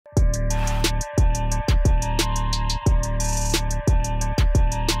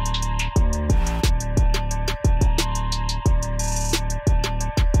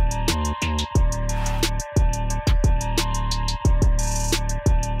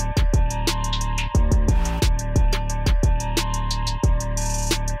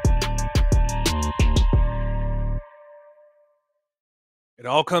It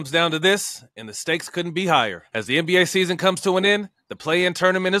all comes down to this, and the stakes couldn't be higher. As the NBA season comes to an end, the play-in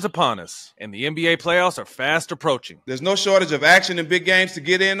tournament is upon us, and the NBA playoffs are fast approaching. There's no shortage of action and big games to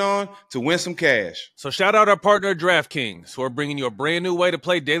get in on to win some cash. So shout out our partner DraftKings, who are bringing you a brand new way to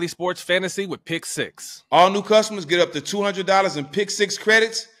play daily sports fantasy with Pick 6. All new customers get up to $200 in Pick 6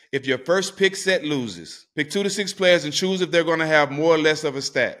 credits if your first pick set loses. Pick 2 to 6 players and choose if they're going to have more or less of a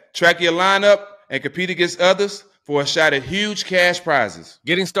stat. Track your lineup and compete against others for a shot at huge cash prizes.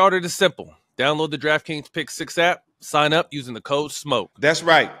 Getting started is simple. Download the DraftKings Pick 6 app, sign up using the code SMOKE. That's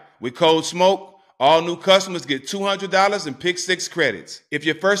right. With code SMOKE, all new customers get $200 in Pick 6 credits. If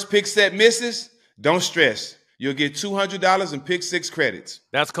your first pick set misses, don't stress. You'll get $200 in Pick 6 credits.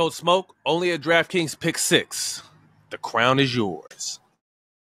 That's code SMOKE, only at DraftKings Pick 6. The crown is yours.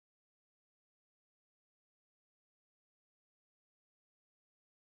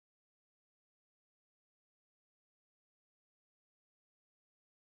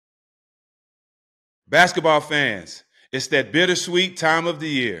 Basketball fans, it's that bittersweet time of the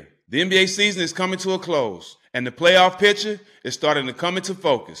year. The NBA season is coming to a close, and the playoff picture is starting to come into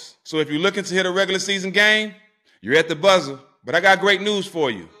focus. So if you're looking to hit a regular season game, you're at the buzzer. But I got great news for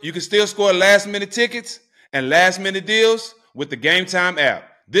you. You can still score last-minute tickets and last-minute deals with the Game Time app.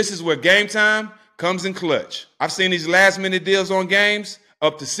 This is where Game Time comes in clutch. I've seen these last-minute deals on games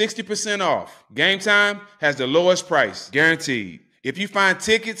up to 60% off. Game Time has the lowest price, guaranteed. If you find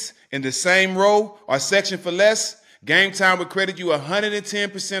tickets in the same row or section for less, Game Time will credit you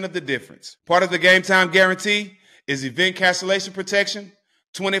 110% of the difference. Part of the Game Time guarantee is event cancellation protection,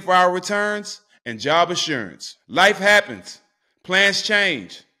 24-hour returns, and job assurance. Life happens. Plans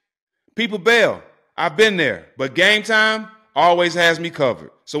change. People bail. I've been there. But Game Time always has me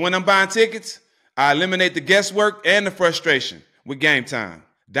covered. So when I'm buying tickets, I eliminate the guesswork and the frustration with Game Time.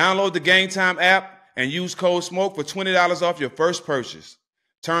 Download the Game Time app and use code SMOKE for $20 off your first purchase.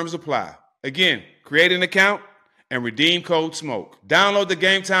 Terms apply. Again, create an account and redeem code SMOKE. Download the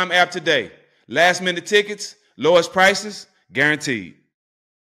Game Time app today. Last minute tickets, lowest prices, guaranteed.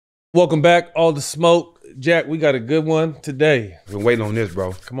 Welcome back, all the smoke. Jack, we got a good one today. Been waiting on this,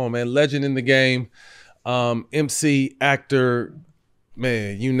 bro. Come on, man. Legend in the game. MC, actor,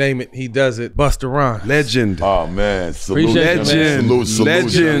 man, you name it, he does it. Busta Rhymes. Legend. Oh man, salute. Legend. Salute.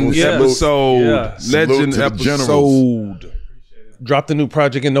 Legend Yeah. episode. Yeah. Legend Salute to the episode. Dropped a new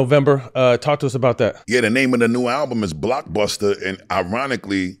project in November. Talk to us about that. Yeah, the name of the new album is Blockbusta, and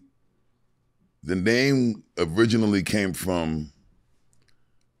ironically, the name originally came from,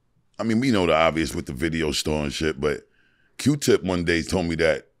 I mean, we know the obvious with the video store and shit, but Q-Tip one day told me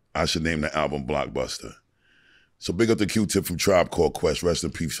that I should name the album Blockbusta. So big up to Q-Tip from Tribe Called Quest, rest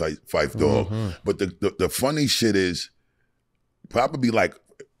in peace, Phife Dawg. But the funny shit is, probably like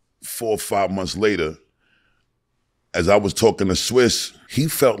 4 or 5 months later, as I was talking to Swiss, he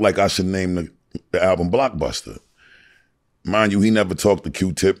felt like I should name the album Blockbusta. Mind you, he never talked to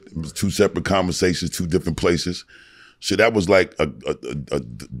Q-Tip. It was 2 separate conversations, 2 different places. So that was like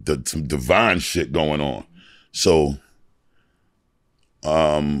some divine shit going on. So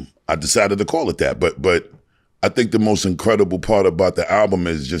I decided to call it that. But I think the most incredible part about the album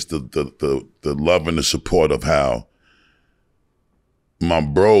is just the love and the support of how my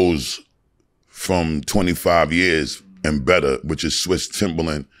bros from 25 years and better, which is Swiss,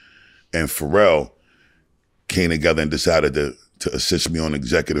 Timbaland, and Pharrell, came together and decided to assist me on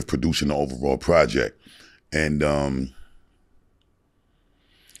executive producing the overall project. And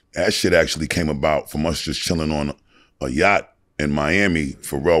that shit actually came about from us just chilling on a yacht in Miami.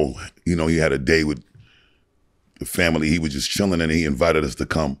 Pharrell, you know, he had a day with the family. He was just chilling and he invited us to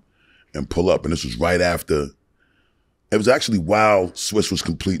come and pull up. And this was right after, it was actually while Swiss was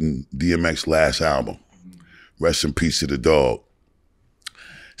completing DMX's last album. Rest in peace to the dog.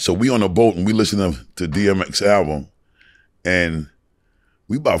 So we on a boat and we listening to DMX album, and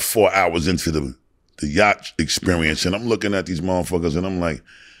we about 4 hours into the yacht experience, and I'm looking at these motherfuckers and I'm like,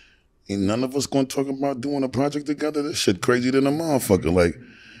 ain't none of us gonna talk about doing a project together? This shit crazy than a motherfucker. Like,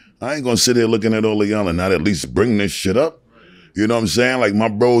 I ain't gonna sit here looking at all of y'all and not at least bring this shit up. You know what I'm saying? Like, my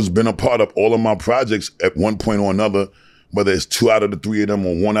bro's been a part of all of my projects at one point or another, whether it's 2 out of the 3 of them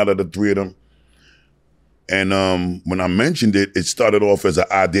or 1 out of the 3 of them. And when I mentioned it, it started off as an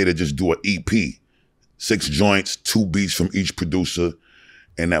idea to just do an EP. 6 joints, 2 beats from each producer,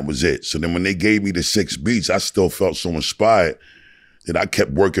 and that was it. So then when they gave me the 6 beats, I still felt so inspired that I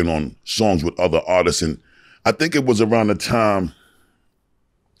kept working on songs with other artists. And I think it was around the time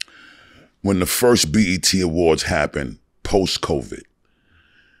when the first BET Awards happened, post-COVID.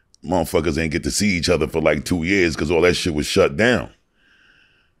 Motherfuckers ain't get to see each other for like 2 years because all that shit was shut down.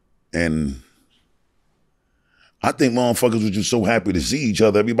 And I think motherfuckers were just so happy to see each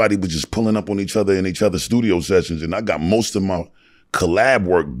other. Everybody was just pulling up on each other in each other's studio sessions. And I got most of my collab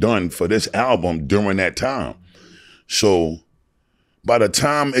work done for this album during that time. So by the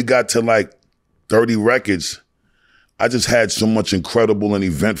time it got to like 30 records, I just had so much incredible and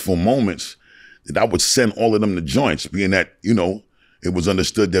eventful moments that I would send all of them to joints, being that, you know, it was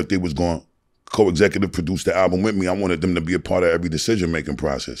understood that they was going to co-executive produce the album with me. I wanted them to be a part of every decision-making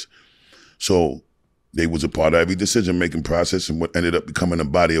process. So they was a part of every decision-making process, and what ended up becoming a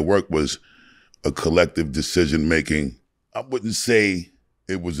body of work was a collective decision-making. I wouldn't say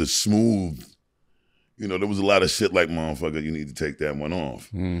it was a smooth, you know, there was a lot of shit like, motherfucker, you need to take that one off.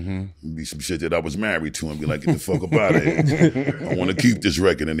 Mm-hmm. Be some shit that I was married to and be like, get the fuck up out of here. I want to keep this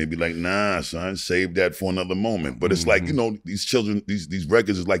record. And they'd be like, nah, son, save that for another moment. But it's like, you know, these children, these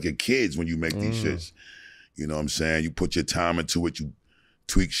records is like your kids when you make these shits. You know what I'm saying? You put your time into it, you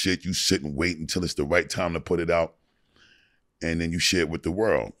tweak shit, you sit and wait until it's the right time to put it out. And then you share it with the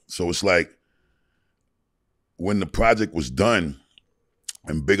world. So it's like, when the project was done,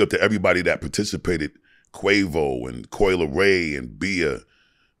 and big up to everybody that participated, Quavo and Coil Ray and Bia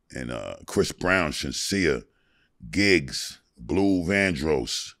and Chris Brown, Shenseea, Giggs, Blue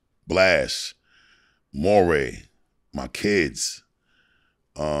Vandross, Blast, Moray, my kids,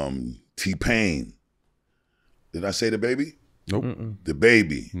 T-Pain. Did I say the baby? Nope. The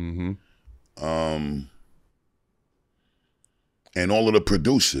baby. Mm-hmm. And all of the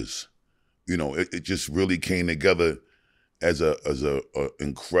producers. You know, it just really came together as a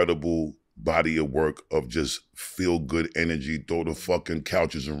incredible body of work of just feel good energy, throw the fucking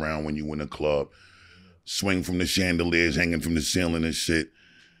couches around when you in a club, swing from the chandeliers hanging from the ceiling and shit,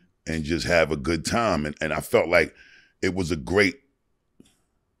 and just have a good time. And I felt like it was a great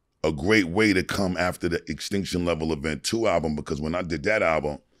way to come after the Extinction Level Event 2 album, because when I did that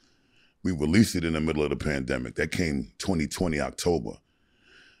album, we released it in the middle of the pandemic. That came 2020 October.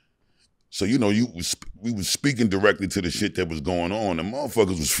 So, you know, we was speaking directly to the shit that was going on, and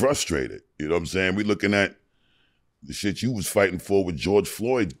motherfuckers was frustrated. You know what I'm saying? We looking at the shit you was fighting for with George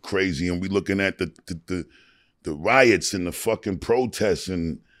Floyd crazy, and we looking at the riots and the fucking protests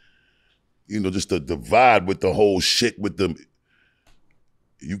and, you know, just the vibe with the whole shit with the,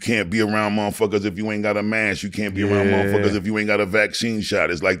 you can't be around motherfuckers if you ain't got a mask. You can't be around motherfuckers if you ain't got a vaccine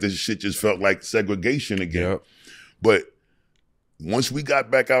shot. It's like this shit just felt like segregation again. Yep. But once we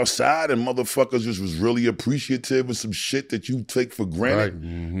got back outside and motherfuckers just was really appreciative of some shit that you take for granted, Right.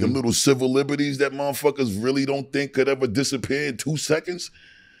 Mm-hmm. them little civil liberties that motherfuckers really don't think could ever disappear in 2 seconds,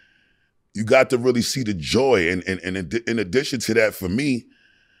 you got to really see the joy. And in addition to that, for me,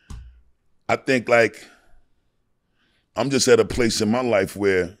 I think like I'm just at a place in my life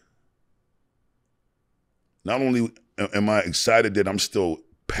where not only am I excited that I'm still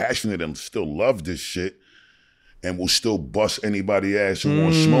passionate and still love this shit, and will still bust anybody ass who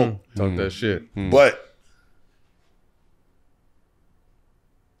wants smoke. Talk that shit. But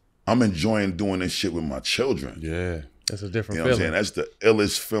I'm enjoying doing this shit with my children. Yeah. That's a different You know what I'm feeling. saying? That's the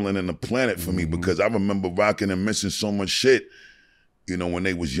illest feeling in the planet for me, because I remember rocking and missing so much shit, you know, when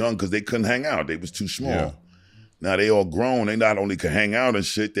they was young, because they couldn't hang out. They was too small. Yeah. Now they all grown. They not only can hang out and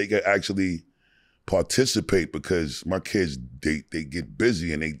shit, they can actually participate, because my kids, they get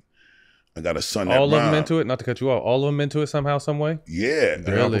busy, and I got a son that All of them rhyme. into it? Not to cut you off. All of them into it somehow, some way? Yeah.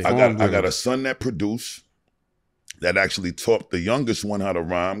 Really? I got a son that produced, that actually taught the youngest one how to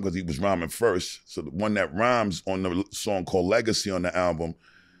rhyme, because he was rhyming first. So the one that rhymes on the song called Legacy on the album,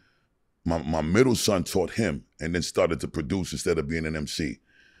 my middle son taught him and then started to produce instead of being an MC.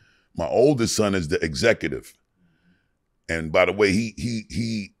 My oldest son is the executive. And by the way,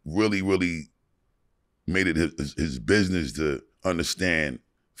 he really, really made it his business to understand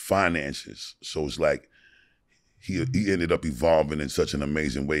finances. So it's like he ended up evolving in such an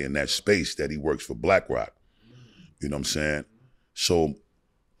amazing way in that space that he works for BlackRock. You know what I'm saying? So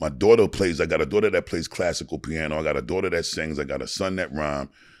my daughter I got a daughter that plays classical piano. I got a daughter that sings. I got a son that rhymes.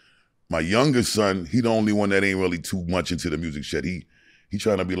 My youngest son, he the only one that ain't really too much into the music shit. He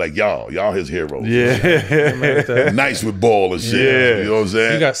trying to be like y'all his heroes. Yeah. Nice with ball and shit. Yeah. You know what I'm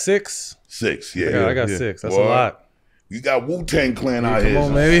saying? You got 6? 6, I got yeah. 6. That's Boy. a lot. You got Wu-Tang Clan out here. Come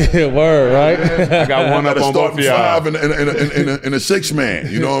on, maybe. Word, right? I got one up Gotta on start both of y'all. 5 in a 6-man.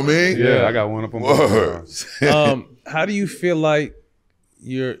 You know what I mean? Yeah, I got one up on both of y'all. Word. How do you feel like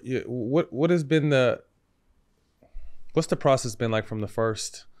what has been what's the process been like from the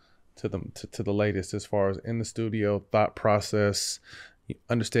first to the latest, as far as in the studio, thought process? You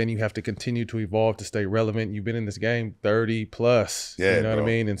understand you have to continue to evolve to stay relevant. You've been in this game 30 plus, Yeah, you know what I bro.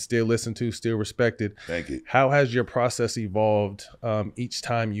 mean? And still listened to, still respected. Thank you. How has your process evolved each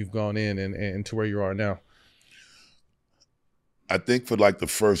time you've gone in and to where you are now? I think for like the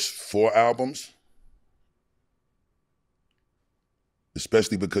first 4 albums,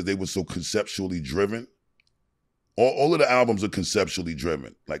 especially because they were so conceptually driven. All of the albums are conceptually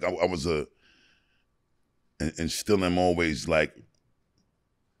driven. Like I was and still am always like,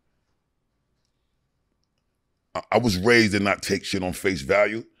 I was raised to not take shit on face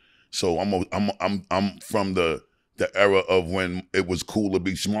value. So I'm from the era of when it was cool to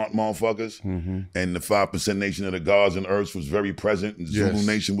be smart motherfuckers, and the 5% Nation of the Gods and Earths was very present, and Zulu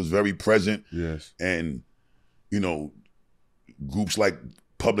Nation was very present, and you know, groups like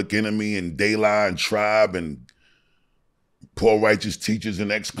Public Enemy and De La and Tribe and Poor Righteous Teachers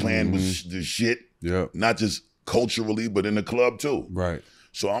and X-Clan was the shit. Not just culturally, but in the club too. Right.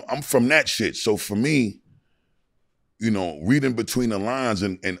 So I'm from that shit. So for me, you know, reading between the lines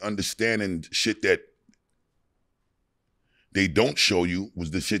and understanding shit that they don't show you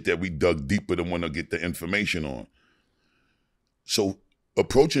was the shit that we dug deeper to want to get the information on. So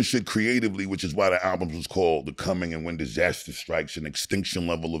approaching shit creatively, which is why the album was called The Coming and When Disaster Strikes, an extinction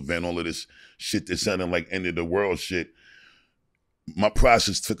level event, all of this shit that sounded like end of the world shit. My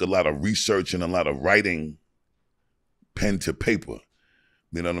process took a lot of research and a lot of writing, pen to paper.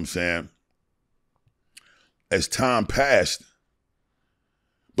 You know what I'm saying? As time passed,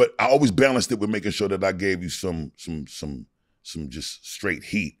 but I always balanced it with making sure that I gave you some just straight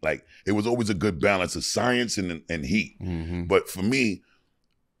heat. Like it was always a good balance of science and heat. But for me,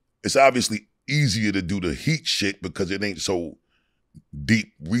 it's obviously easier to do the heat shit because it ain't so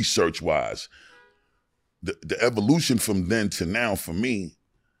deep research-wise. The evolution from then to now for me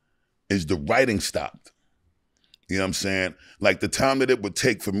is the writing stopped. You know what I'm saying? Like the time that it would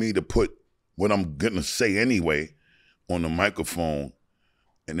take for me to put what I'm gonna say anyway on the microphone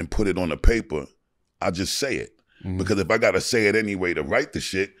and then put it on the paper, I just say it. Because if I gotta say it anyway to write the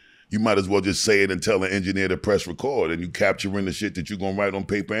shit, you might as well just say it and tell the engineer to press record and you capturing the shit that you're gonna write on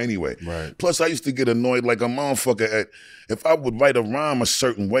paper anyway. Right. Plus I used to get annoyed like a motherfucker at, if I would write a rhyme a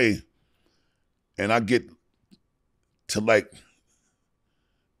certain way and I get to like,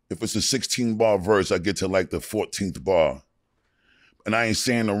 if it's a 16-bar verse, I get to like the 14th bar and I ain't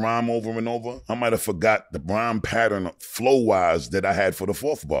saying the rhyme over and over, I might have forgot the rhyme pattern flow-wise that I had for the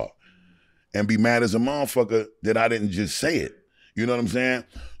 4th bar and be mad as a motherfucker that I didn't just say it. You know what I'm saying?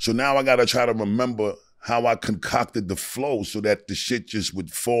 So now I gotta try to remember how I concocted the flow so that the shit just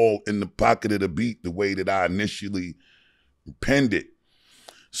would fall in the pocket of the beat the way that I initially penned it.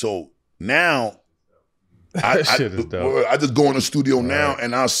 So now, I just go in the studio now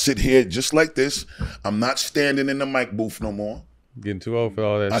and I'll sit here just like this. I'm not standing in the mic booth no more. Getting too old for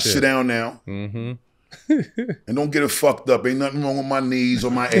all that shit. I sit down now. And don't get it fucked up. Ain't nothing wrong with my knees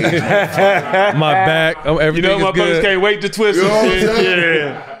or my age. My back. Everything is good. Can't wait to twist You know what I'm shit.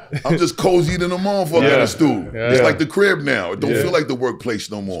 saying? I'm just cozy than a motherfucker in the stool. Yeah. It's like the crib now. It don't feel like the workplace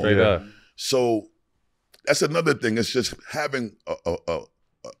no more. Straight up. So that's another thing. It's just having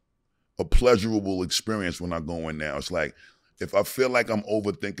a pleasurable experience when I go in now. It's like, if I feel like I'm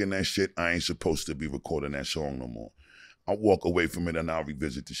overthinking that shit, I ain't supposed to be recording that song no more. I'll walk away from it and I'll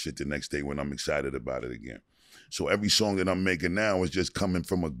revisit the shit the next day when I'm excited about it again. So every song that I'm making now is just coming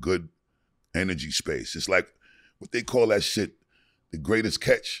from a good energy space. It's like what they call that shit, the greatest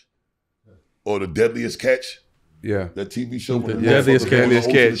catch or the deadliest catch. Yeah. That TV show. The deadliest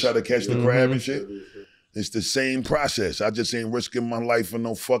catch. Try to catch the crab and shit. It's the same process. I just ain't risking my life in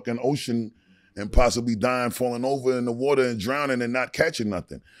no fucking ocean and possibly dying, falling over in the water and drowning and not catching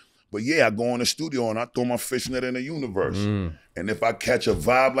nothing. But yeah, I go in the studio and I throw my fishnet in the universe. And if I catch a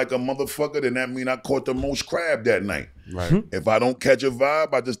vibe like a motherfucker, then that mean I caught the most crab that night. Right. If I don't catch a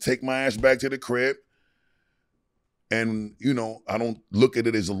vibe, I just take my ass back to the crib. And, you know, I don't look at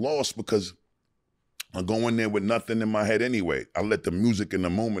it as a loss because I go in there with nothing in my head anyway. I let the music in the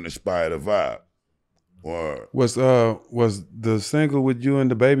moment inspire the vibe. Or Was the single with you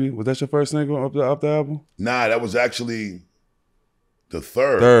and the baby, was that your first single off the album? Nah, that was actually the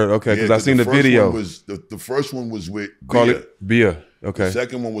third. Okay, because I seen the video. The first one was with Bia. Okay. The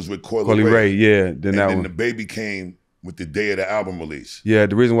second one was with Coily Ray, yeah. Then that then one. the baby came with the day of the album release. Yeah,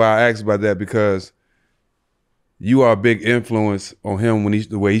 the reason why I asked about that because you are a big influence on him when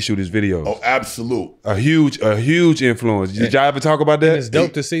the way he shoot his videos. Oh, absolute. A huge influence. Did y'all ever talk about that? It's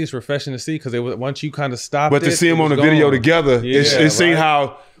dope to see. It's refreshing to see because once you kind of stopped But to see him on the video together, it seeing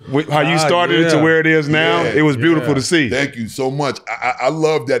how you started it to where it is now, it was beautiful to see. Thank you so much. I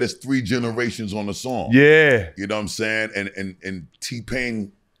love that it's 3 generations on the song. Yeah. You know what I'm saying? And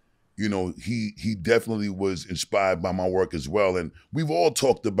T-Pain, you know, he definitely was inspired by my work as well. And we've all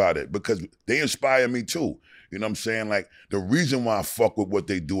talked about it because they inspire me too. You know what I'm saying? Like, the reason why I fuck with what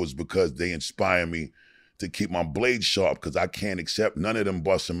they do is because they inspire me to keep my blade sharp because I can't accept none of them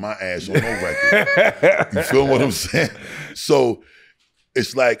busting my ass on no record. You feel what I'm saying? So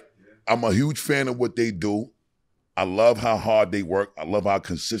it's like, I'm a huge fan of what they do. I love how hard they work. I love how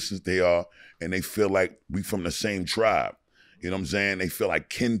consistent they are. And they feel like we from the same tribe. You know what I'm saying? They feel like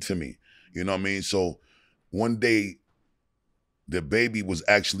kin to me. You know what I mean? So one day, the baby was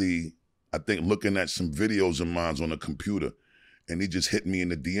actually, I think, looking at some videos of mine on the computer. And he just hit me in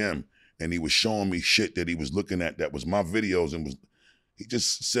the DM. And he was showing me shit that he was looking at that was my videos. And he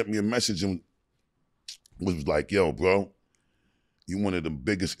just sent me a message and was like, yo, bro, you one of the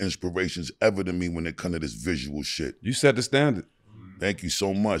biggest inspirations ever to me when it comes to this visual shit. You set the standard. Thank you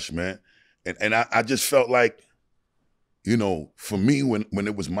so much, man. And I just felt like, you know, for me, when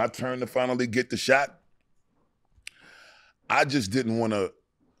it was my turn to finally get the shot, I just didn't want to,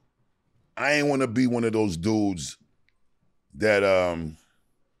 I ain't want to be one of those dudes that,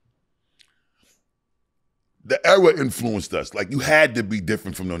 the era influenced us. Like, you had to be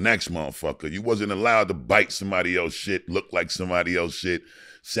different from the next motherfucker. You wasn't allowed to bite somebody else's shit, look like somebody else's shit,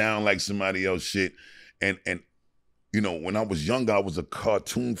 sound like somebody else's shit. And you know, when I was younger, I was a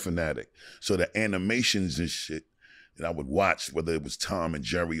cartoon fanatic. So the animations and shit that I would watch, whether it was Tom and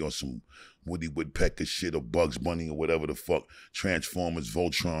Jerry or some Woody Woodpecker shit or Bugs Bunny or whatever the fuck, Transformers,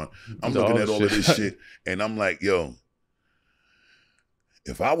 Voltron, I'm looking at all of this shit and I'm like, yo,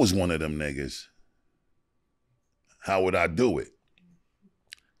 if I was one of them niggas, how would I do it?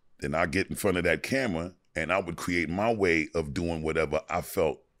 Then I get in front of that camera and I would create my way of doing whatever I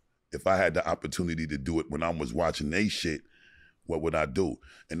felt. If I had the opportunity to do it when I was watching they shit, what would I do?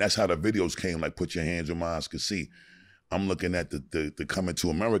 And that's how the videos came, like Put Your Hands Where My Eyes Could See. I'm looking at the Coming to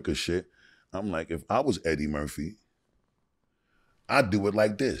America shit. I'm like, if I was Eddie Murphy, I'd do it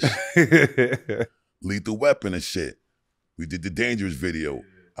like this. Lethal Weapon and shit. We did the Dangerous video.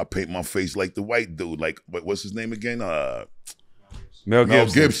 I paint my face like the white dude, like, what's his name again? Mel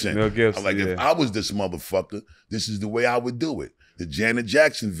Gibson. Mel Gibson, I'm like, yeah. if I was this motherfucker, this is the way I would do it. The Janet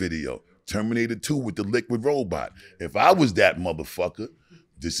Jackson video, Terminator 2 with the liquid robot. If I was that motherfucker,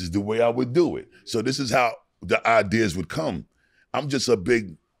 this is the way I would do it. So this is how the ideas would come. I'm just a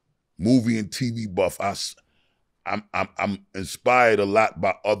big movie and TV buff. I'm inspired a lot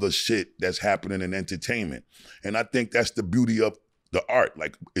by other shit that's happening in entertainment. And I think that's the beauty of the art.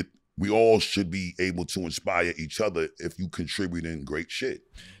 Like, we all should be able to inspire each other if you contribute in great shit.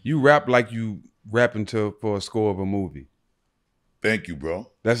 You rap like you rapping for a score of a movie. Thank you, bro.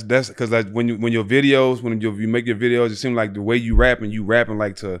 That's because like when you make your videos, it seems like the way you rapping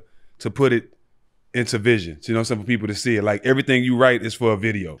like to put it into vision. So, you know, some for people to see it. Like, everything you write is for a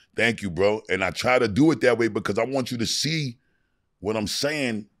video. Thank you, bro. And I try to do it that way because I want you to see what I'm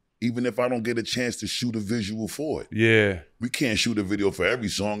saying, even if I don't get a chance to shoot a visual for it. Yeah. We can't shoot a video for every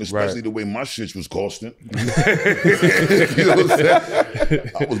song, especially the way my shit was costing. You know what I'm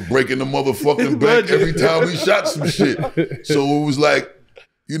saying? I was breaking the motherfucking bank every time we shot some shit. So it was like,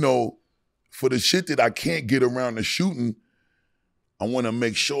 you know, for the shit that I can't get around to shooting, I want to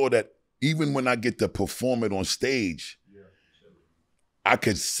make sure that even when I get to perform it on stage, I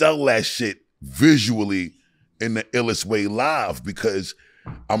could sell that shit visually in the illest way live, because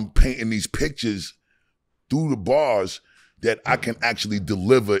I'm painting these pictures through the bars that I can actually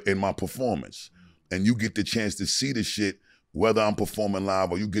deliver in my performance. And you get the chance to see the shit, whether I'm performing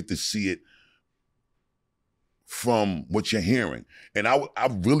live or you get to see it from what you're hearing. And I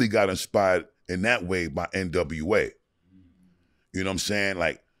really got inspired in that way by NWA. You know what I'm saying?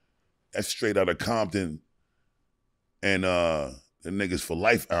 Like, that's straight out of Compton and the Niggas for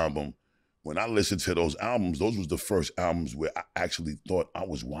Life album. When I listened to those albums, those was the first albums where I actually thought I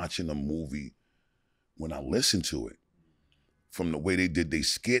was watching a movie when I listened to it. From the way they did their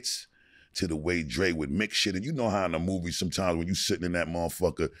skits to the way Dre would mix shit. And you know how in a movie sometimes when you sitting in that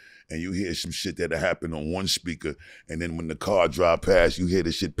motherfucker and you hear some shit that happened on one speaker, and then when the car drive past, you hear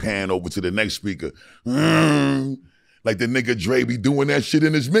the shit pan over to the next speaker. Like the nigga Dre be doing that shit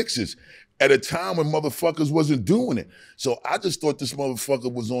in his mixes at a time when motherfuckers wasn't doing it. So I just thought this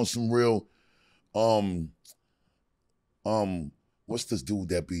motherfucker was on some real, what's this dude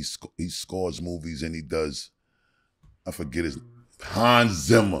that he scores movies and he does, I forget his, Hans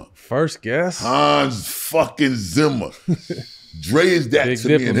Zimmer. First guess? Hans fucking Zimmer. Dre is that Big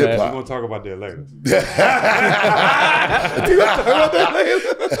to me in hip We're hop. gonna talk about that later.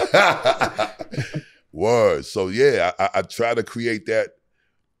 Word. So yeah, I try to create that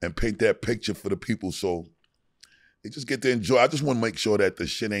and paint that picture for the people so they just get to enjoy. I just want to make sure that the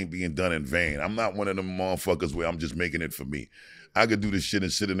shit ain't being done in vain. I'm not one of them motherfuckers where I'm just making it for me. I could do this shit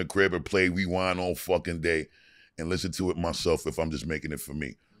and sit in the crib and play Rewind all fucking day and listen to it myself if I'm just making it for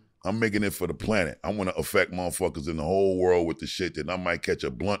me. I'm making it for the planet. I want to affect motherfuckers in the whole world with the shit that I might catch a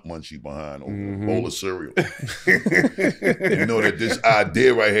blunt munchie behind or a bowl of cereal. You know that this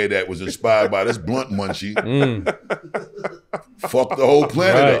idea right here that was inspired by this blunt munchie fucked the whole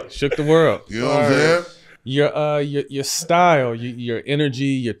planet up. Shook the world. You know what I'm saying? Your style, your energy,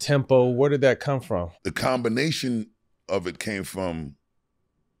 your tempo, where did that come from? The combination of it came from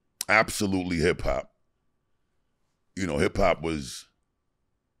absolutely hip hop. You know, hip hop was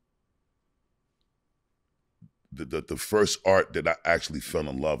the first art that I actually fell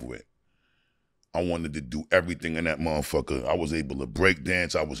in love with. I wanted to do everything in that motherfucker. I was able to break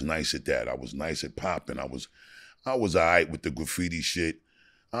dance. I was nice at that. I was nice at popping. I was all right with the graffiti shit.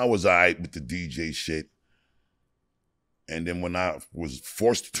 I was all right with the DJ shit. And then when I was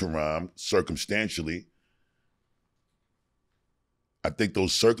forced to rhyme, circumstantially, I think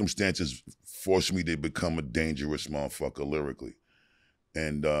those circumstances forced me to become a dangerous motherfucker lyrically.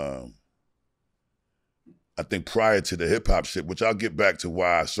 And I think prior to the hip hop shit, which I'll get back to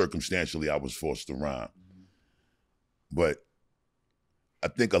why circumstantially I was forced to rhyme. But I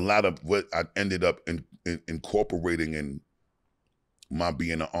think a lot of what I ended up incorporating in my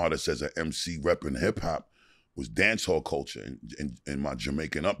being an artist as an MC repping hip hop was dancehall culture and my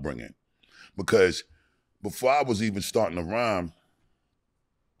Jamaican upbringing. Because before I was even starting to rhyme,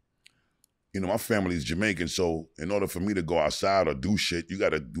 you know, my family is Jamaican, so in order for me to go outside or do shit, you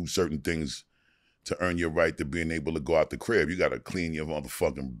gotta do certain things to earn your right to being able to go out the crib. You gotta clean your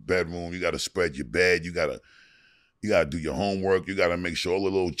motherfucking bedroom, you gotta spread your bed, you gotta do your homework, you gotta make sure all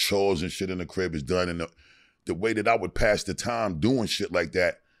the little chores and shit in the crib is done. And the way that I would pass the time doing shit like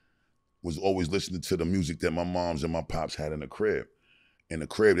that was always listening to the music that my moms and my pops had in the crib. In the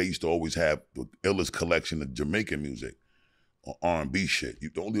crib, they used to always have the illest collection of Jamaican music or R&B shit.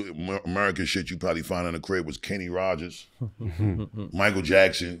 The only American shit you probably find in the crib was Kenny Rogers, Michael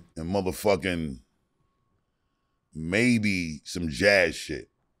Jackson, and motherfucking maybe some jazz shit,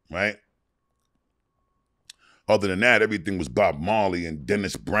 right? Other than that, everything was Bob Marley and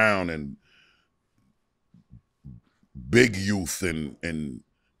Dennis Brown and Big Youth and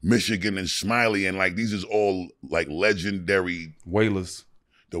Michigan and Smiley, and like these is all like legendary Wailers.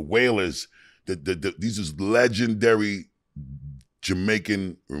 The Wailers, these is legendary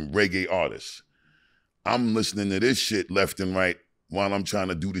Jamaican reggae artists. I'm listening to this shit left and right while I'm trying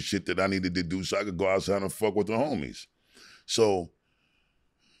to do the shit that I needed to do so I could go outside and fuck with the homies. So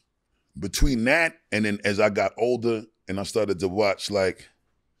between that and then as I got older and I started to watch like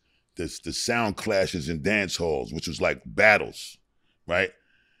the sound clashes in dance halls, which was like battles, right?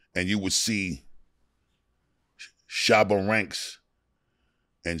 And you would see Shabba Ranks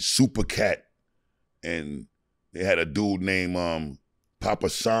and Supercat, and they had a dude named Papa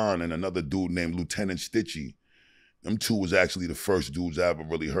San and another dude named Lieutenant Stitchy. Them two was actually the first dudes I ever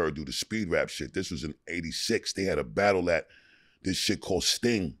really heard do the speed rap shit. This was in '86. They had a battle at this shit called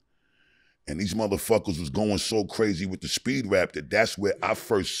Sting. And these motherfuckers was going so crazy with the speed rap that's where I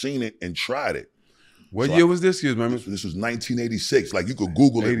first seen it and tried it. What year was this? Excuse me. This was 1986. Like you could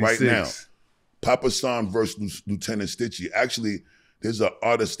Google it right now. Papa San versus Lieutenant Stitchy. Actually, there's an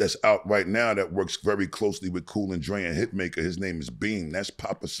artist that's out right now that works very closely with Cool and Dre and Hitmaker. His name is Beam. That's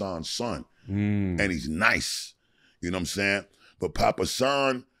Papa San's son. And he's nice. You know what I'm saying? But Papa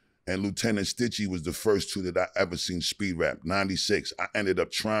San and Lieutenant Stitchy was the first two that I ever seen speed rap. 96. I ended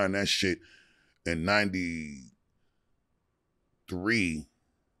up trying that shit in 93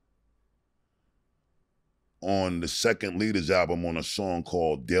 on the second Leaders album on a song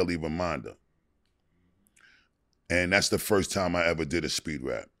called Daily Reminder. And that's the first time I ever did a speed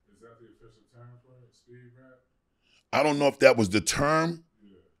rap. Is that the official term for it, speed rap? I don't know if that was the term,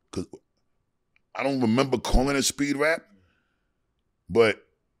 because I don't remember calling it speed rap, but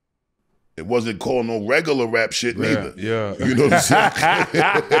it wasn't called no regular rap shit neither. Yeah. You know what I'm saying?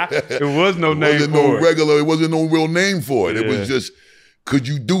 It was no name wasn't for no it. regular, it wasn't no real name for it. It was just, could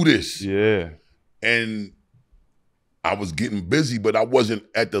you do this? Yeah. And I was getting busy, but I wasn't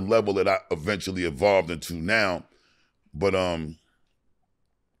at the level that I eventually evolved into now. But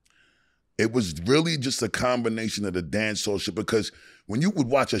it was really just a combination of the dancehall shit, because when you would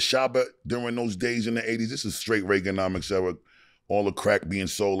watch a Shabba during those days in the 80s, this is straight Reaganomics era, all the crack being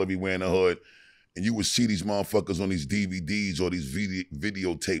sold everywhere in the hood, and you would see these motherfuckers on these DVDs or these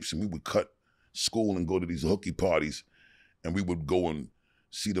videotapes, and we would cut school and go to these hooky parties, and we would go and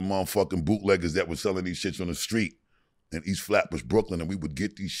see the motherfucking bootleggers that were selling these shits on the street in East Flatbush, Brooklyn, and we would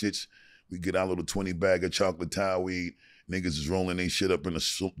get these shits. We get our little 20 bag of chocolate Thai weed. Niggas is rolling they shit up in the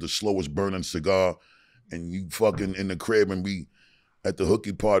slowest burning cigar, and you fucking in the crib, and we at the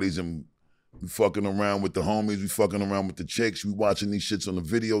hooky parties, and We fucking around with the homies, we fucking around with the chicks, we watching these shits on the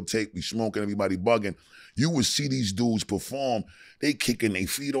videotape, we smoking, everybody bugging. You would see these dudes perform, they kicking their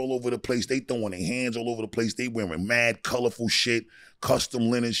feet all over the place, they throwing their hands all over the place, they wearing mad colorful shit, custom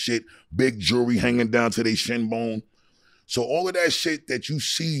linen shit, big jewelry hanging down to their shin bone. So all of that shit that you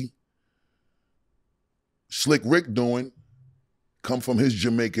see Slick Rick doing come from his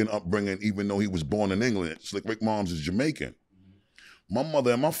Jamaican upbringing, even though he was born in England. Slick Rick moms is Jamaican. My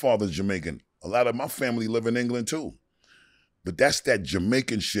mother and my father's Jamaican. A lot of my family live in England too. But that's that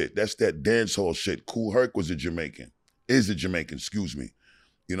Jamaican shit. That's that dancehall shit. Kool Herc was a Jamaican. Is a Jamaican, excuse me.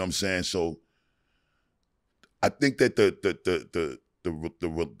 You know what I'm saying? So I think that the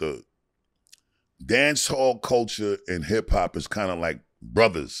dancehall culture and hip hop is kind of like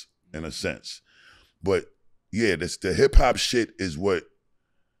brothers in a sense. But yeah, the hip hop shit is what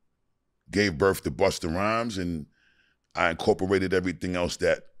gave birth to Busta Rhymes, and I incorporated everything else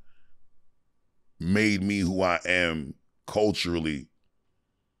that made me who I am culturally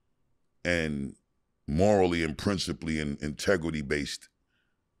and morally and principally and integrity based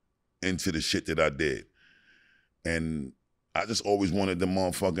into the shit that I did. And I just always wanted to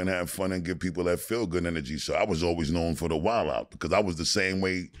motherfucking have fun and give people that feel good energy. So I was always known for the wild out because I was the same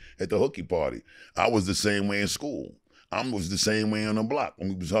way at the hookie party. I was the same way in school. I was the same way on the block when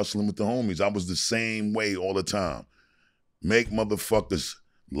we was hustling with the homies. I was the same way all the time. Make motherfuckers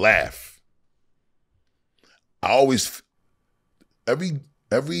laugh. I always, every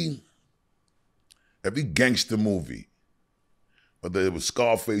gangster movie, whether it was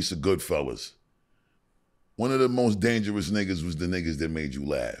Scarface or Goodfellas, one of the most dangerous niggas was the niggas that made you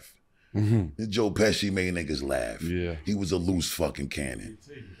laugh. Mm-hmm. Joe Pesci made niggas laugh. Yeah. He was a loose fucking cannon.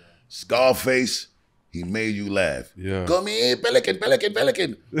 Scarface, he made you laugh. Yeah. Come here, Pelican.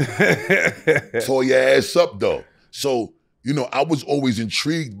 Tore your ass up though. So, you know, I was always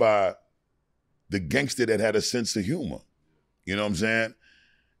intrigued by the gangster that had a sense of humor. You know what I'm saying?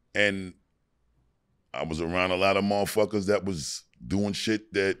 And I was around a lot of motherfuckers that was doing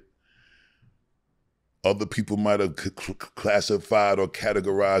shit that other people might have classified or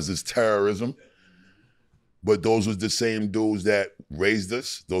categorized as terrorism. But those was the same dudes that raised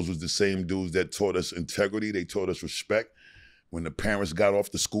us. Those was the same dudes that taught us integrity. They taught us respect. When the parents got off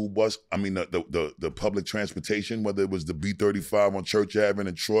the school bus, I mean the public transportation, whether it was the B35 on Church Avenue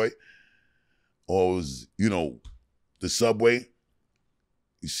in Troy, or it was, you know, the subway,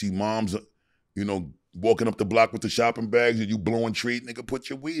 you see moms, you know, walking up the block with the shopping bags and you blowing treat, nigga, put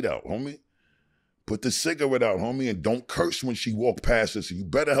your weed out, homie. Put the cigarette out, homie, and don't curse when she walk past us. You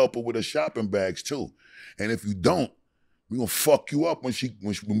better help her with her shopping bags too. And if you don't, we gonna fuck you up when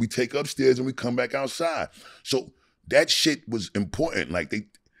we take upstairs and we come back outside. So that shit was important. Like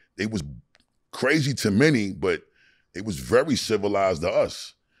they was crazy to many, but it was very civilized to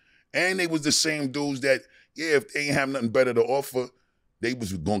us. And they was the same dudes that, yeah, if they ain't have nothing better to offer, they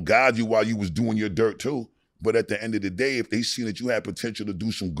was gonna guide you while you was doing your dirt too. But at the end of the day, if they see that you had potential to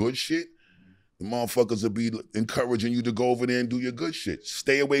do some good shit, the motherfuckers will be encouraging you to go over there and do your good shit.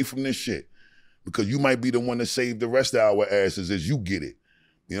 Stay away from this shit. Because you might be the one to save the rest of our asses as you get it.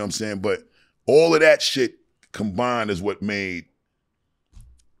 You know what I'm saying? But all of that shit combined is what made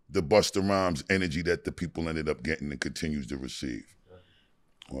the Busta Rhymes energy that the people ended up getting and continues to receive.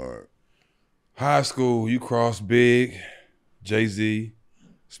 Or high school, you crossed big, Jay-Z,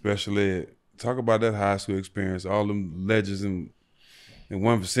 special ed. Talk about that high school experience, all them legends in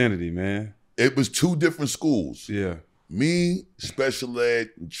one vicinity, man. It was two different schools. Yeah. Me, special ed,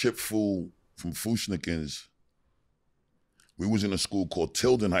 and Chip Fool from Fushnikins, we was in a school called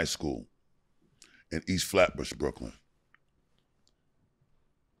Tilden High School in East Flatbush, Brooklyn.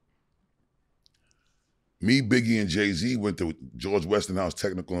 Me, Biggie, and Jay-Z went to George Westinghouse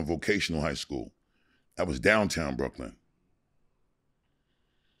Technical and Vocational High School. That was downtown Brooklyn.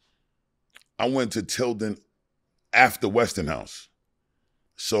 I went to Tilden after Westinghouse.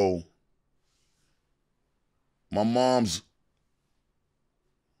 So my mom's,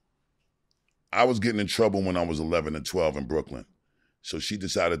 I was getting in trouble when I was 11 and 12 in Brooklyn. So she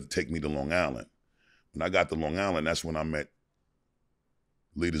decided to take me to Long Island. When I got to Long Island, that's when I met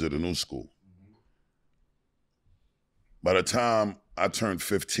leaders of the new school. By the time I turned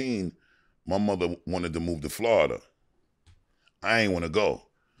 15, my mother wanted to move to Florida. I ain't want to go.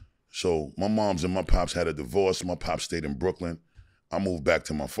 So my moms and my pops had a divorce. My pops stayed in Brooklyn. I moved back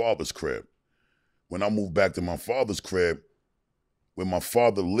to my father's crib. When I moved back to my father's crib, where my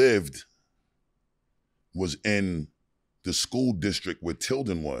father lived was in the school district where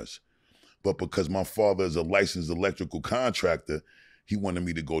Tilden was. But because my father is a licensed electrical contractor, he wanted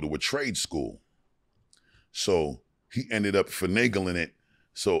me to go to a trade school. So he ended up finagling it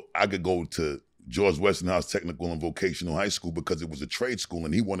So I could go to George Westinghouse Technical and Vocational High School because it was a trade school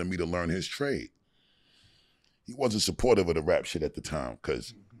and he wanted me to learn his trade. He wasn't supportive of the rap shit at the time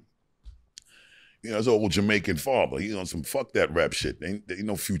because, his old Jamaican father, he's on some fuck that rap shit. Ain't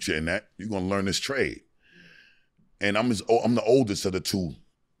no future in that. You're going to learn this trade. And I'm the oldest of the two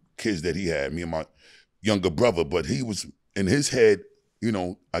kids that he had, me and my younger brother, but he was in his head,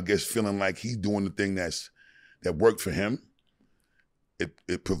 I guess feeling like he's doing the thing that worked for him.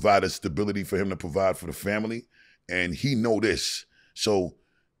 It provided stability for him to provide for the family, and he know this. So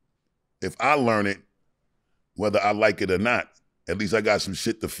if I learn it, whether I like it or not, at least I got some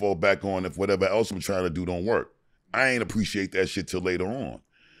shit to fall back on if whatever else I'm trying to do don't work. I ain't appreciate that shit till later on.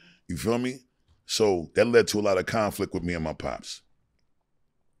 You feel me? So that led to a lot of conflict with me and my pops.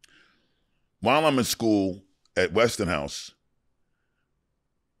 While I'm in school at Westinghouse,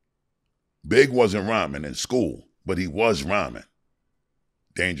 Big wasn't rhyming in school, but he was rhyming.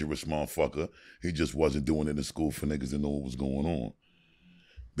 Dangerous motherfucker. He just wasn't doing it in school for niggas that know what was going on.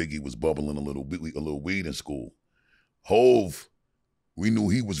 Biggie was bubbling a little weed in school. Hove, we knew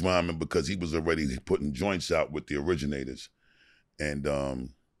he was rhyming because he was already putting joints out with the originators. And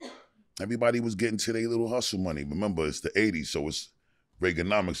everybody was getting to their little hustle money. Remember, it's the 80s, so it's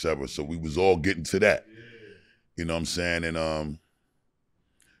Reaganomics era, so we was all getting to that. You know what I'm saying? And,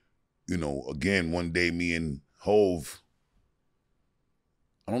 again, one day me and Hove,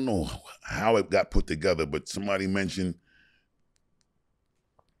 I don't know how it got put together, but somebody mentioned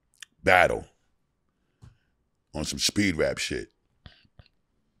battle on some speed rap shit.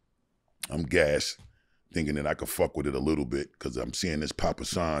 I'm gassed, thinking that I could fuck with it a little bit because I'm seeing this Papa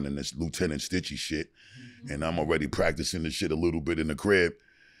San and this Lieutenant Stitchy shit, and I'm already practicing this shit a little bit in the crib,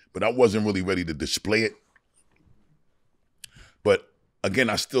 but I wasn't really ready to display it. But again,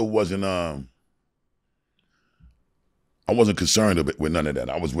 I still wasn't, I wasn't concerned with none of that.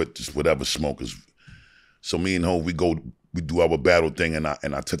 I was with just whatever smokers. So me and Hov, we do our battle thing, and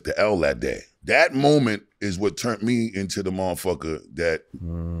I took the L that day. That moment is what turned me into the motherfucker that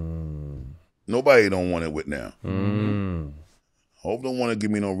nobody don't want it with now. Hov don't want to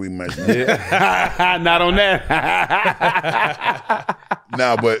give me no rematch. Not on that.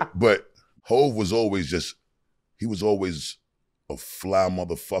 Nah, but Hov was always he was always a fly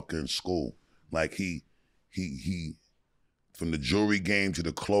motherfucker in school. Like he from the jewelry game to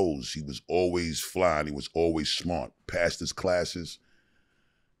the clothes, he was always flying. He was always smart. Passed his classes.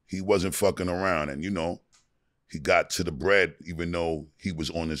 He wasn't fucking around. And, he got to the bread even though he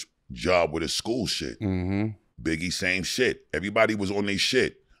was on his job with his school shit. Biggie, same shit. Everybody was on their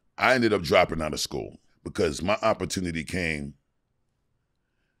shit. I ended up dropping out of school because my opportunity came.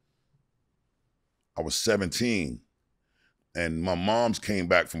 I was 17, and my mom's came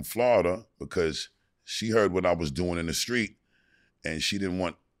back from Florida because she heard what I was doing in the street, and she didn't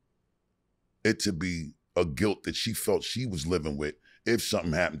want it to be a guilt that she felt she was living with if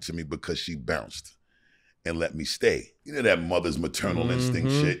something happened to me because she bounced and let me stay. That mother's maternal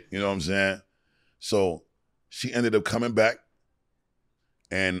instinct shit, you know what I'm saying? So she ended up coming back,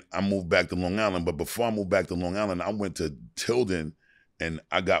 and I moved back to Long Island. But before I moved back to Long Island, I went to Tilden, and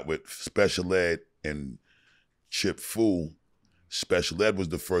I got with Special Ed and Chip Fu. Special Ed was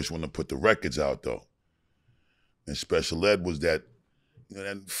the first one to put the records out, though. And Special Ed was that,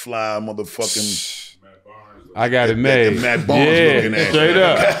 that fly motherfucking... I got it made. Matt Barnes looking at straight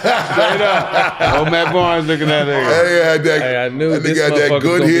up. Oh, Matt Barnes looking at it. Hey, I knew this motherfucker was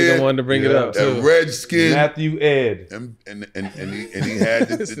gonna be the one to bring it up too. That red skin. Matthew Ed. And he had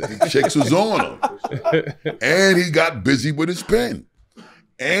the chicks was on him. And he got busy with his pen.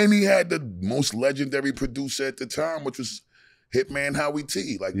 And he had the most legendary producer at the time, which was Hitman Howie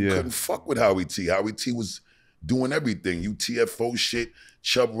T. Like, you couldn't fuck with Howie T. Howie T was doing everything. UTFO shit,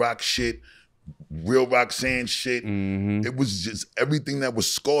 Chubb Rock shit, Real Roxanne shit. It was just everything that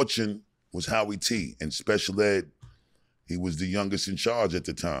was scorching was Howie T. And Special Ed, he was the youngest in charge at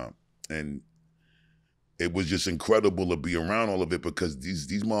the time. And it was just incredible to be around all of it because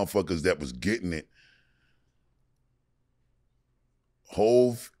these motherfuckers that was getting it,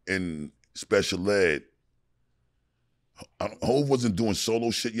 Hove and Special Ed, Hove wasn't doing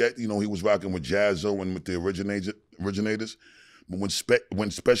solo shit yet. He was rocking with Jazzo and with the originators. But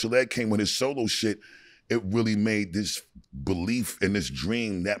when Special Ed came with his solo shit, it really made this belief and this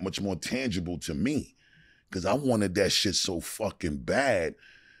dream that much more tangible to me. Because I wanted that shit so fucking bad.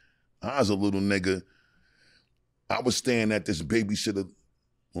 I was a little nigga. I was staying at this babysitter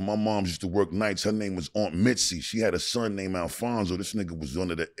when my mom used to work nights. Her name was Aunt Mitzi. She had a son named Alfonso. This nigga was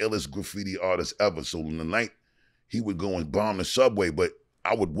one of the illest graffiti artists ever. So in the night, he would go and bomb the subway, but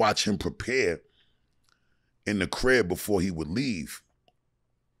I would watch him prepare in the crib before he would leave.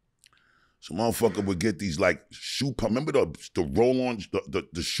 So motherfucker would get these like shoe, remember the roll-ons,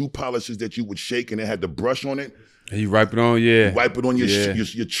 the shoe polishes that you would shake and it had the brush on it? You wipe it on, yeah. You wipe it on your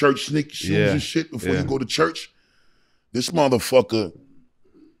church shoes and shit before you go to church. This motherfucker,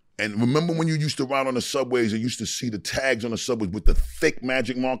 and remember when you used to ride on the subways and used to see the tags on the subways with the thick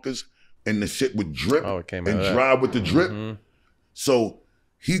magic markers and the shit would drip and dry with the drip? So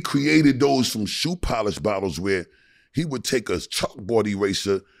he created those from shoe polish bottles where he would take a chalkboard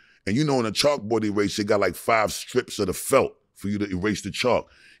eraser, and you know in a chalkboard eraser, it got like 5 strips of the felt for you to erase the chalk.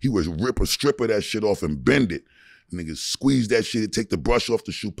 He would rip a strip of that shit off and bend it. Niggas squeeze that shit, take the brush off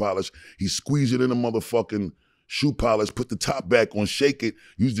the shoe polish, he squeeze it in the motherfucking shoe polish, put the top back on, shake it,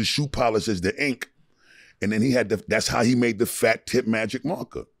 use the shoe polish as the ink, and then he had that's how he made the fat tip magic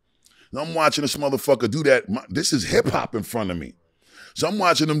marker. Now I'm watching this motherfucker do that. This is hip hop in front of me. So I'm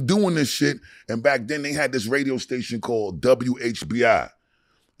watching them doing this shit, and back then they had this radio station called WHBI.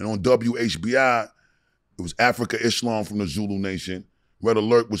 And on WHBI, it was Africa Islam from the Zulu Nation. Red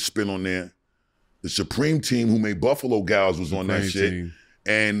Alert would spin on there. The Supreme Team, who made Buffalo Gals, was on that shit.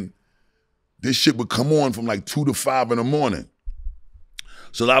 And this shit would come on from like 2 to 5 in the morning.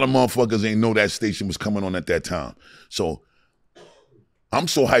 So a lot of motherfuckers ain't know that station was coming on at that time. So I'm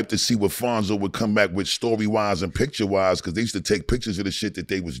so hyped to see what Fonzo would come back with story-wise and picture-wise, because they used to take pictures of the shit that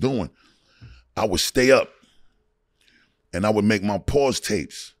they was doing. I would stay up, and I would make my pause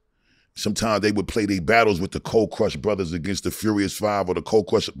tapes. Sometimes they would play their battles with the Cold Crush Brothers against the Furious Five, or the Cold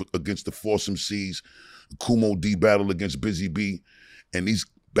Crush against the Force MCs, the Kumo D battle against Busy B. And these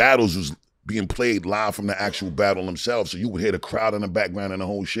battles was being played live from the actual battle themselves, so you would hear the crowd in the background and the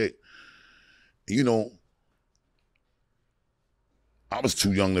whole shit. You know, I was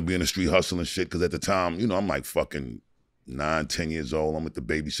too young to be in the street hustling shit, because at the time, you know, I'm like fucking 9, 10 years old. I'm with the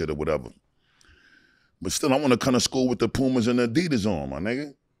babysitter, whatever. But still, I want to come to school with the Pumas and the Adidas on, my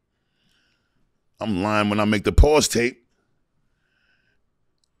nigga. I'm lying when I make the pause tape.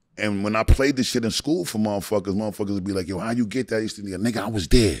 And when I played this shit in school for motherfuckers would be like, yo, how you get that? I used to be like, nigga, I was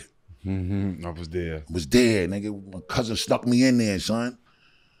there. I was there. I was there, nigga. My cousin stuck me in there, son.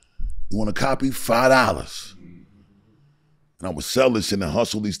 You want a copy? $5. And I would sell this shit and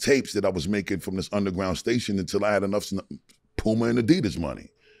hustle these tapes that I was making from this underground station until I had enough Puma and Adidas money.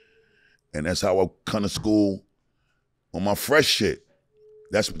 And that's how I come to school on my fresh shit.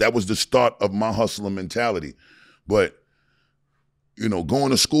 That was the start of my hustling mentality. But, you know,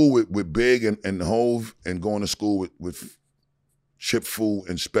 going to school with Big and Hove, and going to school with Chip Fu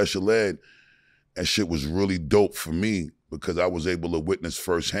and Special Ed, that shit was really dope for me, because I was able to witness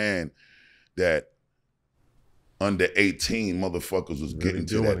firsthand that under 18 motherfuckers was getting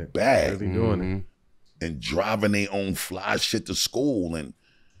to that bag. Really doing it. And driving their own fly shit to school and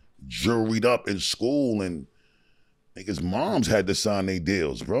jewelried up in school, and niggas' moms had to sign their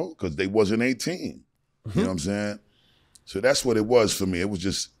deals, bro, because they wasn't 18. You know what I'm saying? So that's what it was for me. It was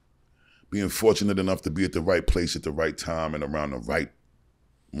just being fortunate enough to be at the right place at the right time and around the right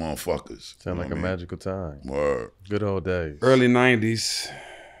motherfuckers. Sound like a magical time. Word. Good old days. Early 90s.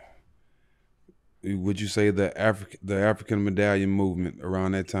 Would you say the African medallion movement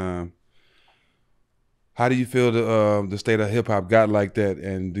around that time? How do you feel the state of hip hop got like that,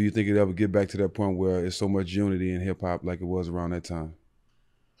 and do you think it ever get back to that point where it's so much unity in hip hop like it was around that time?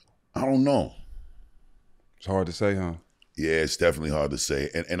 I don't know. It's hard to say, huh? Yeah, it's definitely hard to say.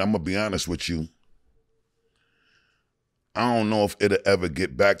 And I'm gonna be honest with you. I don't know if it'll ever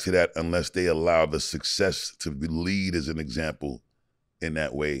get back to that unless they allow the success to lead as an example in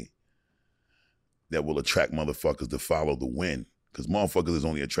that way that will attract motherfuckers to follow the win. Because motherfuckers is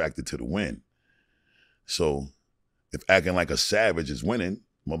only attracted to the win. So if acting like a savage is winning,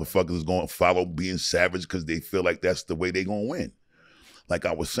 motherfuckers is going to follow being savage because they feel like that's the way they going to win. Like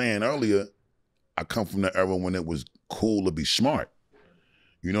I was saying earlier, I come from the era when it was cool to be smart.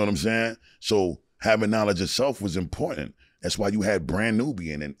 You know what I'm saying? So having knowledge of self was important. That's why you had Brand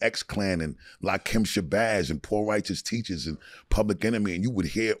Nubian and X-Clan and Lakim Shabazz and Poor Righteous Teachers and Public Enemy, and you would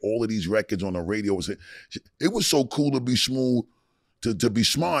hear all of these records on the radio. It was so cool to be smooth, to be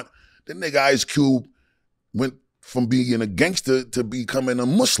smart. Then nigga Ice Cube went from being a gangster to becoming a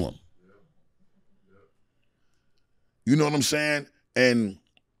Muslim. You know what I'm saying? And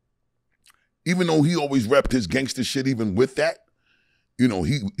even though he always repped his gangster shit, even with that, you know,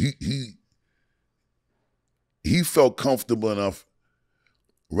 he felt comfortable enough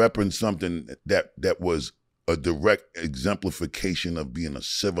repping something that was a direct exemplification of being a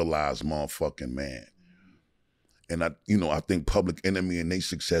civilized motherfucking man. And I think Public Enemy and their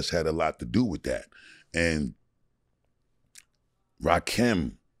success had a lot to do with that. And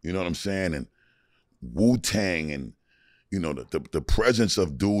Rakim, you know what I'm saying? And Wu-Tang, and you know, the presence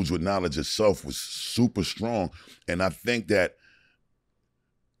of dudes with knowledge itself was super strong. And I think that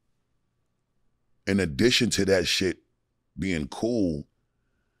in addition to that shit being cool,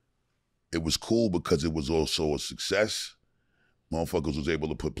 it was cool because it was also a success. Motherfuckers was able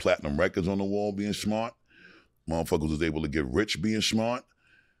to put platinum records on the wall being smart. Motherfuckers was able to get rich being smart.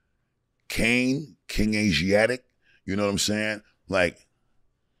 Kane, King Asiatic, you know what I'm saying? Like,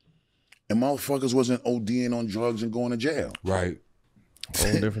 and motherfuckers wasn't ODing on drugs and going to jail. Right.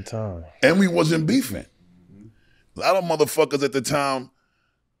 Whole different time. And we wasn't beefing. A lot of motherfuckers at the time,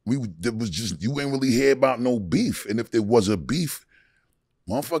 there was just, you ain't really hear about no beef. And if there was a beef,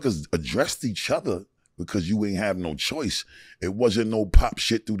 motherfuckers addressed each other because you ain't have no choice. It wasn't no pop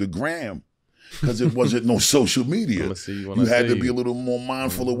shit through the gram because it wasn't no social media. You had to be a little more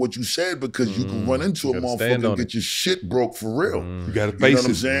mindful of what you said because you can run into a motherfucker and get your shit broke for real. You got to face it. You know what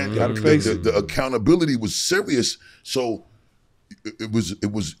I'm saying? You got to face it. The accountability was serious. So it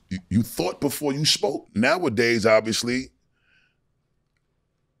was, you thought before you spoke. Nowadays, obviously,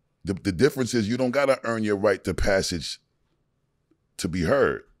 the difference is you don't got to earn your right to passage to be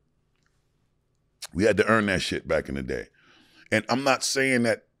heard. We had to earn that shit back in the day. And I'm not saying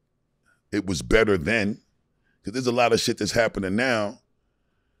that it was better then, because there's a lot of shit that's happening now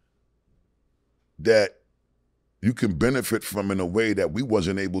that you can benefit from in a way that we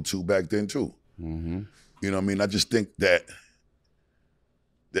wasn't able to back then too. Mm-hmm. You know what I mean? I just think that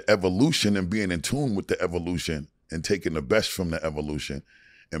the evolution and being in tune with the evolution and taking the best from the evolution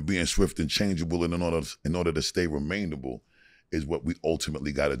and being swift and changeable in order to stay remainable is what we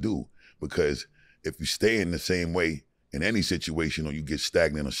ultimately got to do. Because if you stay in the same way in any situation or you get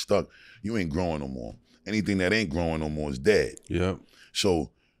stagnant or stuck, you ain't growing no more. Anything that ain't growing no more is dead. Yep.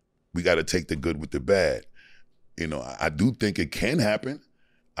 So we got to take the good with the bad. You know, I do think it can happen.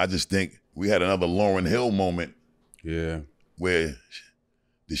 I just think we had another Lauryn Hill moment. Yeah. Where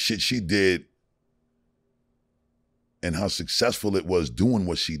the shit she did and how successful it was doing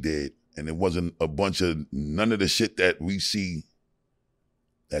what she did, and it wasn't a bunch of none of the shit that we see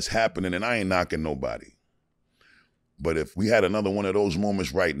that's happening, and I ain't knocking nobody. But if we had another one of those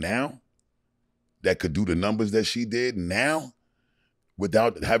moments right now that could do the numbers that she did now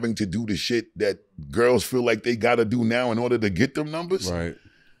without having to do the shit that girls feel like they gotta do now in order to get them numbers, right?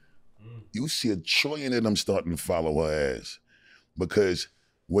 You see a trillion of them starting to follow her ass because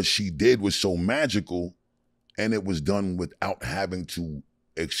what she did was so magical and it was done without having to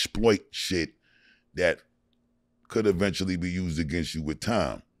exploit shit that could eventually be used against you with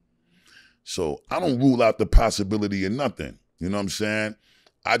time. So I don't rule out the possibility of nothing. You know what I'm saying?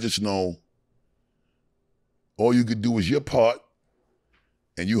 I just know all you could do is your part,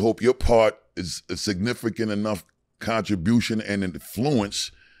 and you hope your part is a significant enough contribution and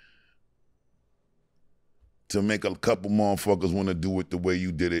influence to make a couple motherfuckers want to do it the way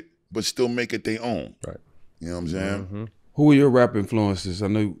you did it, but still make it their own. Right. You know what I'm saying? Mm-hmm. Who were your rap influences? I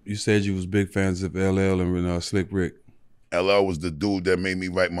know you said you was big fans of LL and Slick Rick. LL was the dude that made me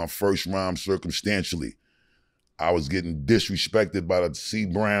write my first rhyme circumstantially. I was getting disrespected by the C.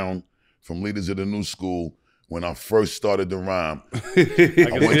 Brown from Leaders of the New School when I first started to rhyme. I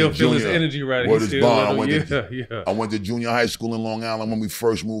can still feel his energy right here. I went to junior high school in Long Island when we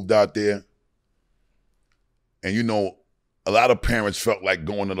first moved out there. And you know, a lot of parents felt like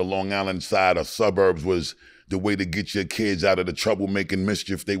going to the Long Island side or suburbs was the way to get your kids out of the troublemaking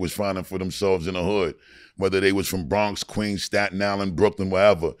mischief they was finding for themselves in the hood. Whether they was from Bronx, Queens, Staten Island, Brooklyn,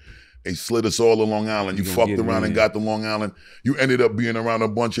 wherever. They slid us all to Long Island. You fucked around and got to Long Island. You ended up being around a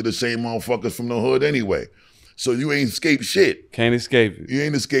bunch of the same motherfuckers from the hood anyway. So you ain't escaped shit. Can't escape it. You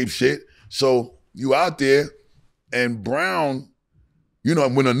ain't escaped shit. So you out there, and Brown, you know,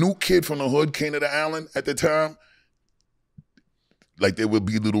 when a new kid from the hood came to the island at the time, like there would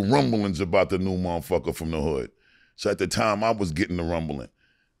be little rumblings about the new motherfucker from the hood. So at the time, I was getting the rumbling.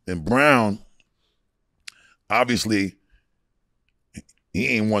 And Brown, obviously, he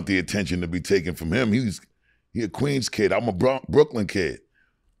ain't want the attention to be taken from him. He a Queens kid. I'm a Brooklyn kid.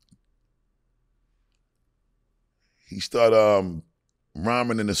 He started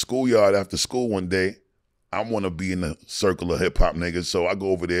rhyming in the schoolyard after school one day. I want to be in the circle of hip-hop niggas, so I go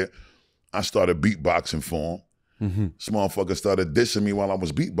over there. I started beatboxing for him. Mm-hmm. This motherfucker started dissing me while I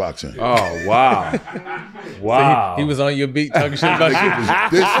was beatboxing. Oh, wow. Wow. So he was on your beat talking shit about you.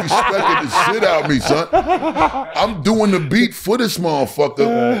 Was disrespecting the shit out of me, son. I'm doing the beat for this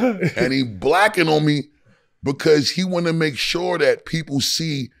motherfucker, and he blacking on me because he want to make sure that people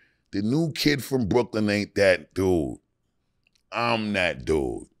see the new kid from Brooklyn ain't that dude. I'm that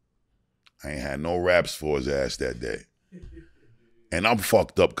dude. I ain't had no raps for his ass that day. And I'm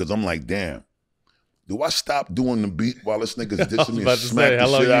fucked up because I'm like, damn. do I stop doing the beat while this nigga's dissing me about and to smack say, how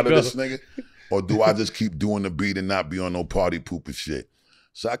the long shit you out of go? this nigga? Or do I just keep doing the beat and not be on no party pooper shit?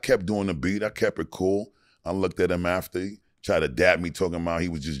 So I kept doing the beat. I kept it cool. I looked at him after. He tried to dab me, talking about he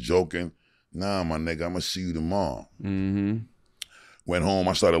was just joking. Nah, my nigga, I'm going to see you tomorrow. Mm-hmm. Went home.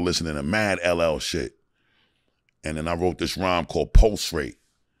 I started listening to mad LL shit. And then I wrote this rhyme called Pulse Rate.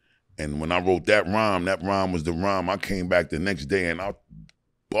 And when I wrote that rhyme was the rhyme. I came back the next day and I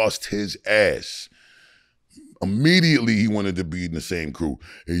bust his ass. Immediately, he wanted to be in the same crew.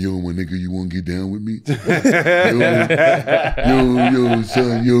 Hey, yo, my nigga, you want to get down with me? yo,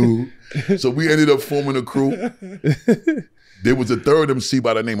 son, yo. So we ended up forming a crew. There was a third MC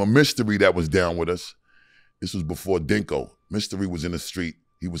by the name of Mystery that was down with us. This was before Dinko. Mystery was in the street.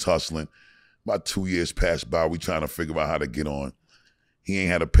 He was hustling. About 2 years passed by. We trying to figure out how to get on. He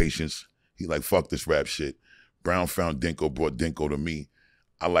ain't had the patience. He like, fuck this rap shit. Brown found Dinko, brought Dinko to me.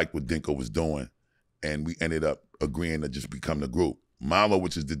 I liked what Dinko was doing. And we ended up agreeing to just become the group. Milo,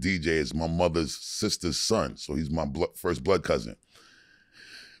 which is the DJ, is my mother's sister's son. So he's my first blood cousin.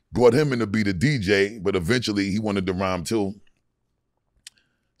 Brought him in to be the DJ, but eventually he wanted to rhyme too.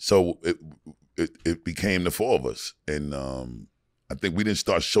 So it became the four of us. And I think we didn't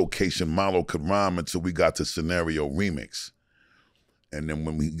start showcasing Milo could rhyme until we got to Scenario Remix. And then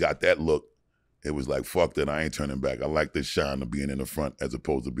when we got that look, it was like, fuck that, I ain't turning back. I like this shine of being in the front as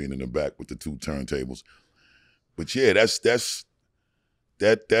opposed to being in the back with the two turntables. But yeah, that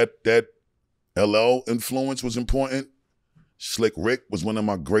LL influence was important. Slick Rick was one of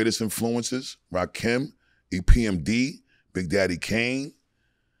my greatest influences. Rakim, EPMD, Big Daddy Kane.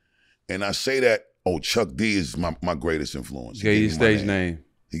 And I say that, Chuck D is my greatest influence. Gave you stage name.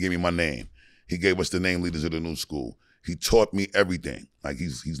 He gave me my name. He gave us the name leaders of the new school. He taught me everything. Like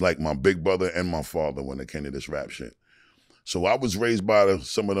he's like my big brother and my father when it came to this rap shit. So I was raised by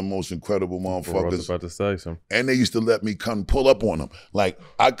some of the most incredible motherfuckers. I was about to say something. And they used to let me come pull up on them. Like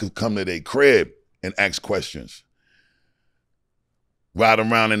I could come to their crib and ask questions. Ride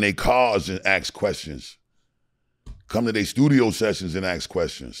around in their cars and ask questions. Come to their studio sessions and ask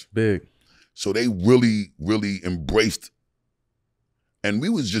questions. Big. So they really, really embraced. And we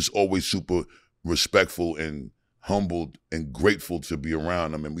was just always super respectful and humbled and grateful to be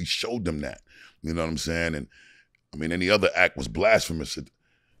around them, and we showed them that. You know what I'm saying? And I mean, any other act was blasphemous.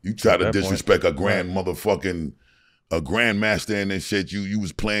 You try to disrespect a grandmaster in this shit, you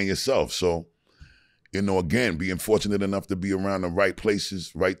was playing yourself. So, you know, again, being fortunate enough to be around the right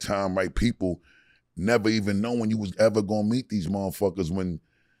places, right time, right people, never even knowing you was ever gonna meet these motherfuckers when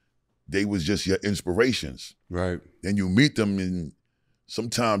they was just your inspirations. Right. And you meet them, and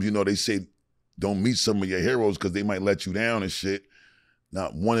sometimes, you know, they say, don't meet some of your heroes because they might let you down and shit.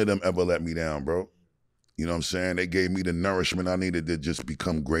 Not one of them ever let me down, bro. You know what I'm saying? They gave me the nourishment I needed to just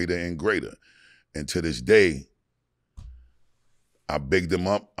become greater and greater. And to this day, I big them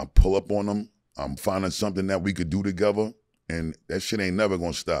up. I pull up on them. I'm finding something that we could do together. And that shit ain't never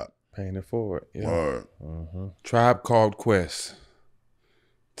going to stop. Paying it forward. Yeah. Word. Tribe Called Quest.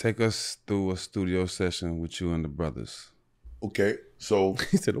 Take us through a studio session with you and the brothers. Okay, so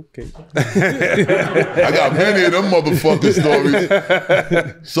He said, okay. I got many of them motherfucking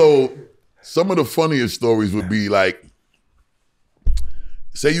stories. So some of the funniest stories would be like,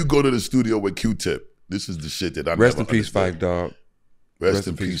 say you go to the studio with Q-Tip. This is the shit that I Rest never in peace, understood. Fife Dog. Rest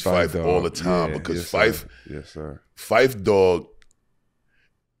in peace, Fife, Dog. all the time. Yeah, because yes, Fife, sir. Yes, sir. Fife Dog,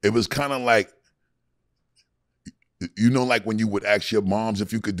 it was kind of like, you know, like when you would ask your moms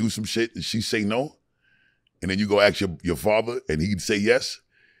if you could do some shit and she say no, and then you go ask your father and he'd say yes,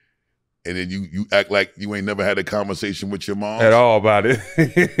 and then you act like you ain't never had a conversation with your mom At all about it.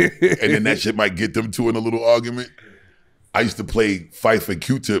 and then that shit might get them two in a little argument. I used to play Fife and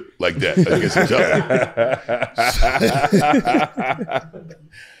Q-Tip like that against each other.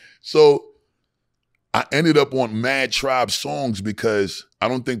 So I ended up on Mad Tribe songs because I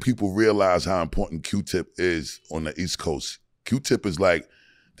don't think people realize how important Q-Tip is on the East Coast. Q-Tip is like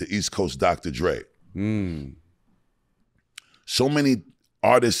the East Coast Dr. Dre. So many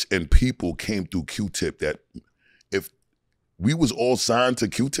artists and people came through Q-Tip that if we was all signed to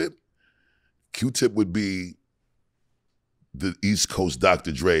Q-Tip, Q-Tip would be the East Coast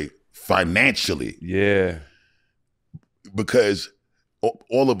Dr. Dre financially. Yeah. Because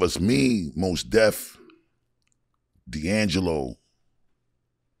all of us, me, Mos Def, D'Angelo,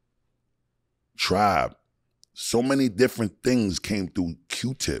 Tribe, so many different things came through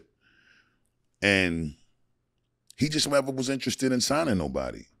Q-Tip. And he just never was interested in signing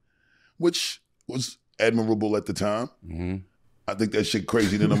nobody, which was admirable at the time. Mm-hmm. I think that shit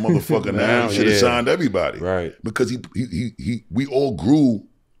crazy than a motherfucker now. He should have signed everybody. Right. Because we all grew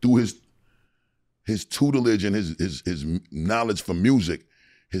through his tutelage and his knowledge for music,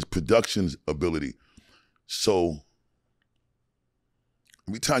 his production's ability. So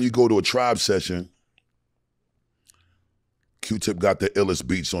every time you go to a Tribe session, Q-Tip got the illest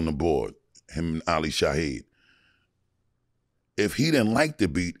beats on the board, him and Ali Shaheed. If he didn't like the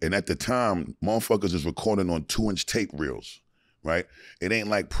beat, and at the time, motherfuckers is recording on 2-inch tape reels, right? It ain't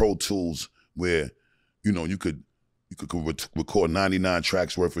like Pro Tools where, you know, you could record 99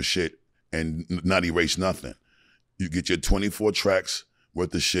 tracks worth of shit and not erase nothing. You get your 24 tracks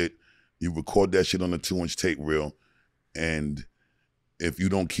worth of shit, you record that shit on a 2-inch tape reel, and if you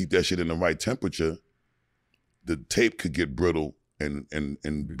don't keep that shit in the right temperature, the tape could get brittle and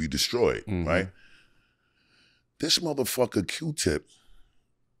be destroyed, right? This motherfucker Q-Tip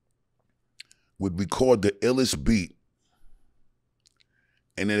would record the illest beat,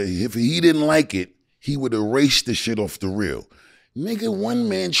 and then if he didn't like it, he would erase the shit off the reel. Nigga, one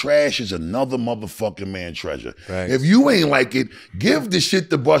man trash is another motherfucking man treasure. Right. If you ain't like it, give the shit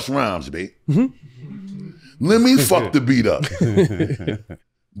to Busta Rhymes, babe. Let me fuck the beat up.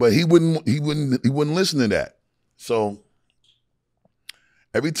 But he wouldn't listen to that. So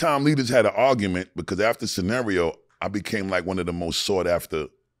every time leaders had an argument, because after Scenario, I became like one of the most sought after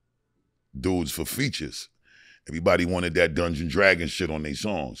dudes for features. Everybody wanted that Dungeon Dragon shit on their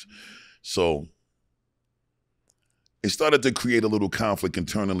songs. So it started to create a little conflict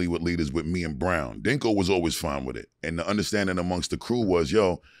internally with leaders with me and Brown. Dinko was always fine with it. And the understanding amongst the crew was,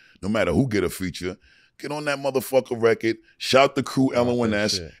 yo, no matter who get a feature, get on that motherfucker record, shout the crew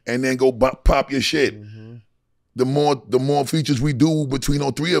LONS, and then go pop your shit. The more features we do between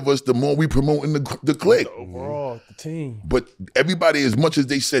all three of us, the more we promote in the clique. Overall, the team. But everybody, as much as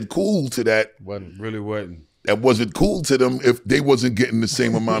they said cool to that, wasn't. That wasn't cool to them if they wasn't getting the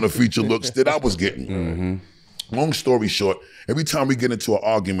same amount of feature looks that I was getting. Long story short, every time we get into an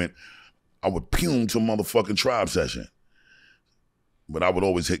argument, I would pume to a motherfucking Tribe session. But I would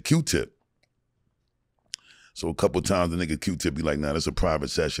always hit Q-Tip. So a couple times the nigga Q-Tip be like, nah, that's a private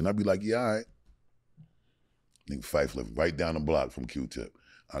session. I'd be like, yeah, all right. Nigga Fife lived right down the block from Q-Tip.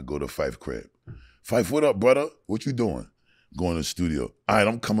 I go to Fife crib. Fife, what up, brother? What you doing? Going to the studio. All right,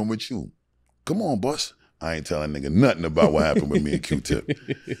 I'm coming with you. Come on, boss. I ain't telling nigga nothing about what happened with me and Q-Tip.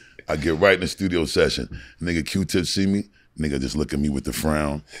 I get right in the studio session. Nigga Q-Tip see me. Nigga just look at me with the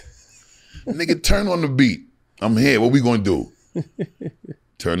frown. Nigga, turn on the beat. I'm here. What we gonna do?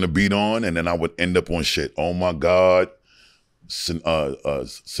 Turn the beat on, and then I would end up on shit. Oh my God.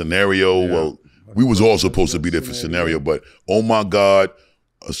 Scenario. Yeah. Well, we was all supposed to be there for Scenario, but oh my God,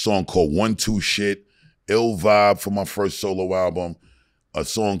 a song called 1-2 Shit, Ill Vibe for my first solo album, a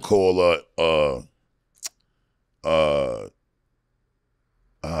song called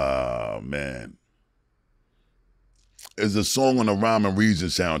man. There's a song on the Rhyme and Reason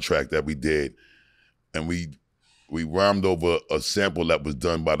soundtrack that we did, and we rhymed over a sample that was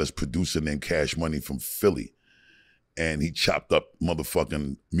done by this producer named Cash Money from Philly. And he chopped up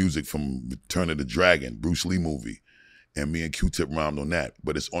motherfucking music from Return of the Dragon, Bruce Lee movie. And me and Q-Tip rhymed on that.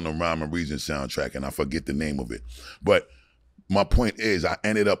 But it's on the Rhyme and Reason soundtrack, and I forget the name of it. But my point is, I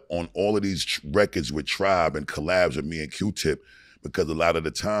ended up on all of these records with Tribe and collabs with me and Q-Tip, because a lot of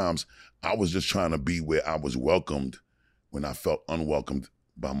the times I was just trying to be where I was welcomed when I felt unwelcomed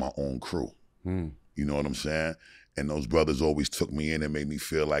by my own crew. You know what I'm saying? And those brothers always took me in and made me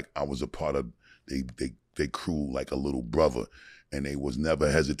feel like I was a part of they crew, like a little brother. And they was never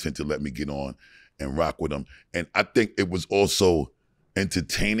hesitant to let me get on and rock with them. And I think it was also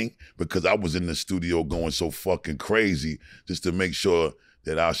entertaining because I was in the studio going so fucking crazy just to make sure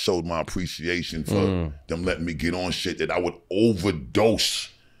that I showed my appreciation for them letting me get on shit, that I would overdose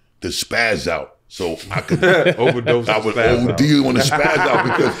the spaz out. So I could overdose. I would OD on the spaz out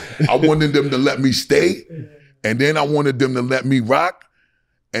because I wanted them to let me stay, and then I wanted them to let me rock,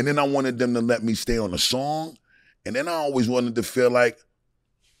 and then I wanted them to let me stay on the song, and then I always wanted to feel like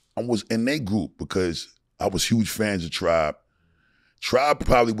I was in their group because I was huge fans of Tribe. Tribe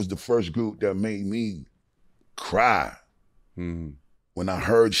probably was the first group that made me cry when I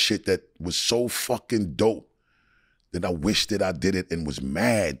heard shit that was so fucking dope that I wished that I did it and was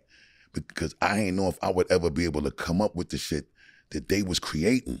mad because I ain't know if I would ever be able to come up with the shit that they was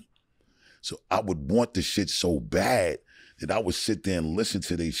creating. So I would want the shit so bad that I would sit there and listen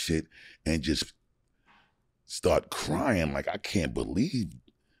to their shit and just start crying like I can't believe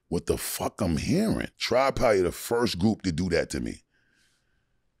what the fuck I'm hearing. Tribe probably the first group to do that to me.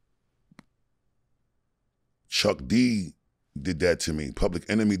 Chuck D did that to me. Public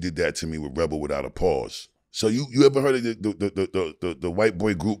Enemy did that to me with Rebel Without a Pause. So you ever heard of the white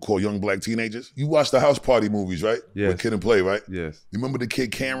boy group called Young Black Teenagers? You watched the House Party movies, right? Yes. With Kid and Play, right? Yes. You remember the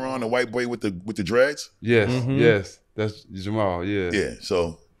kid Cameron, the white boy with the dreads? Yes. Mhm. Yes. That's Jamal. Yeah. Yeah.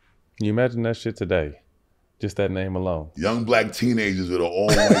 So Can you imagine that shit today? Just that name alone. Young Black Teenagers with an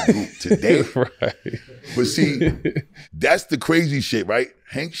all-white group today. Right. But see, that's the crazy shit, right?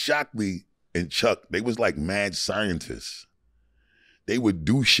 Hank Shockley and Chuck, they was like mad scientists. They would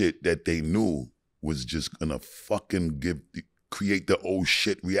do shit that they knew was just gonna fucking create the oh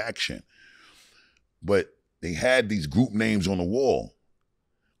shit reaction. But they had these group names on the wall,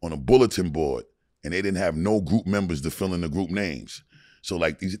 on a bulletin board, and they didn't have no group members to fill in the group names. So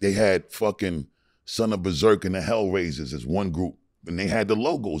like they had fucking Son of Berserk and the Hellraisers as one group. And they had the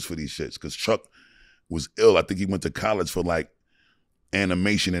logos for these shits because Chuck was ill. I think he went to college for like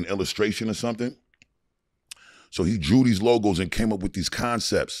animation and illustration or something. So he drew these logos and came up with these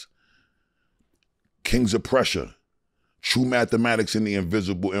concepts. Kings of Pressure, True Mathematics in the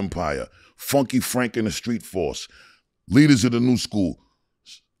Invisible Empire, Funky Frank and the Street Force, Leaders of the New School.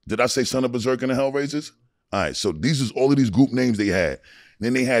 Did I say Son of Berserk and the Hellraisers? All right, so these is all of these group names they had. And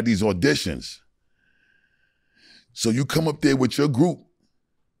then they had these auditions. So you come up there with your group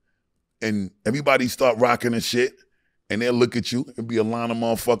and everybody start rocking and shit, and they'll look at you. There'll be a line of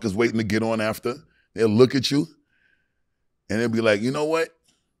motherfuckers waiting to get on after. They'll look at you, and they'll be like, you know what?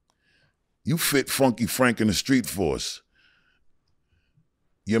 You fit Funky Frank and the Street Force.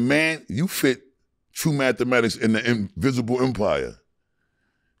 Your man, you fit True Mathematics in the Invisible Empire.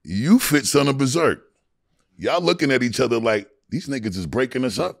 You fit Son of Berserk. Y'all looking at each other like, these niggas is breaking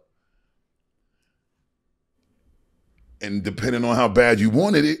us up. And depending on how bad you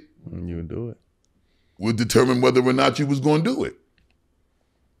wanted it, You would do it. would determine whether or not you was going to do it.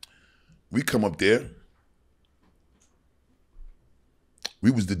 We come up there.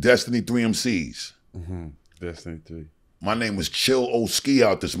 We was the Destiny 3 MCs. Mm-hmm. Destiny 3. My name was Chill O Ski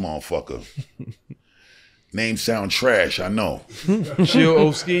out this motherfucker. Name sound trash, I know. Chill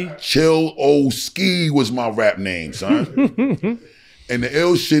Oski. Chill O Ski was my rap name, son. And the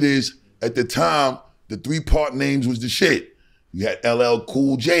ill shit is, at the time, the 3-part names was the shit. You had LL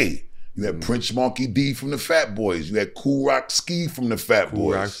Cool J. You had Prince Monkey D from the Fat Boys. You had Cool Rock Ski from the Fat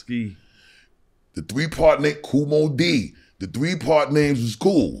Boys. Rock Ski. The 3-part name, Cool Mo D. The 3-part names was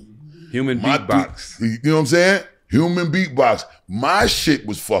cool. Human My beatbox. you know what I'm saying? Human beatbox. My shit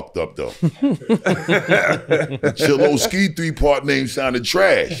was fucked up though. The Chillo Ski 3-part name sounded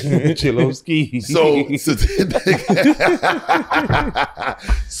trash. Chill Oski. So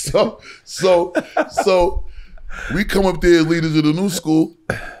we come up there as Leaders of the New School.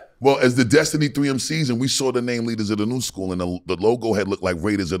 Well, as the Destiny 3 MCs, and we saw the name Leaders of the New School, and the logo had looked like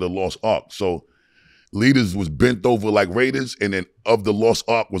Raiders of the Lost Ark. So Leaders was bent over like Raiders, and then of the Lost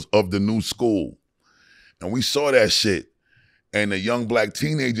Ark was of the New School. And we saw that shit. And the Young Black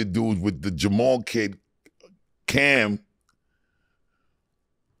Teenager dudes with the Jamal kid, Cam,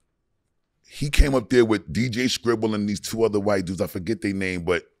 he came up there with DJ Scribble and these 2 other white dudes. I forget their name,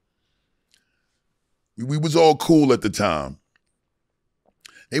 but we was all cool at the time.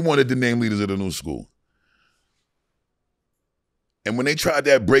 They wanted the name Leaders of the New School. And when they tried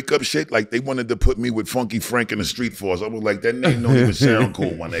that breakup shit, like they wanted to put me with Funky Frank and the Street Force, I was like, that name don't even sound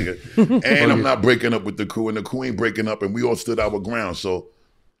cool, my nigga. And I'm not breaking up with the crew, and the crew ain't breaking up, and we all stood our ground. So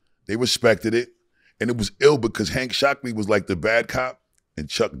they respected it. And it was ill because Hank Shockley was like the bad cop, and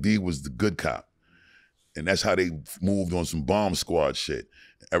Chuck D was the good cop. And that's how they moved on some Bomb Squad shit.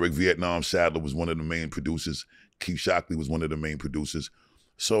 Eric Vietnam Sadler was one of the main producers. Keith Shockley was one of the main producers.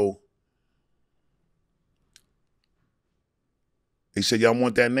 So they said, y'all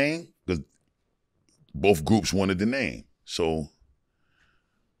want that name? Because both groups wanted the name. So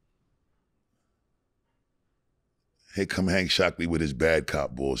here come Hank Shockley with his bad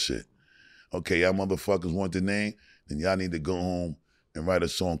cop bullshit. Okay, y'all motherfuckers want the name? Then y'all need to go home and write a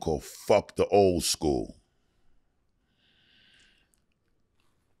song called Fuck the Old School.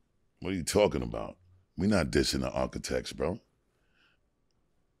 What are you talking about? We not dissing the architects, bro.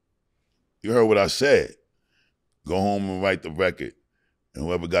 You heard what I said. Go home and write the record. And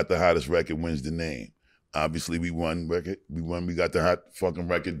whoever got the hottest record wins the name. Obviously, we won record. We got the hot fucking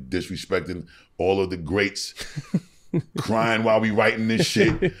record, disrespecting all of the greats, crying while we writing this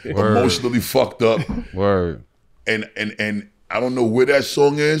shit, emotionally fucked up. Word. And I don't know where that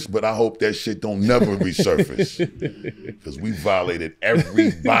song is, but I hope that shit don't never resurface. Because we violated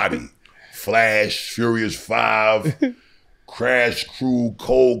everybody. Flash, Furious 5, Crash Crew,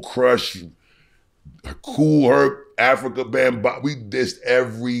 Cold Crush, Cool Herc, Africa Band, we dissed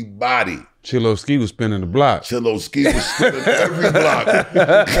everybody. Chillo Ski was spinning the block. Chillo Ski was spinning every block.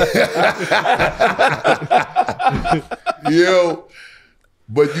 Yo,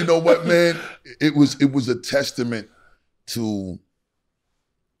 but you know what, man? It was a testament to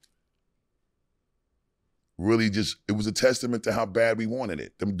really just, it was a testament to how bad we wanted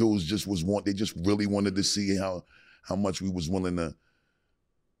it. Them dudes they just really wanted to see how much we was willing to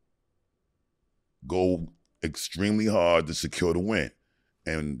go extremely hard to secure the win.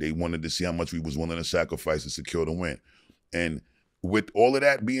 And they wanted to see how much we was willing to sacrifice to secure the win. And with all of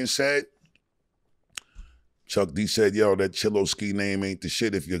that being said, Chuck D said, yo, that Chillo Ski name ain't the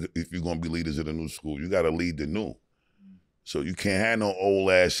shit if you're gonna be leaders of the new school. You gotta lead the new. So you can't have no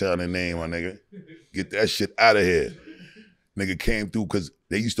old ass sounding name, my nigga. Get that shit out of here. Nigga came through because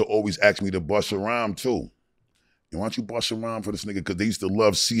they used to always ask me to bust a rhyme too. And why don't you bust a rhyme for this nigga? Because they used to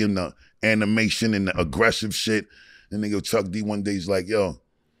love seeing the animation and the aggressive shit. And nigga Chuck D one day is like, yo,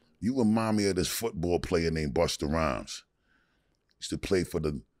 you remind me of this football player named Busta Rhymes. Used to play for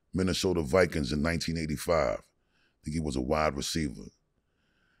the Minnesota Vikings in 1985. I think he was a wide receiver.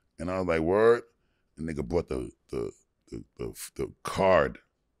 And I was like, word? And nigga brought the card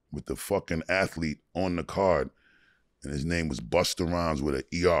with the fucking athlete on the card. And his name was Busta Rhymes with an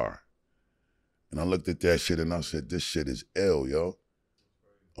ER. And I looked at that shit and I said, this shit is ill, yo.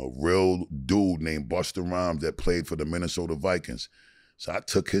 A real dude named Busta Rhymes that played for the Minnesota Vikings. So I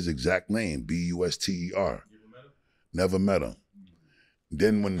took his exact name, B-U-S-T-E-R. Never met him.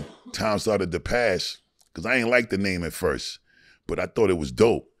 Then when time started to pass, because I ain't like the name at first, but I thought it was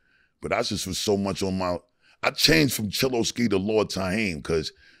dope. But I just was so much on my, I changed from Chillo Ski to Lord Taheem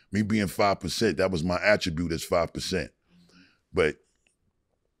because me being 5%, that was my attribute as 5%. But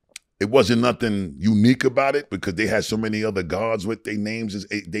it wasn't nothing unique about it because they had so many other gods with their names as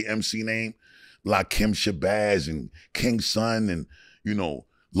their MC name, like Kim Shabazz and King Sun and, you know,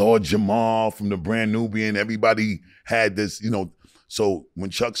 Lord Jamal from the Brand Nubian. Everybody had this, you know. So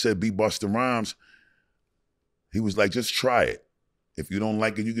when Chuck said be Busta Rhymes, he was like, just try it. If you don't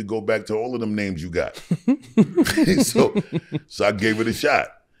like it, you could go back to all of them names you got. so I gave it a shot.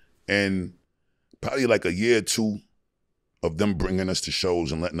 And probably like a year or two of them bringing us to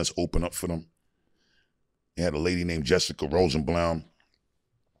shows and letting us open up for them. They had a lady named Jessica Rosenblum.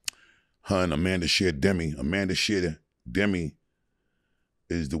 Her and Amanda Shear Demi. Amanda Shear Demi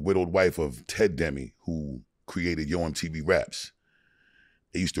is the widowed wife of Ted Demi, who created Yo MTV Raps.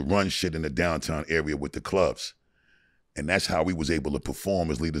 They used to run shit in the downtown area with the clubs. And that's how we was able to perform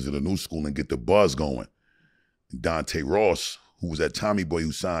as leaders of the new school and get the buzz going. Dante Ross, who was that Tommy Boy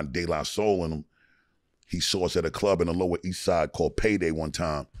who signed De La Soul in him, he saw us at a club in the Lower East Side called Payday one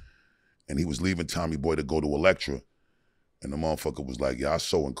time. And he was leaving Tommy Boy to go to Elektra. And the motherfucker was like, y'all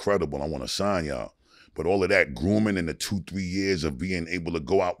so incredible, I want to sign y'all. But all of that grooming in the 2-3 years of being able to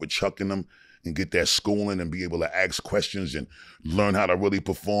go out with Chuck and them and get that schooling and be able to ask questions and learn how to really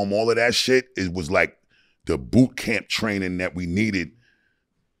perform, all of that shit, it was like the boot camp training that we needed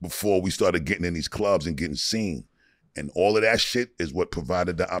before we started getting in these clubs and getting seen. And all of that shit is what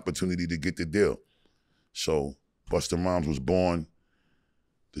provided the opportunity to get the deal. So Busta Rhymes was born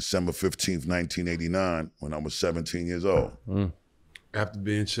December 15th, 1989, when I was 17 years old. After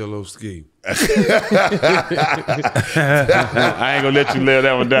being Chillo Ski. I ain't gonna let you live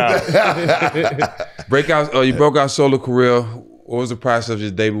that one down. You broke out solo career. What was the process of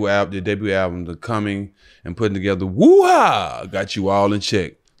your debut album, the coming and putting together? Woo-ha! Got you all in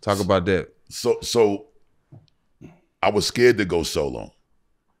check. Talk about that. So I was scared to go solo.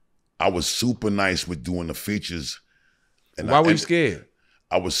 I was super nice with doing the features. And Why were you scared?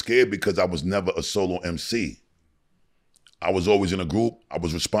 I was scared because I was never a solo MC. I was always in a group. I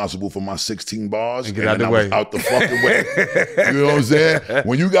was responsible for my 16 bars. And get out the way. I was out the fucking way. You know what I'm saying?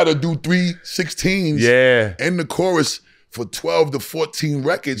 When you got to do 3 16s in the chorus for 12 to 14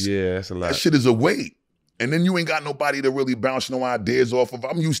 records, that's a lot. That shit is a weight. And then you ain't got nobody to really bounce no ideas off of.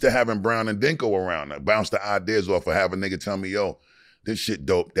 I'm used to having Brown and Dinko around. I bounce the ideas off of, have a nigga tell me, yo, this shit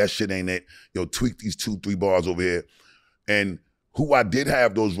dope. That shit ain't it. Yo, tweak these 2-3 bars over here. And who I did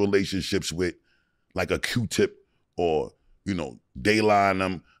have those relationships with, like a Q-Tip or, you know, Dayline,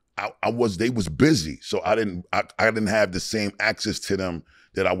 them, they was busy. So I didn't have the same access to them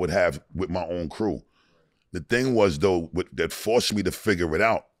that I would have with my own crew. The thing was, though, that forced me to figure it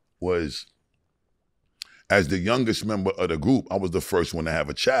out was, as the youngest member of the group, I was the first one to have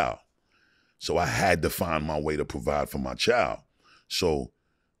a child. So I had to find my way to provide for my child. So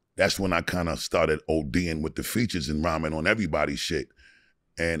that's when I kind of started ODing with the features and rhyming on everybody's shit.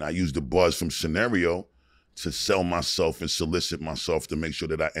 And I used the buzz from Scenario to sell myself and solicit myself to make sure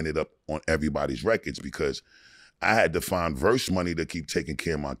that I ended up on everybody's records, because I had to find verse money to keep taking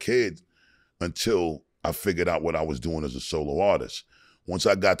care of my kids. until I figured out what I was doing as a solo artist. Once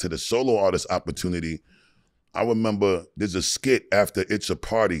I got to the solo artist opportunity, I remember there's a skit after It's a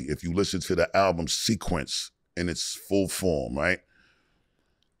Party, if you listen to the album sequence in its full form, right?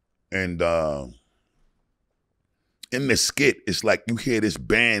 And in the skit, it's like you hear this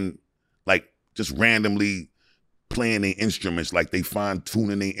band like just randomly playing their instruments, like they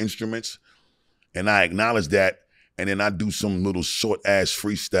fine-tuning their instruments. And I acknowledge that, and then I do some little short-ass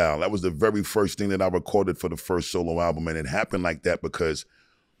freestyle. That was the very first thing that I recorded for the first solo album, and it happened like that because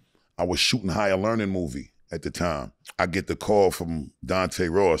I was shooting Higher Learning movie at the time. I get the call from Dante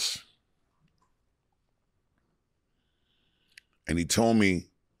Ross, and he told me,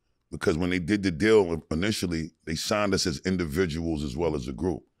 because when they did the deal initially, they signed us as individuals as well as a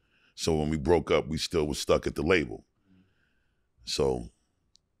group. So when we broke up, we still was stuck at the label. So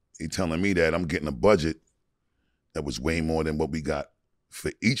he telling me that I'm getting a budget that was way more than what we got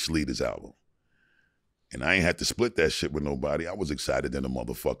for each leader's album. And I ain't had to split that shit with nobody. I was excited than a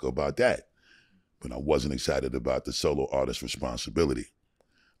motherfucker about that. But I wasn't excited about the solo artist responsibility.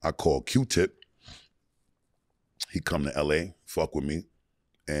 I called Q-Tip. He come to LA, fuck with me,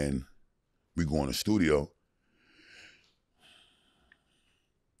 and we go in the studio.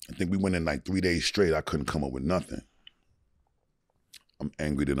 I think we went in like 3 days straight. I couldn't come up with nothing. I'm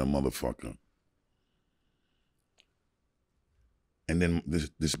angry than a motherfucker. And then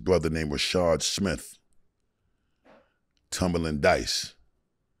this brother named Rashad Smith, Tumbling Dice,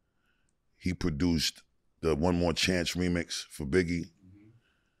 he produced the One More Chance remix for Biggie.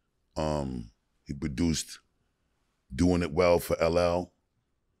 He produced Doing It Well for LL.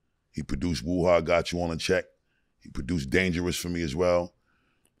 He produced Woo-Ha Got You on a Check. He produced Dangerous for me as well.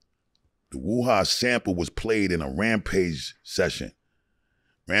 The Woo-Ha sample was played in a Rampage session.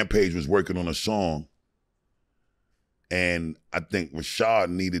 Rampage was working on a song, and I think Rashad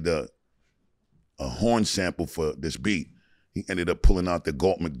needed a horn sample for this beat. He ended up pulling out the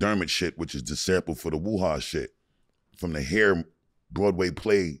Galt McDermott shit, which is the sample for the Woo-Ha shit from the Hair Broadway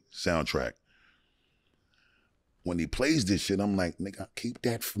play soundtrack. When he plays this shit, I'm like, nigga, keep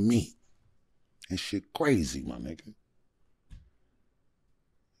that for me. That shit crazy, my nigga.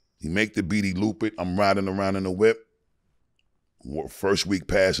 He make the beat, he loop it. I'm riding around in the whip. First week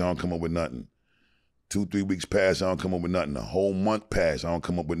pass, I don't come up with nothing. 2-3 weeks pass, I don't come up with nothing. A whole month pass, I don't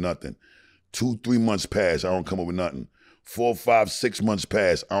come up with nothing. 2-3 months pass, I don't come up with nothing. 4, 5, 6 months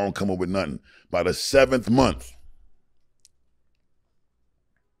pass, I don't come up with nothing. By the 7th month,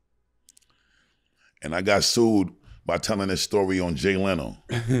 and I got sued by telling this story on Jay Leno.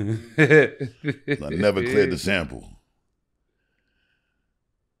 I never cleared the sample.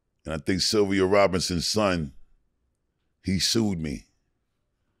 And I think Sylvia Robinson's son, he sued me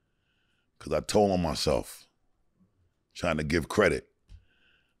because I told on myself, trying to give credit.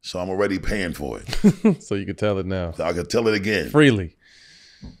 So I'm already paying for it. So you can tell it now. So I can tell it again. Freely.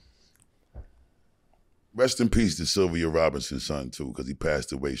 Rest in peace to Sylvia Robinson's son too, because he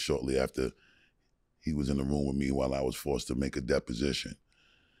passed away shortly after he was in the room with me while I was forced to make a deposition.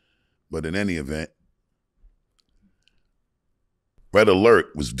 But in any event, Red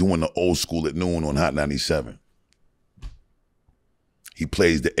Alert was doing the Old School at noon on Hot 97. He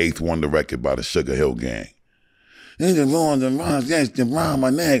plays the 8th Wonder record by the Sugar Hill Gang. Around my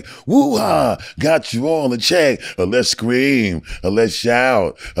neck, woo-ha, got you all in check. Let's scream, let's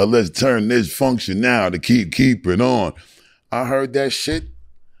shout, let's turn this function now to keep it on. I heard that shit.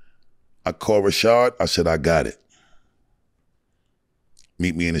 I called Rashad. I said, I got it.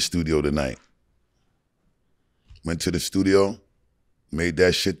 Meet me in the studio tonight. Went to the studio, made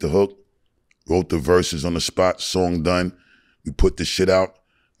that shit the hook, wrote the verses on the spot, song done. We put the shit out.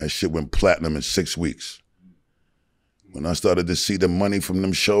 That shit went platinum in 6 weeks. When I started to see the money from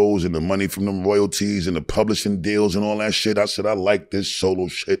them shows and the money from them royalties and the publishing deals and all that shit, I said, I like this solo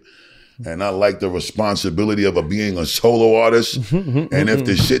shit. And I like the responsibility of being a solo artist. And if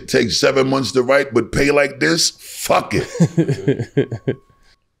the shit takes 7 months to write but pay like this, fuck it.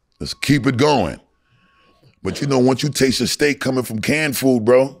 Let's keep it going. But you know, once you taste a steak coming from canned food,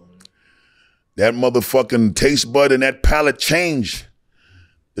 bro, that motherfucking taste bud and that palate change.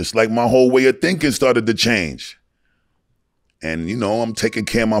 It's like my whole way of thinking started to change. And you know, I'm taking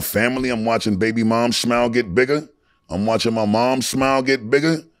care of my family. I'm watching baby mom's smile get bigger. I'm watching my mom's smile get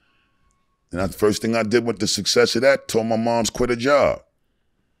bigger. And the first thing I did with the success of that, told my mom's quit a job.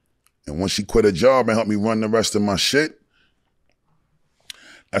 And when she quit a job and helped me run the rest of my shit,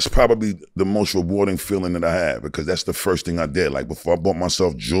 that's probably the most rewarding feeling that I had, because that's the first thing I did. Like before I bought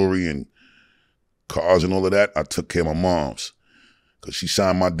myself jewelry and cars and all of that, I took care of my mom's. Because she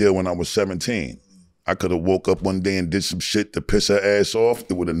signed my deal when I was 17. I could have woke up one day and did some shit to piss her ass off.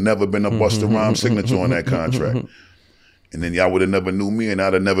 It would have never been a Busta Rhymes signature on that contract. And then y'all would have never knew me, and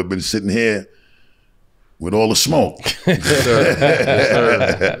I'd have never been sitting here with all the smoke. Yes, sir.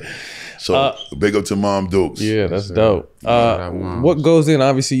 Yes, sir. So big up to Mom Dukes. Yeah, that's dope. What goes in?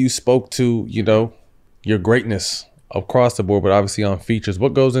 Obviously, you spoke to, you know, your greatness across the board, but obviously on features.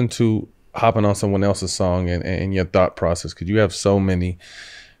 What goes into hopping on someone else's song and your thought process? Because you have so many,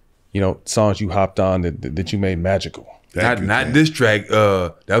 you know, songs you hopped on that you made magical. Not this track.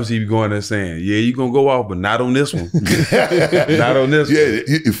 That was even going there saying, yeah, you gonna go off, but not on this one. Not on this one.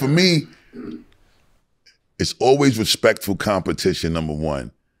 Yeah, for me, it's always respectful competition, number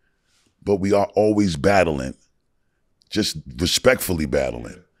one. But we are always battling, just respectfully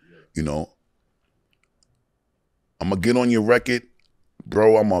battling, you know. I'm gonna get on your record,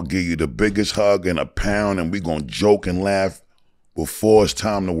 bro. I'm gonna give you the biggest hug and a pound, and we gonna joke and laugh before it's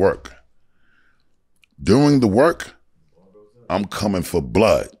time to work. During the work, I'm coming for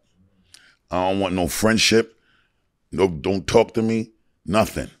blood. I don't want no friendship. No, don't talk to me,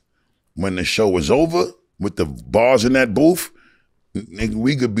 nothing. When the show is over, with the bars in that booth,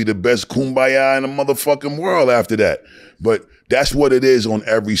 we could be the best kumbaya in the motherfucking world after that. But that's what it is on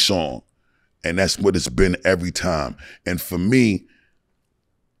every song. And that's what it's been every time. And for me,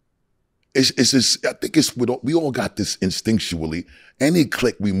 it's just, I think it's, we all got this instinctually. Any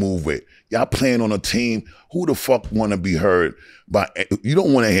clique we move with, y'all playing on a team, who the fuck want to be heard by, you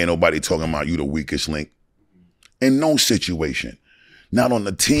don't want to hear nobody talking about you the weakest link. In no situation. Not on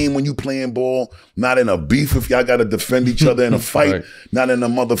the team when you playing ball, not in a beef if y'all got to defend each other in a fight, right. Not in a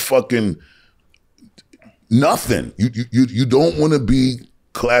motherfucking nothing. You don't want to be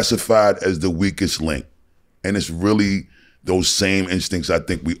classified as the weakest link. And it's really those same instincts I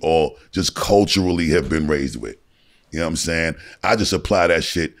think we all just culturally have been raised with. You know what I'm saying? I just apply that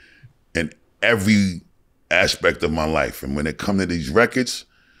shit in every aspect of my life. And when it comes to these records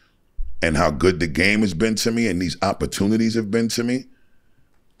and how good the game has been to me and these opportunities have been to me,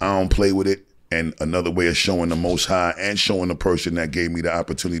 I don't play with it. And another way of showing the Most High and showing the person that gave me the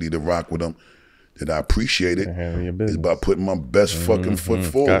opportunity to rock with them that I appreciate it is by putting my best fucking foot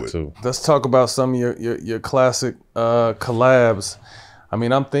forward. Got to. Let's talk about some of your classic collabs. I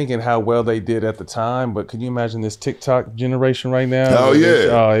mean, I'm thinking how well they did at the time, but can you imagine this TikTok generation right now? Hell yeah.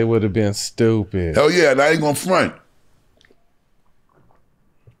 Oh, it would have been stupid. Hell yeah, and I ain't gonna front.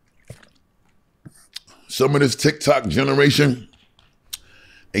 Some of this TikTok generation,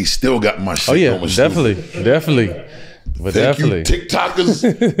 they still got my shit. Oh yeah, definitely. But thank definitely. You TikTokers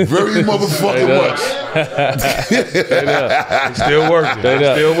very motherfucking much. Still working.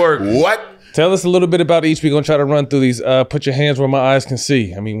 Still working. What? Tell us a little bit about each. We're gonna try to run through these. Put your hands where my eyes can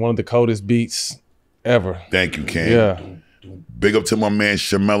see. I mean, one of the coldest beats ever. Thank you, Ken. Yeah. Big up to my man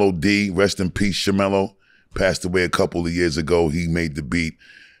Shamello D. Rest in peace, Shamello. Passed away a couple of years ago. He made the beat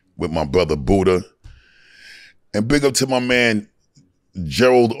with my brother Buddha. And big up to my man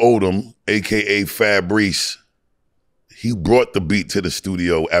Gerald Odom, aka Fabrice. He brought the beat to the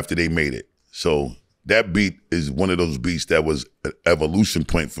studio after they made it. So that beat is one of those beats that was an evolution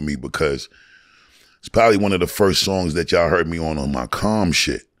point for me because it's probably one of the first songs that y'all heard me on my calm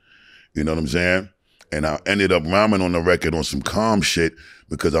shit. You know what I'm saying? And I ended up rhyming on the record on some calm shit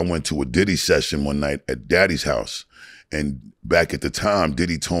because I went to a Diddy session one night at Daddy's house. And back at the time,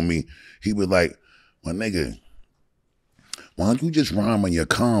 Diddy told me, he was like, my nigga, why don't you just rhyme on your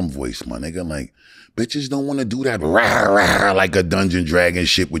calm voice, my nigga? Like, bitches don't want to do that rah, rah, like a Dungeon Dragon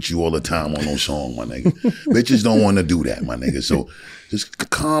shit with you all the time on no song, my nigga. Bitches don't want to do that, my nigga. So just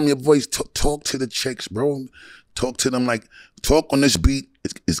calm your voice. Talk to the chicks, bro. Talk to them like, talk on this beat.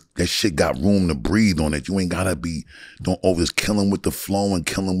 That shit got room to breathe on it. You ain't got to be, don't always kill them with the flow and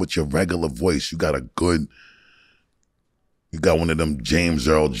kill them with your regular voice. You got a good, you got one of them James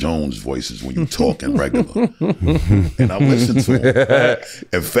Earl Jones voices when you talking regular. And I listened to him.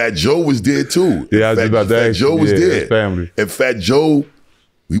 And Fat Joe was there too. Yeah, I was about to ask. Fat Joe was there. Family. And Fat Joe,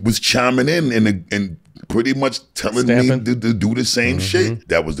 he was chiming in and pretty much telling me to do the same shit.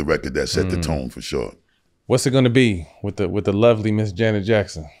 That was the record that set the tone for sure. What's it gonna be with the lovely Miss Janet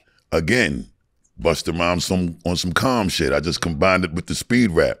Jackson? Again, Busta Rhymes on some calm shit. I just combined it with the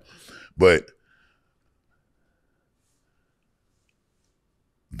speed rap. But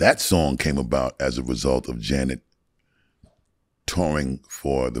that song came about as a result of Janet touring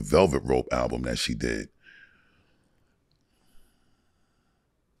for the Velvet Rope album that she did.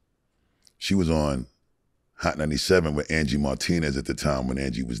 She was on Hot 97 with Angie Martinez at the time when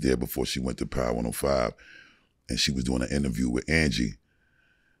Angie was there before she went to Power 105. And she was doing an interview with Angie.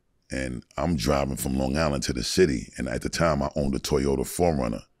 And I'm driving from Long Island to the city. And at the time, I owned a Toyota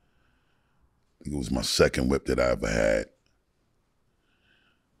 4Runner. It was my second whip that I ever had.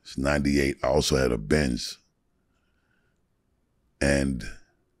 It's 98. I also had a Benz. And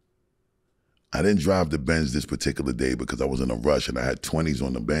I didn't drive the Benz this particular day because I was in a rush and I had 20s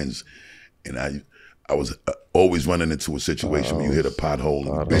on the Benz. And I was always running into a situation where you hit a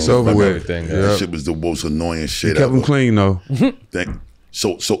pothole. It's over with. Everything. That shit was the most annoying shit Kept ever. them clean though.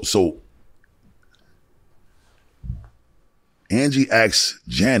 So Angie asks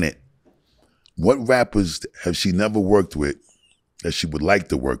Janet, what rappers have she never worked with that she would like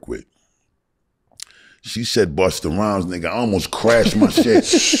to work with? She said Busta Rhymes, nigga. I almost crashed my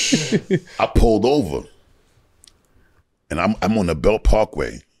shit. I pulled over. And I'm on the Belt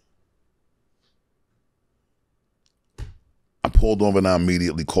Parkway. I pulled over and I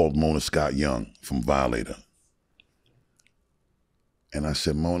immediately called Mona Scott Young from Violator. And I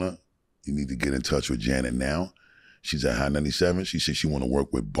said, Mona, you need to get in touch with Janet now. She's at High 97. She said she want to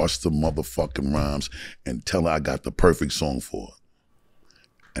work with Busta motherfucking Rhymes and tell her I got the perfect song for her.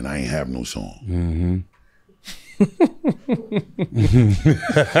 And I ain't have no song.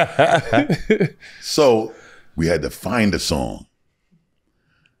 So we had to find a song.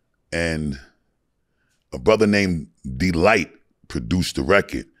 And a brother named Delight produced the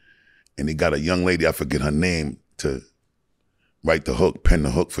record. And he got a young lady, I forget her name, to write the hook, pen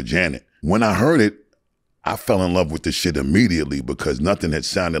the hook for Janet. When I heard it, I fell in love with the shit immediately because nothing had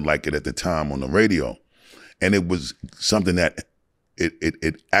sounded like it at the time on the radio. And it was something that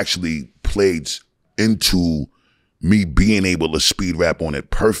it actually played into me being able to speed rap on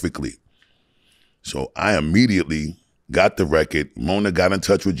it perfectly. So I immediately got the record. Mona got in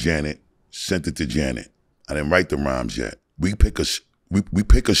touch with Janet, sent it to Janet. I didn't write the rhymes yet. She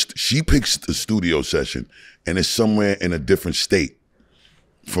picks the studio session and it's somewhere in a different state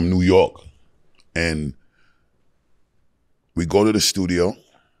from New York. And we go to the studio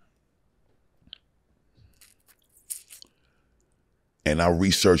and I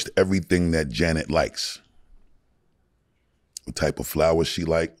researched everything that Janet likes. What type of flowers she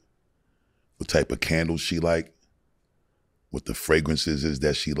like, what type of candles she like, what the fragrances is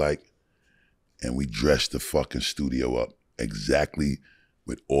that she like. And we dressed the fucking studio up exactly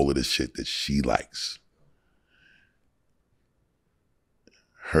with all of the shit that she likes.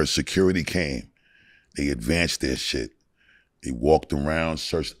 Her security came. They advanced their shit. They walked around,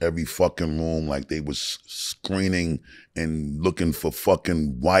 searched every fucking room like they was screening and looking for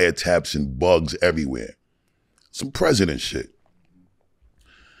fucking wiretaps and bugs everywhere. Some president shit.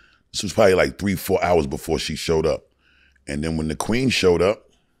 This was probably like 3-4 hours before she showed up. And then when the queen showed up,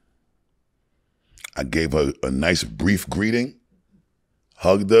 I gave her a nice brief greeting,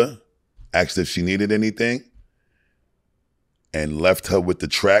 hugged her, asked if she needed anything, and left her with the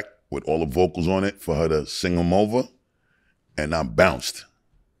track with all the vocals on it for her to sing them over. And I bounced.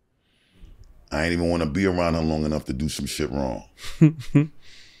 I ain't even want to be around her long enough to do some shit wrong.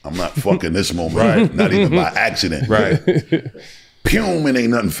 I'm not fucking this moment, right? Not even by accident. Right. Pume, it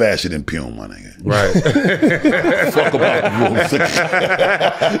ain't nothing faster than Pume, my nigga. Right. Fuck about the rules.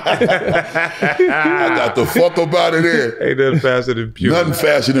 I got the fuck about it here. Ain't nothing faster than Pume. Nothing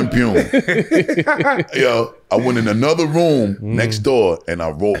faster than Pume. Yo, I went in another room next door and I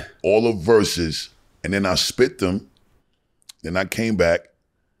wrote all the verses and then I spit them. Then I came back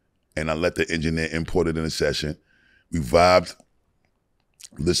and I let the engineer import it in a session. We vibed,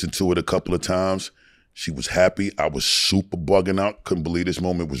 listened to it a couple of times. She was happy. I was super bugging out. Couldn't believe this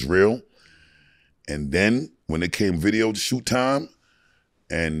moment was real. And then when it came video shoot time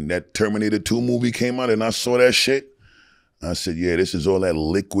and that Terminator 2 movie came out and I saw that shit, I said, yeah, this is all that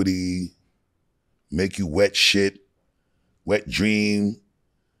liquidy, make you wet shit, wet dream,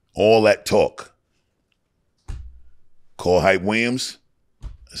 all that talk. Called Hype Williams.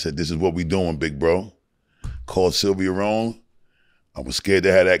 I said, this is what we doing, big bro. Called Sylvia Rone. I was scared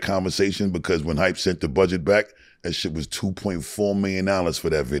to have that conversation because when Hype sent the budget back, that shit was $2.4 million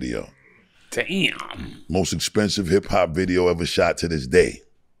for that video. Damn. Most expensive hip hop video ever shot to this day.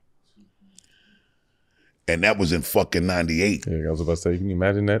 And that was in fucking 98. Yeah, I was about to say, can you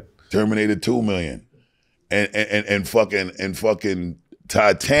imagine that? Terminator 2 million. And fucking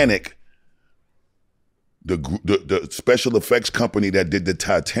Titanic, the special effects company that did the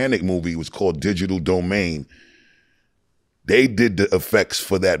Titanic movie was called Digital Domain. They did the effects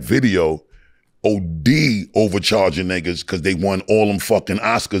for that video, OD overcharging niggas because they won all them fucking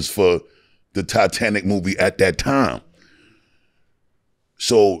Oscars for the Titanic movie at that time.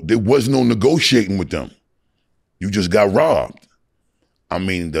 So there was no negotiating with them. You just got robbed. I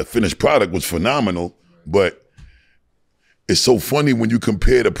mean, the finished product was phenomenal, but it's so funny when you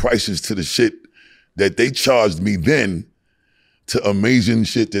compare the prices to the shit that they charged me then to amazing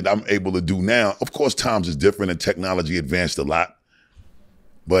shit that I'm able to do now. Of course, times is different and technology advanced a lot,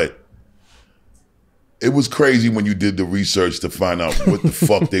 but it was crazy when you did the research to find out what the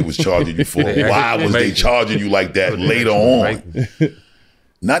fuck they was charging you for. Why was they charging you like that later on?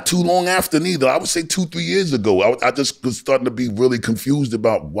 Not too long after neither. I would say 2-3 years ago. I just was starting to be really confused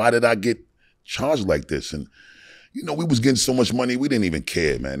about why did I get charged like this? And, you know, we was getting so much money, we didn't even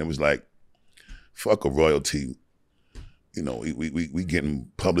care, man. It was like, fuck a royalty. You know, we getting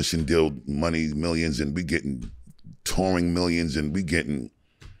publishing deal money, millions, and we getting touring millions, and we getting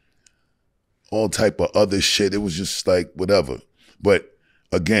all type of other shit. It was just like, whatever. But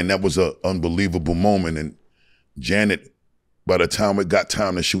again, that was an unbelievable moment. And Janet, by the time it got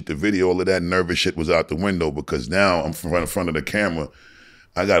time to shoot the video, all of that nervous shit was out the window, because now I'm in front of the camera.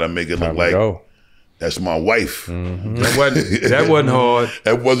 I got to make it look like that's my wife. Mm-hmm. That wasn't hard.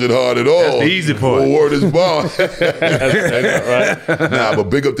 That wasn't hard at all. That's the easy part. Word is bond. Nah, but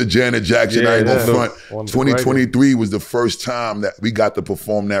big up to Janet Jackson. I ain't gonna front. 2023 was the first time that we got to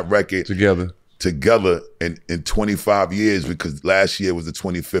perform that record together in 25 years, because last year was the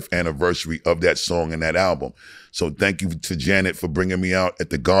 25th anniversary of that song and that album. So thank you to Janet for bringing me out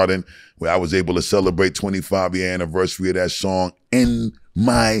at the Garden, where I was able to celebrate 25-year anniversary of that song in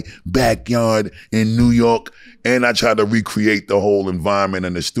my backyard in New York. And I tried to recreate the whole environment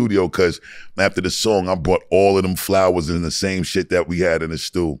in the studio, because after the song, I brought all of them flowers and the same shit that we had in the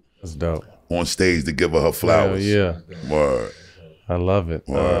stew. That's dope. On stage to give her flowers. Yeah. Word. I love it.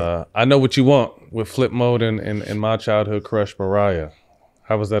 I Know What You Want with Flip Mode and my childhood crush, Mariah.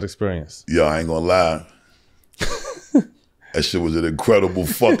 How was that experience? Yeah, I ain't gonna lie. That shit was an incredible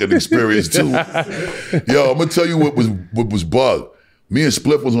fucking experience too. Yo, I'm gonna tell you what was bug. Me and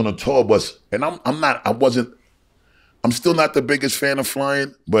Spliff was on a tour bus, and I'm still not the biggest fan of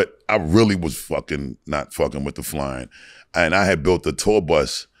flying, but I really was not fucking with the flying. And I had built a tour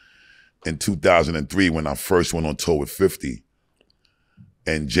bus in 2003 when I first went on tour with 50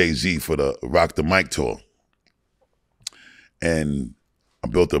 and Jay-Z for the Rock the Mic tour. And I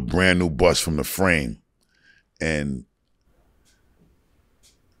built a brand new bus from the frame, and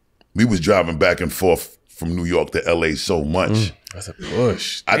we was driving back and forth from New York to LA so much. That's a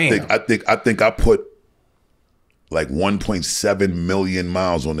push. I think I put like 1.7 million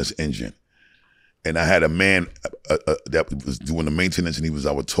miles on this engine. And I had a man that was doing the maintenance, and he was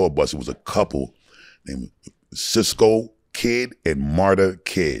our tour bus. It was a couple named Cisco Kid and Marta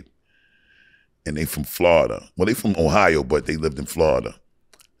Kid. And they from Florida. Well, they from Ohio, but they lived in Florida.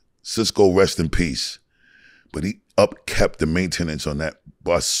 Cisco, rest in peace. But he upkept the maintenance on that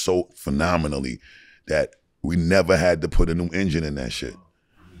bus so phenomenally that we never had to put a new engine in that shit.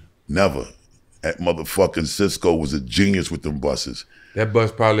 Never. That motherfucking Cisco was a genius with them buses. That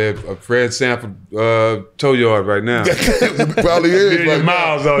bus probably a Fred Sanford tow yard right now. It probably is right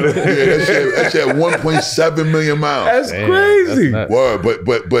miles now. on it. Yeah, that shit had 1.7 million miles. That's crazy. That's Word,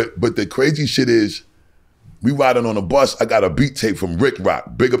 but the crazy shit is, we riding on a bus. I got a beat tape from Rick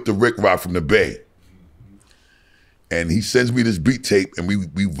Rock. Big up to Rick Rock from the Bay. And he sends me this beat tape, and we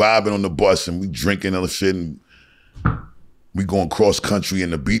vibing on the bus, and we drinking and shit, and we going cross country,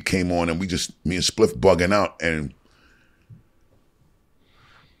 and the beat came on, and me and Spliff bugging out, and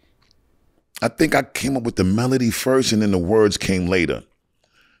I think I came up with the melody first, and then the words came later.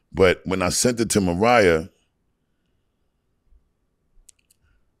 But when I sent it to Mariah,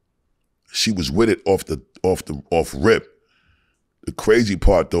 she was with it off rip. The crazy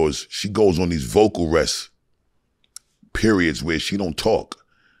part though is she goes on these vocal rest periods where she don't talk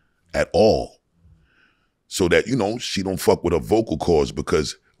at all, so that, you know, she don't fuck with her vocal cords,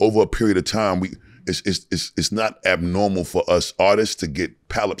 because over a period of time it's not abnormal for us artists to get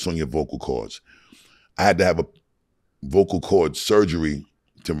polyps on your vocal cords. I had to have a vocal cord surgery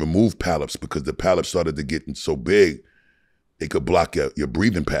to remove polyps, because the polyps started to get so big they could block your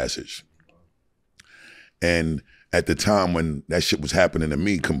breathing passage. And at the time when that shit was happening to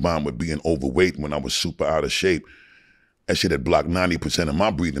me, combined with being overweight when I was super out of shape, that shit had blocked 90% of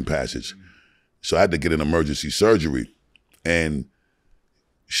my breathing passage. So I had to get an emergency surgery. And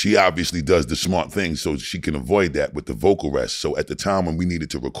she obviously does the smart thing so she can avoid that with the vocal rest. So at the time when we needed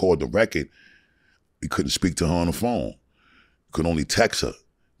to record the record, we couldn't speak to her on the phone. Could only text her,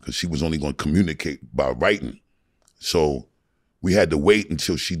 because she was only going to communicate by writing. So we had to wait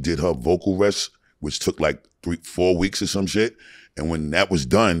until she did her vocal rest, which took like 3-4 weeks or some shit. And when that was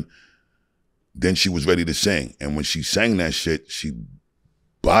done, then she was ready to sing. And when she sang that shit, she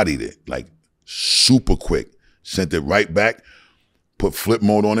bodied it like super quick. Sent it right back, put Flip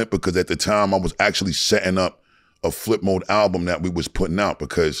Mode on it, because at the time I was actually setting up a Flip Mode album that we was putting out,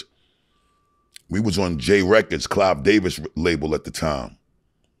 because We was on J Records, Clive Davis label at the time.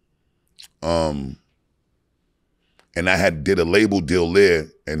 And I did a label deal there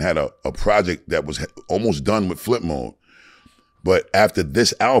and had a project that was almost done with Flip Mode. But after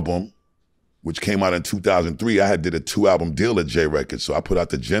this album, which came out in 2003, I did a 2-album deal at J Records. So I put out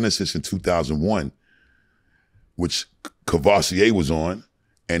the Genesis in 2001, which Cavassier was on.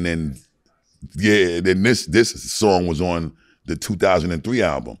 And then, then this song was on the 2003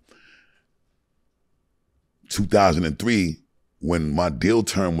 album. 2003, when my deal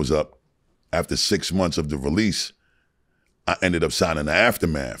term was up, after 6 months of the release, I ended up signing the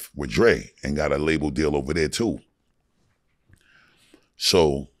Aftermath with Dre and got a label deal over there too.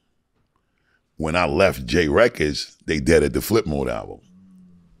 So when I left J Records, they deaded the Flip Mode album.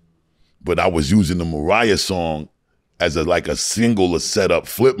 But I was using the Mariah song as like a single to set up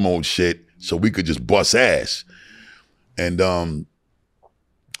Flip Mode shit so we could just bust ass. And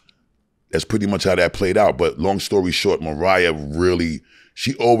that's pretty much how that played out. But long story short, Mariah really,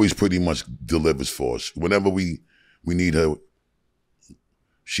 she always pretty much delivers for us. Whenever we need her,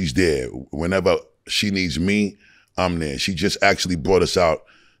 she's there. Whenever she needs me, I'm there. She just actually brought us out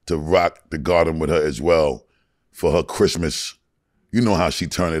to rock the Garden with her as well for her Christmas. You know how she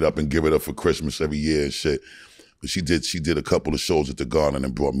turn it up and give it up for Christmas every year and shit. But she did a couple of shows at the Garden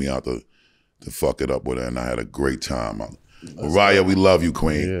and brought me out to fuck it up with her, and I had a great time. Mariah, we love you,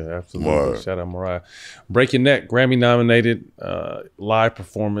 Queen. Yeah, absolutely. Word. Shout out Mariah. Break Your Neck, Grammy nominated. Live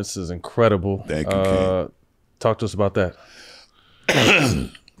performance is incredible. Thank you, King. Talk to us about that.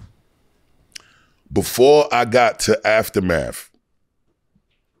 Before I got to Aftermath,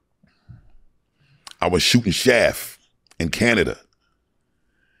 I was shooting Shaft in Canada.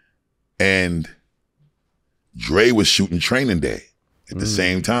 And Dre was shooting Training Day at the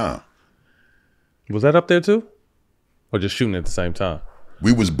same time. Was that up there too? Or just shooting at the same time?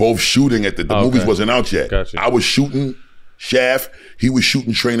 We was both shooting at the movies wasn't out yet. Gotcha. I was shooting Shaft, he was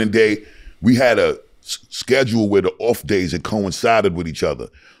shooting Training Day. We had a schedule where the off days had coincided with each other.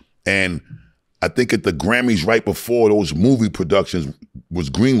 And I think at the Grammys right before those movie productions was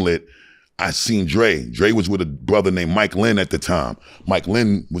greenlit, I seen Dre. Dre was with a brother named Mike Lynn at the time. Mike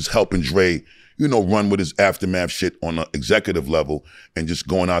Lynn was helping Dre, you know, run with his Aftermath shit on an executive level and just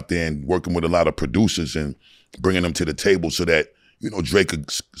going out there and working with a lot of producers and bringing them to the table so that, you know, Dre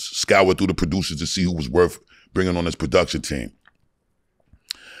could scour through the producers to see who was worth bringing on his production team.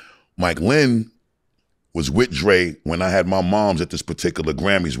 Mike Lynn was with Dre when I had my moms at this particular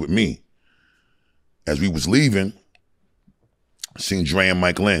Grammys with me. As we was leaving, I seen Dre and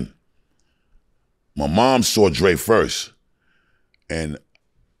Mike Lynn. My mom saw Dre first, and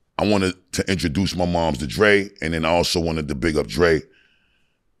I wanted to introduce my moms to Dre, and then I also wanted to big up Dre.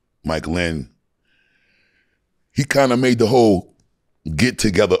 Mike Lynn, he kind of made the whole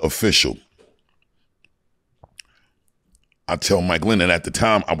get-together official. I tell Mike Lynn, and at the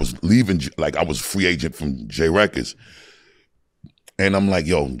time I was leaving, like I was free agent from J Records, and I'm like,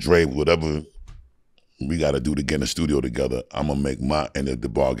 yo, Dre, whatever we got to do to get in the studio together, I'm going to make my end of the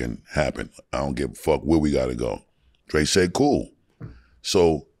bargain happen. I don't give a fuck where we got to go. Dre said, cool.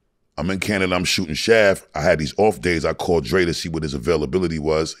 So I'm in Canada, I'm shooting Shaft. I had these off days. I called Dre to see what his availability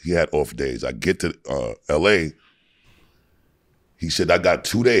was. He had off days. I get to LA. He said, I got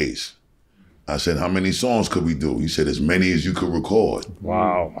 2 days. I said, how many songs could we do? He said, as many as you could record.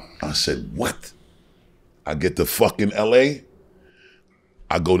 Wow. I said, what? I get to fucking LA.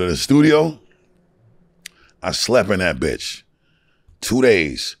 I go to the studio. I slept in that bitch. 2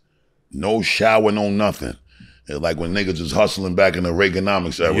 days. No shower, no nothing. It's like when niggas was hustling back in the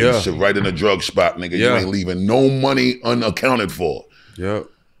Reaganomics era. You sit right in the drug spot, nigga. You ain't leaving no money unaccounted for. Yep.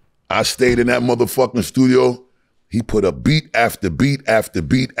 I stayed in that motherfucking studio. He put a beat after beat after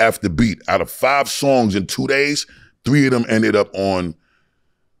beat after beat. Out of 5 songs in 2 days, 3 of them ended up on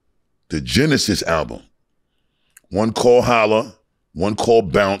the Genesis album. One called Holla, one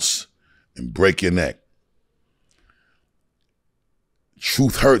called Bounce, and Break Your Neck.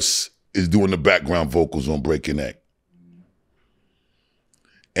 Truth Hurts is doing the background vocals on Break Your Neck.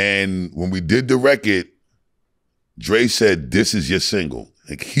 And when we did the record, Dre said, this is your single.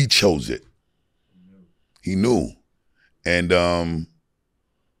 Like, he chose it. He knew. And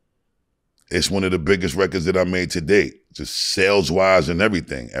it's one of the biggest records that I made to date, just sales-wise and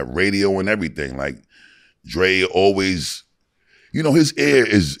everything, at radio and everything. Like, Dre always, you know, his ear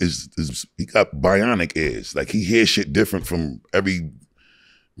is he got bionic ears. Like, he hears shit different from every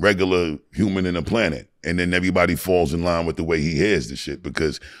regular human in the planet. And then everybody falls in line with the way he hears the shit.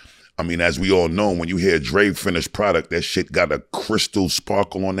 Because, I mean, as we all know, when you hear Dre finished product, that shit got a crystal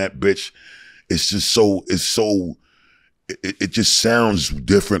sparkle on that bitch. It's just so, it just sounds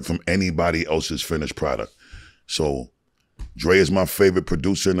different from anybody else's finished product. So Dre is my favorite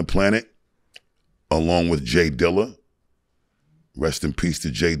producer in the planet, along with Jay Dilla. Rest in peace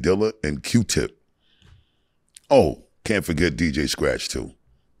to Jay Dilla and Q-Tip. Oh, can't forget DJ Scratch too.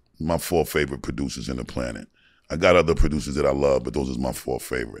 My 4 favorite producers in the planet. I got other producers that I love, but those are my 4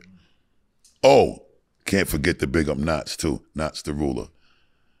 favorite. Oh, can't forget to big up Knots too. Knots the Ruler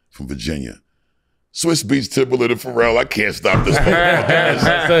from Virginia. Swiss Beats, Timberland, and Pharrell. I can't stop this.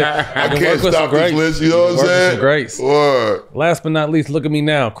 I can't stop this list. You know what I'm saying? Greats. Word. Last but not least, Look at Me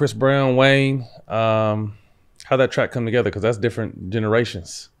Now. Chris Brown, Wayne. How that track come together? Because that's different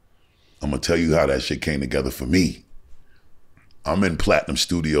generations. I'm gonna tell you how that shit came together for me. I'm in Platinum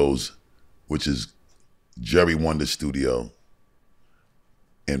Studios, which is Jerry Wonder's studio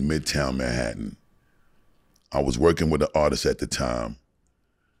in Midtown Manhattan. I was working with an artist at the time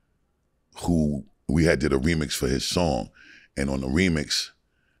who we had did a remix for his song. And on the remix,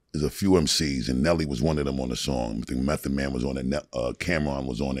 there's a few MCs, and Nelly was one of them on the song. I think Method Man was on it, Cameron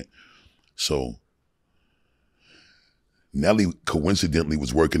was on it. So Nelly coincidentally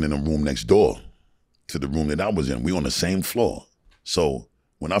was working in a room next door to the room that I was in. We on the same floor. So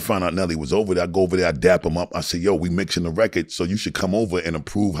when I found out Nelly was over there, I go over there, I dap him up. I say, yo, we mixing the record, so you should come over and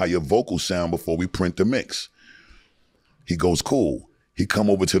approve how your vocals sound before we print the mix. He goes, cool. He come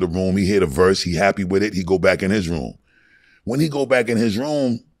over to the room, he hear the verse, he happy with it, he go back in his room. When he go back in his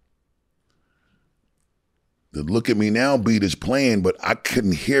room, the Look at Me Now beat is playing, but I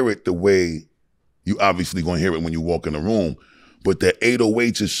couldn't hear it the way you obviously gonna hear it when you walk in the room. But the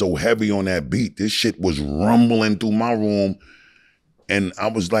 808s is so heavy on that beat. This shit was rumbling through my room. And I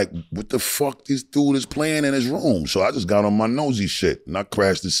was like, what the fuck this dude is playing in his room? So I just got on my nosy shit and I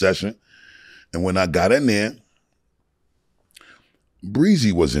crashed the session. And when I got in there,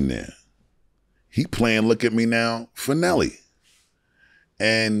 Breezy was in there. He playing Look at Me Now for Nelly.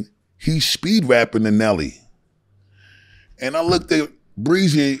 And he's speed rapping to Nelly. And I looked at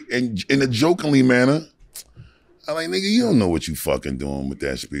Breezy and in a jokingly manner, I'm like, nigga, you don't know what you fucking doing with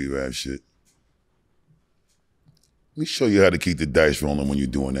that speed rap shit. Let me show you how to keep the dice rolling when you're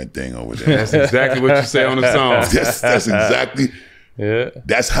doing that thing over there. That's exactly what you say on the song. That's exactly. Yeah.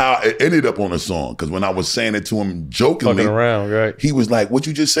 That's how it ended up on the song. Because when I was saying it to him jokingly, Fucking around, right? He was like, what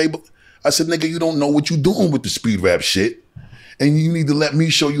you just say? I said, nigga, you don't know what you doing with the speed rap shit. And you need to let me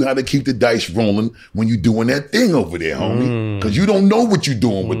show you how to keep the dice rolling when you doing that thing over there, homie. Because you don't know what you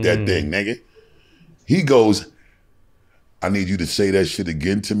doing with that thing, nigga. He goes, I need you to say that shit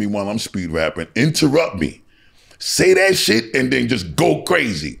again to me while I'm speed rapping. Interrupt me. Say that shit and then just go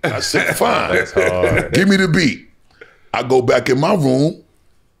crazy. I said, fine. That's hard. Give me the beat. I go back in my room,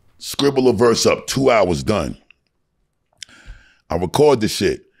 scribble a verse up, 2 hours done. I record the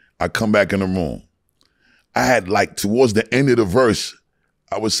shit. I come back in the room. I had like towards the end of the verse,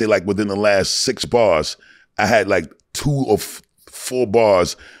 I would say like within the last 6 bars, I had like 2 or 4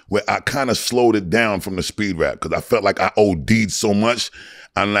 bars where I kind of slowed it down from the speed rap because I felt like I OD'd so much.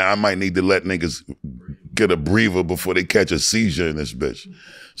 I'm like, I might need to let niggas get a breather before they catch a seizure in this bitch.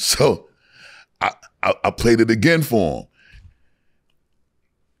 So I played it again for him.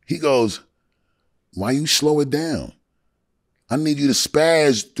 He goes, why you slow it down? I need you to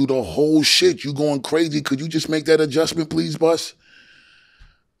spaz through the whole shit. You going crazy. Could you just make that adjustment, please, Bus?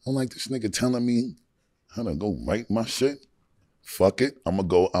 I'm like, this nigga telling me how to go write my shit? Fuck it.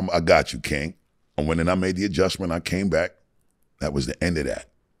 I got you, King. And when I made the adjustment, I came back. That was the end of that.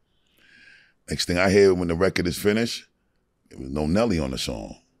 Next thing I hear when the record is finished, there was no Nelly on the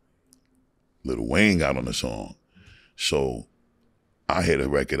song. Lil Wayne got on the song. So I hear the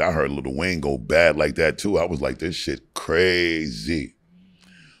record, I heard Lil Wayne go bad like that too. I was like, this shit crazy.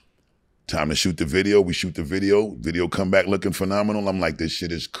 Time to shoot the video, we shoot the video. Video come back looking phenomenal. I'm like, this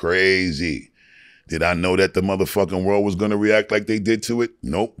shit is crazy. Did I know that the motherfucking world was gonna react like they did to it?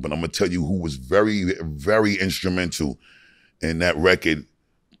 Nope, but I'm gonna tell you who was very, very instrumental in that record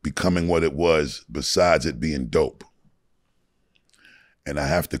becoming what it was, besides it being dope. And I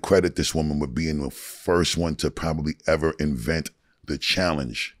have to credit this woman with being the first one to probably ever invent the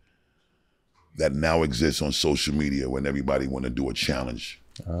challenge that now exists on social media when everybody want to do a challenge.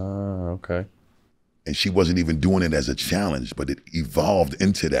 Okay. And she wasn't even doing it as a challenge, but it evolved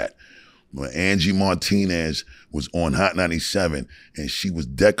into that. when Angie Martinez was on Hot 97 and she was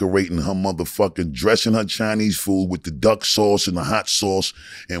decorating her motherfucking, dressing her Chinese food with the duck sauce and the hot sauce.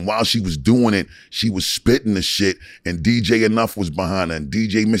 And while she was doing it, she was spitting the shit, and DJ Enough was behind her, and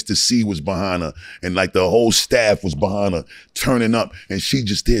DJ Mr. C was behind her, and like the whole staff was behind her, turning up, and she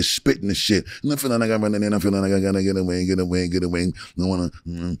just there spitting the shit. And I'm feeling like I'm running in, I'm feeling like I gotta get away. No wanna,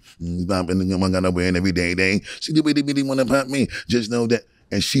 I gotta win every day. She really wanna pop me. Just know that.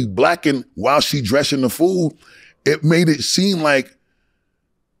 And she blacking while she dressing the food. It made it seem like,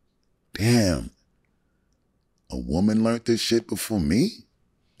 damn, a woman learned this shit before me,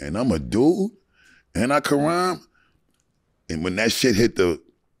 and I'm a dude, and I can rhyme. And when that shit hit the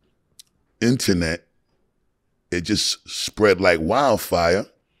internet, it just spread like wildfire,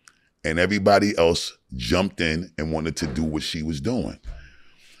 and everybody else jumped in and wanted to do what she was doing.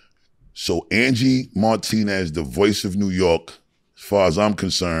 So Angie Martinez, the voice of New York, as far as I'm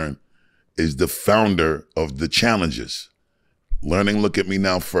concerned, is the founder of the challenges. Learning Look at Me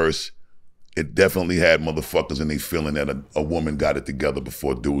Now first, it definitely had motherfuckers and they feeling that a woman got it together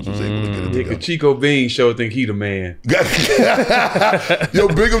before dudes was able to get it together. Chico Bean sure think he the man. Yo,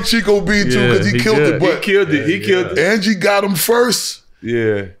 big up Chico Bean too, because he killed it. But He killed it. Angie got him first.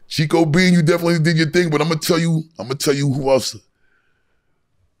 Yeah. Chico Bean, you definitely did your thing, but I'm gonna tell you who else.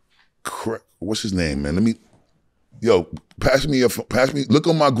 What's his name, man? Pass me, look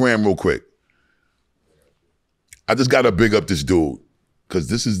on my gram real quick. I just gotta big up this dude, because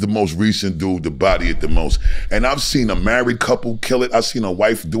this is the most recent dude to body it the most. And I've seen a married couple kill it. I've seen a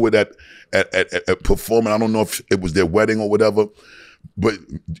wife do it at performing. I don't know if it was their wedding or whatever. But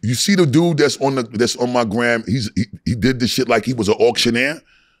you see the dude that's on my gram, he did this shit like he was an auctioneer.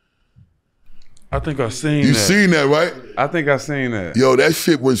 I think I've seen You that. seen that, right? I think I've seen that. Yo, that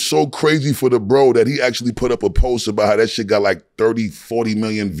shit was so crazy for the bro that he actually put up a post about how that shit got like 30, 40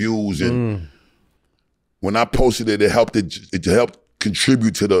 million views. And when I posted it, it helped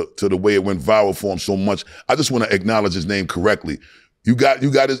contribute to the way it went viral for him so much. I just want to acknowledge his name correctly. You got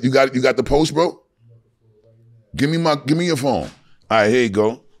the post, bro? Give me your phone. All right, here you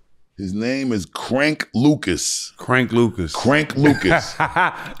go. His name is Crank Lucas. Crank Lucas.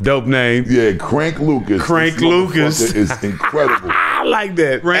 Dope name. Yeah, Crank Lucas. Crank Lucas is incredible. I like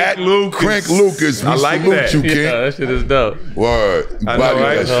that. Crank Lucas. Crank Lucas. I like that. Yeah, that shit is dope. Word. I know,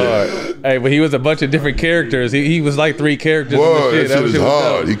 right? That shit. Hey, but he was a bunch of different characters. He was like 3 characters. Word. In the shit. That shit is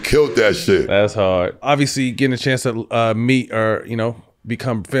hard. He killed that shit. That's hard. Obviously, getting a chance to meet or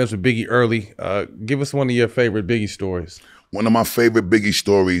become friends with Biggie early. Give us one of your favorite Biggie stories. One of my favorite Biggie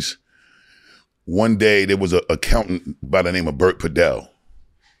stories. One day there was an accountant by the name of Bert Padell.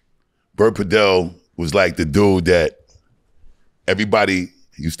 Bert Padell was like the dude that everybody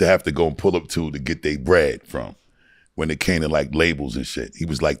used to have to go and pull up to get their bread from when it came to like labels and shit. He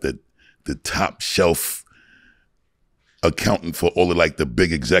was like the top shelf accountant for all of like the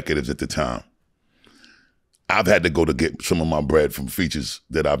big executives at the time. I've had to go to get some of my bread from features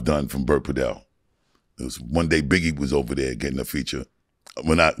that I've done from Bert Padell. It was one day Biggie was over there getting a feature.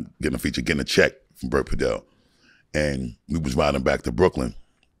 Well, not getting a feature, getting a check from Bert Padell. And we was riding back to Brooklyn.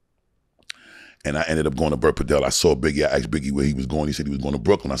 And I ended up going to Bert Padell. I saw Biggie. I asked Biggie where he was going. He said he was going to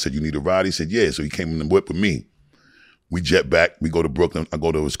Brooklyn. I said, you need a ride? He said, yeah. So he came in the whip with me. We jet back. We go to Brooklyn. I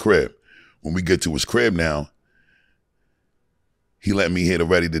go to his crib. When we get to his crib now, he let me hear the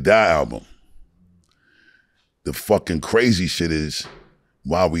Ready to Die album. The fucking crazy shit is,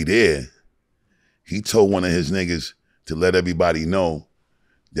 while we there, he told one of his niggas to let everybody know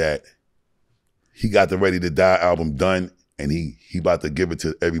that he got the Ready to Die album done and he about to give it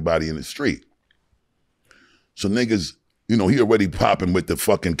to everybody in the street. So niggas, he already popping with the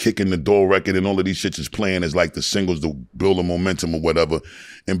fucking Kick in the Door record and all of these shits is playing as like the singles to build a momentum or whatever.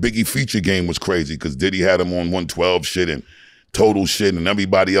 And Biggie feature game was crazy because Diddy had him on 112 shit and Total shit and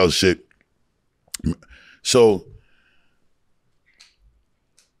everybody else shit. So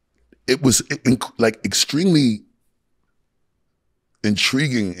it was like extremely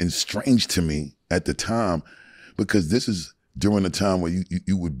intriguing and strange to me at the time, because this is during the time where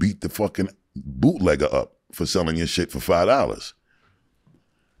you would beat the fucking bootlegger up for selling your shit for $5.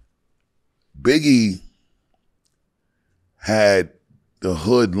 Biggie had the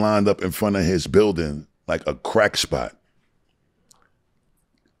hood lined up in front of his building like a crack spot,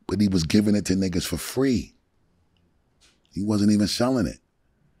 but he was giving it to niggas for free. He wasn't even selling it.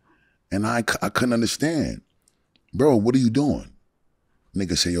 And I couldn't understand. Bro, what are you doing?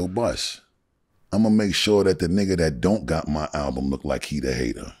 Nigga say, yo, Bus, I'm gonna make sure that the nigga that don't got my album look like he the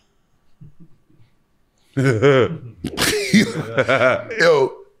hater. Yo,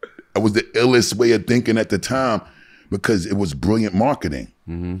 that was the illest way of thinking at the time, because it was brilliant marketing.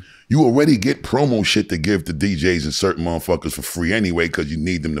 You already get promo shit to give to DJs and certain motherfuckers for free anyway because you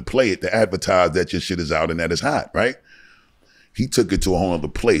need them to play it, to advertise that your shit is out and that it's hot, right? He took it to a whole other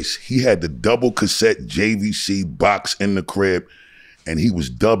place. He had the double cassette JVC box in the crib, and he was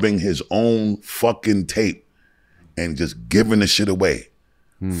dubbing his own fucking tape and just giving the shit away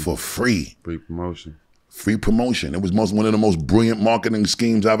for free. Free promotion. Free promotion. It was one of the most brilliant marketing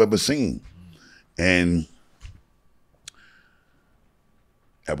schemes I've ever seen. And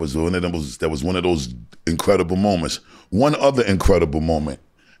that was one of those incredible moments. One other incredible moment,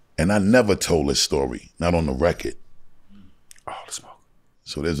 and I never told this story, not on the record. Oh, the smoke.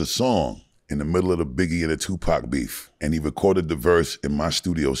 So there's a song in the middle of the Biggie and the Tupac beef, and he recorded the verse in my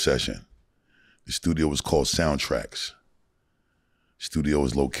studio session. The studio was called Soundtracks. Studio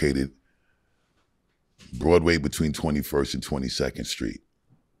was located Broadway between 21st and 22nd Street.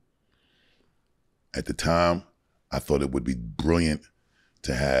 At the time, I thought it would be brilliant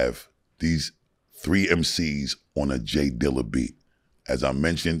to have these 3 MCs on a J Dilla beat. As I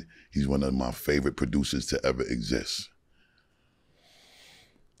mentioned, he's one of my favorite producers to ever exist.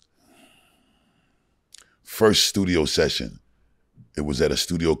 First studio session, it was at a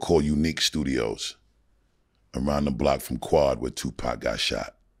studio called Unique Studios, around the block from Quad where Tupac got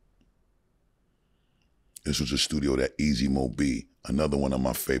shot. This was a studio that Easy Mo B, another one of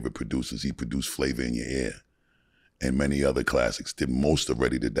my favorite producers, he produced Flavor in Your Ear and many other classics, did most of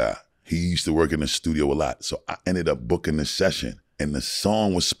Ready to Die. He used to work in the studio a lot, so I ended up booking this session, and the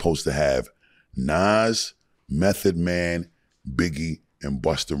song was supposed to have Nas, Method Man, Biggie, and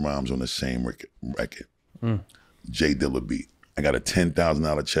Busta Rhymes on the same record. J Dilla beat. I got a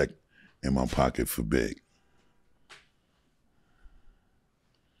 $10,000 check in my pocket for Big.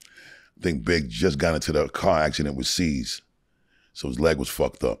 I think Big just got into the car accident with C's, so his leg was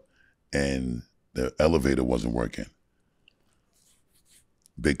fucked up, and the elevator wasn't working.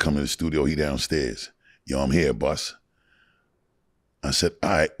 Big come to the studio, he downstairs. Yo, I'm here, boss. I said, all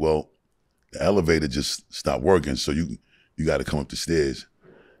right, well, the elevator just stopped working, so you got to come up the stairs.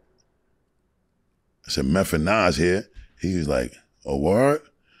 I said, Meth and Nas here. He was like, oh, word?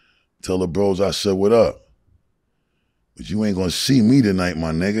 Tell the bros I said, what up? But you ain't gonna see me tonight,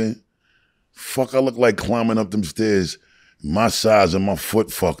 my nigga. Fuck, I look like climbing up them stairs, my size and my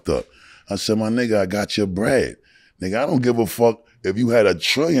foot fucked up. I said, my nigga, I got your bread. Nigga, I don't give a fuck if you had $1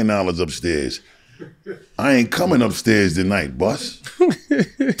 trillion upstairs. I ain't coming upstairs tonight, boss.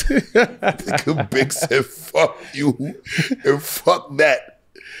 Nigga Big said, fuck you and fuck that.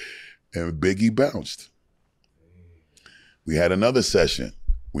 And Biggie bounced. We had another session.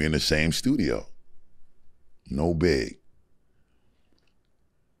 We in the same studio. No Big.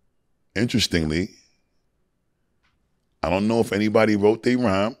 Interestingly, I don't know if anybody wrote their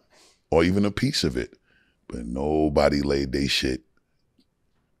rhyme or even a piece of it, but nobody laid their shit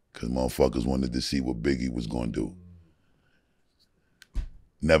because motherfuckers wanted to see what Biggie was gonna do.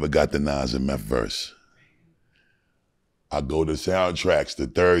 Never got the Nas and Meth verse. I go to Soundtracks the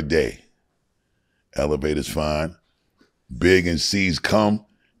third day. Elevator's fine. Big and C's come,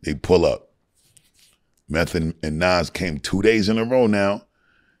 they pull up. Meth and Nas came 2 days in a row now.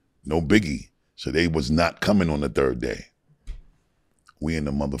 No Biggie. So they was not coming on the third day. We in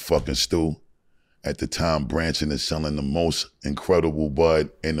the motherfucking stew. At the time, Branson is selling the most incredible bud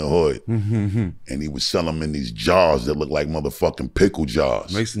in the hood. And he was selling them in these jars that look like motherfucking pickle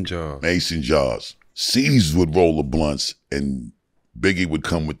jars. Mason jars. Mason jars. C's would roll the blunts and Biggie would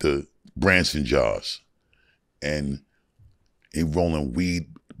come with the Branson jars. And he rolling weed,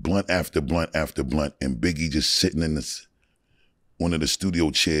 blunt after blunt after blunt, and Biggie just sitting in one of the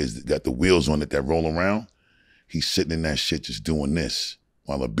studio chairs that got the wheels on it that roll around. He's sitting in that shit just doing this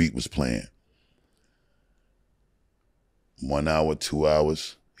while a beat was playing. 1 hour, 2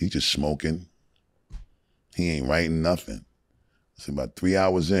 hours, he just smoking. He ain't writing nothing. So about 3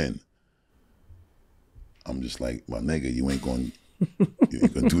 hours in, I'm just like, my nigga, you ain't gonna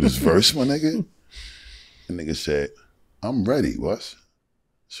do this verse, my nigga? The nigga said, I'm ready, boss. I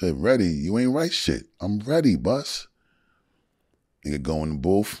said, ready? You ain't write shit. I'm ready, boss. Nigga go in the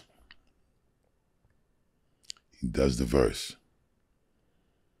booth. He does the verse.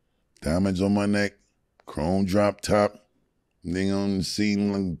 Diamonds on my neck, chrome drop top. Nigga on the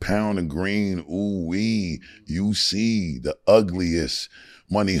scene like a pound of green. Ooh wee, you see the ugliest,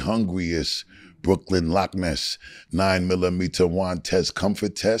 money hungriest, Brooklyn Loch Ness, 9mm wand test,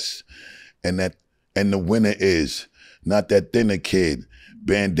 comfort test. And the winner is not that thinner kid.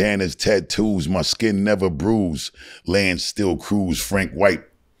 Bandanas, tattoos, my skin never bruised. Land still cruise, Frank White.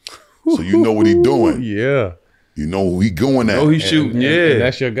 So you know what he doing. Yeah. You know who he going at. Oh, he's shooting, yeah. And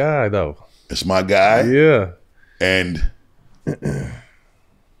that's your guy, though. It's my guy. Yeah. And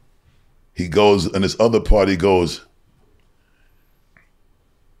he goes, and this other part, he goes,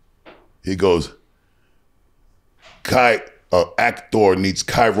 actor needs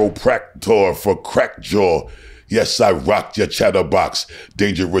chiropractor for crack jaw. Yes, I rocked your chatterbox.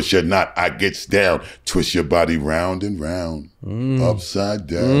 Dangerous you're not, I gets down. Twist your body round and round, upside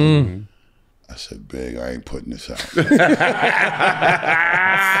down. I said, Big, I ain't putting this out.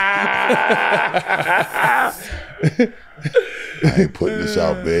 I ain't putting this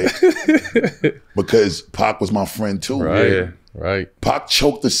out, Big. Because Pac was my friend too. Right. Pac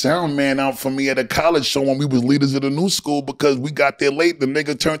choked the sound man out for me at a college show when we was leaders of the new school because we got there late. The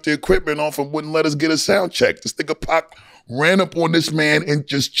nigga turned the equipment off and wouldn't let us get a sound check. This nigga Pac ran up on this man and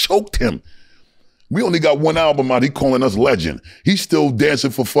just choked him. We only got one album out. He calling us legend. He's still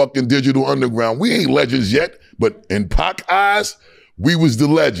dancing for fucking Digital Underground. We ain't legends yet, but in Pac eyes, we was the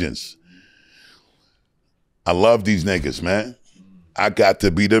legends. I love these niggas, man. I got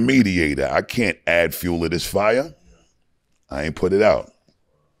to be the mediator. I can't add fuel to this fire. I ain't put it out.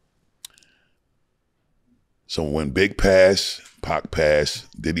 So when Big passed, Pac passed,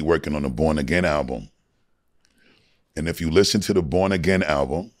 Diddy working on the Born Again album. And if you listen to the Born Again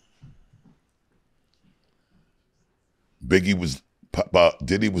album, Diddy was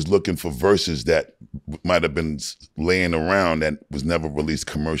looking for verses that might have been laying around that was never released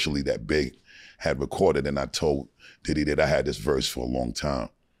commercially that Big had recorded. And I told Diddy that I had this verse for a long time.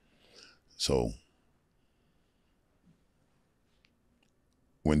 So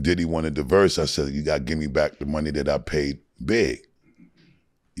when Diddy wanted the verse, I said, you got to give me back the money that I paid Big.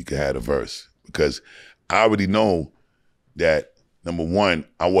 You can have the verse. Because I already know that, number one,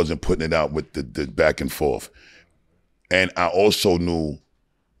 I wasn't putting it out with the back and forth. And I also knew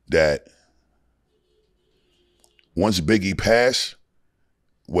that once Biggie passed,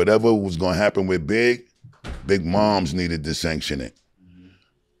 whatever was going to happen with Big Moms needed to sanction it.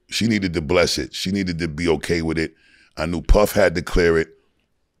 She needed to bless it. She needed to be okay with it. I knew Puff had to clear it.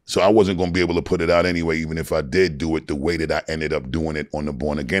 So I wasn't going to be able to put it out anyway, even if I did do it the way that I ended up doing it on the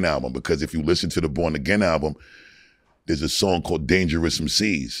Born Again album. Because if you listen to the Born Again album, there's a song called Dangerous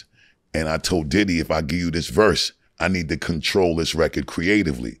MCs. And I told Diddy, if I give you this verse, I need to control this record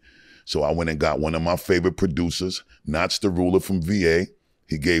creatively. So I went and got one of my favorite producers, Knots the Ruler from VA.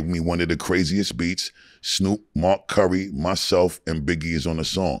 He gave me one of the craziest beats. Snoop, Mark Curry, myself, and Biggie is on the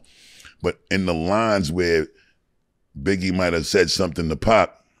song. But in the lines where Biggie might have said something to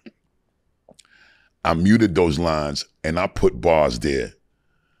Pac, I muted those lines and I put bars there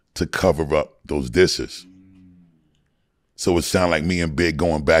to cover up those disses. So it sounded like me and Big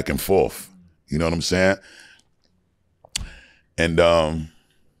going back and forth. You know what I'm saying? And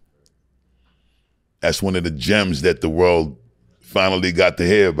that's one of the gems that the world finally got to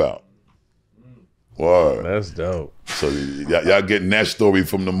hear about. Word. That's dope. So y'all getting that story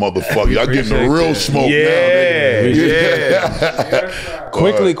from the motherfucker. Y'all getting the real smoke now. Yeah.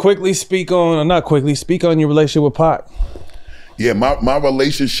 Quickly speak on your relationship with Pac. Yeah, my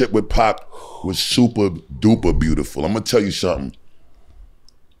relationship with Pac was super duper beautiful. I'm gonna tell you something.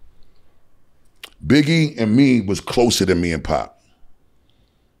 Biggie and me was closer than me and Pac.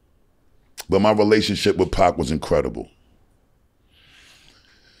 But my relationship with Pac was incredible.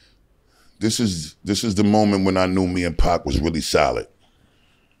 This is the moment when I knew me and Pac was really solid.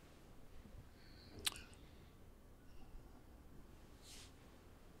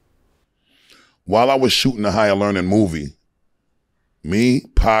 While I was shooting the Higher Learning movie, me,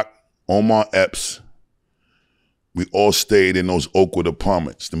 Pac, Omar Epps, we all stayed in those Oakwood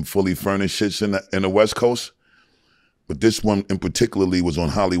apartments, them fully furnished shits in the West Coast. But this one in particularly was on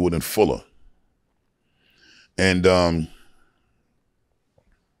Hollywood and Fuller. And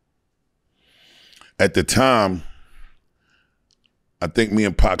at the time, I think me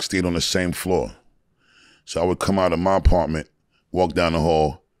and Pac stayed on the same floor. So I would come out of my apartment, walk down the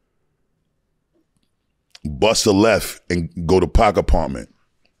hall, bust a left and go to Pac apartment.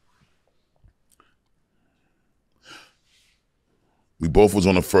 We both was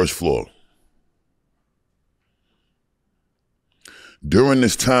on the first floor. During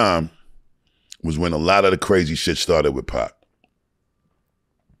this time was when a lot of the crazy shit started with Pac.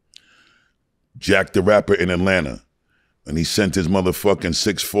 Jack the Rapper in Atlanta, and he sent his motherfucking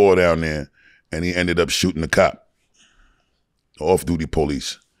 6'4" down there, and he ended up shooting the cop, the off-duty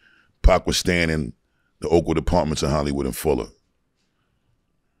police. Pac was staying in the Oakwood apartments in Hollywood and Fuller.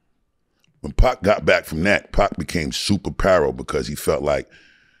 When Pac got back from that, Pac became super paro because he felt like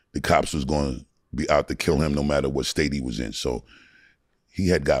the cops was going to be out to kill him no matter what state he was in. So he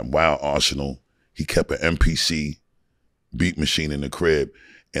had got Wild Arsenal. He kept an MPC beat machine in the crib,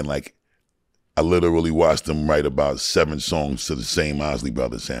 and like I literally watched them write about 7 songs to the same Isley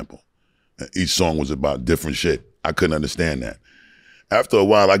Brothers sample. Each song was about different shit. I couldn't understand that. After a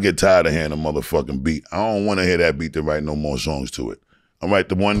while, I get tired of hearing a motherfucking beat. I don't want to hear that beat to write no more songs to it. I write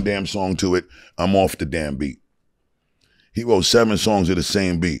the one damn song to it, I'm off the damn beat. He wrote 7 songs of the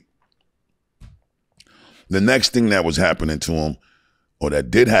same beat. The next thing that was happening to him, or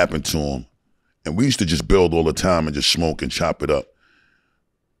that did happen to him, and we used to just build all the time and just smoke and chop it up.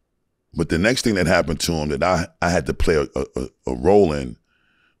 But the next thing that happened to him that I had to play a role in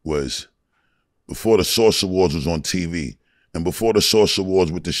was before the Source Awards was on TV, and before the Source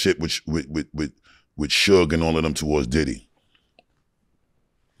Awards with the shit with Suge and all of them towards Diddy.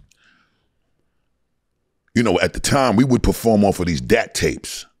 You know, at the time, we would perform off of these DAT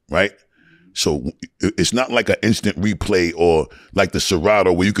tapes, right? So it's not like an instant replay or like the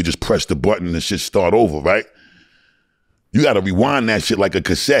Serato where you could just press the button and the shit start over, right? You got to rewind that shit like a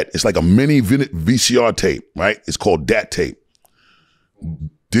cassette. It's like a mini VCR tape, right? It's called DAT tape.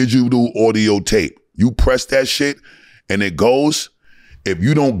 Digital audio tape. You press that shit and it goes. If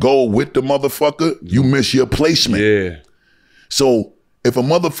you don't go with the motherfucker, you miss your placement. Yeah. So if a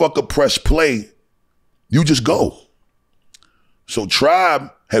motherfucker press play, you just go. So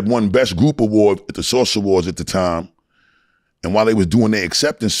Tribe had won Best Group Award at the Source Awards at the time. And while they was doing their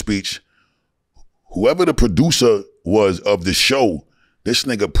acceptance speech, whoever the producer was of the show, this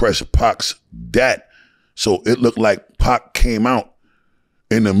nigga pressed Pac's DAT. So it looked like Pac came out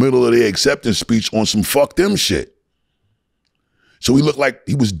in the middle of their acceptance speech on some fuck them shit. So he looked like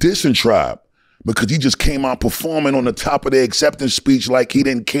he was dissing Tribe because he just came out performing on the top of their acceptance speech like he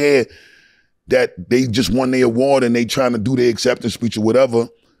didn't care that they just won their award and they trying to do their acceptance speech or whatever.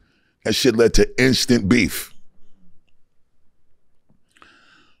 That shit led to instant beef.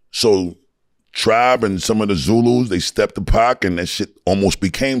 So Tribe and some of the Zulus, they stepped to Pac and that shit almost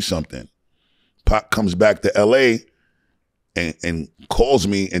became something. Pac comes back to LA and calls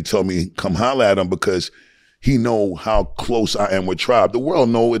me and tell me come holler at him because he know how close I am with Tribe. The world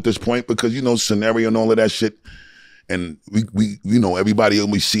know at this point because, you know, scenario and all of that shit. And we you know, everybody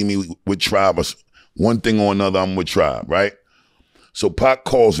always see me with Tribe. One thing or another, I'm with Tribe, right? So Pac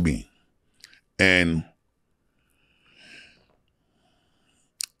calls me and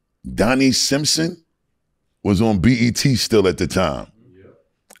Donnie Simpson was on BET still at the time. Yep.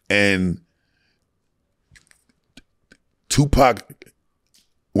 And Tupac,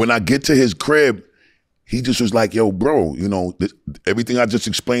 when I get to his crib, he just was like, yo, bro, you know, everything I just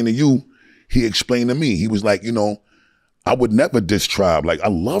explained to you, he explained to me. He was like, you know, I would never diss Tribe. Like, I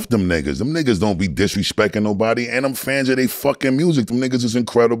love them niggas. Them niggas don't be disrespecting nobody, and I'm fans of they fucking music. Them niggas is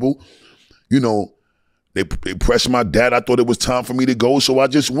incredible. You know, they pressed my dad. I thought it was time for me to go, so I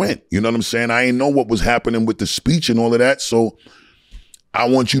just went. You know what I'm saying? I ain't know what was happening with the speech and all of that, so I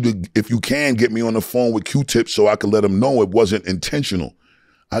want you to, if you can, get me on the phone with Q-Tip so I can let them know it wasn't intentional.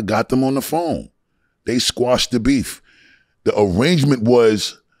 I got them on the phone. They squashed the beef. The arrangement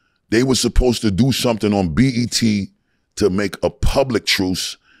was they were supposed to do something on BET to make a public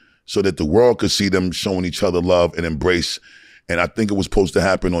truce so that the world could see them showing each other love and embrace. And I think it was supposed to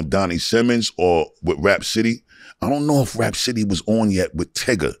happen on Donnie Simmons or with Rap City. I don't know if Rap City was on yet with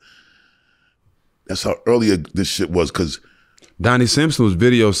Tigger. That's how earlier this shit was, because Donnie Simpson was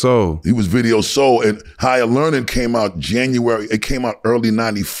Video Soul. He was Video Soul, and Higher Learning came out January. It came out early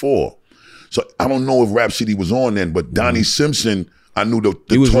 '94. So I don't know if Rap City was on then, but Donnie Simpson, I knew the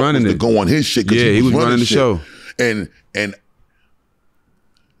he was talk running was it. to go on his shit. Yeah, he was running the shit. show. And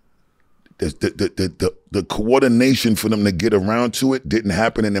the coordination for them to get around to it didn't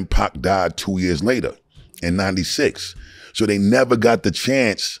happen, and then Pac died 2 years later in '96. So they never got the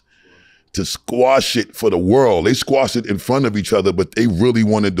chance to squash it for the world. They squashed it in front of each other, but they really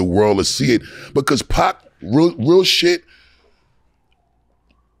wanted the world to see it because Pac, real shit,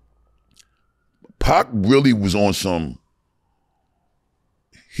 Pac really was on some,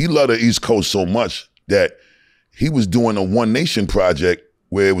 he loved the East Coast so much that he was doing a One Nation project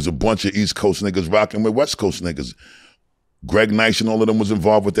where it was a bunch of East Coast niggas rocking with West Coast niggas. Greg Nice and all of them was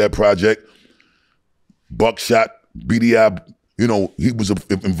involved with that project. Buckshot, BDI, you know, he was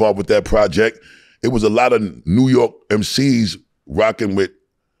involved with that project. It was a lot of New York MCs rocking with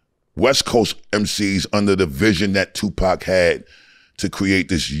West Coast MCs under the vision that Tupac had to create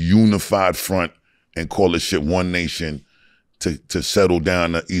this unified front and call this shit One Nation to settle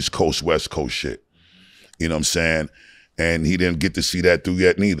down the East Coast, West Coast shit. You know what I'm saying? And he didn't get to see that through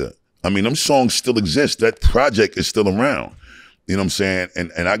yet neither. I mean, them songs still exist. That project is still around. You know what I'm saying?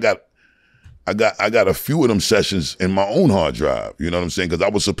 And I got a few of them sessions in my own hard drive. You know what I'm saying? Because I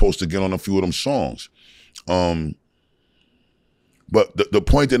was supposed to get on a few of them songs. But the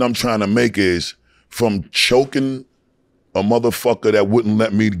point that I'm trying to make is, from choking a motherfucker that wouldn't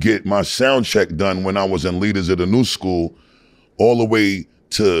let me get my sound check done when I was in Leaders of the New School, all the way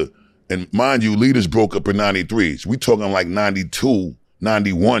to, and mind you, Leaders broke up in 93. So we talking like 92,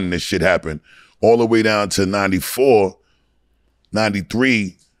 91, this shit happened, all the way down to 94,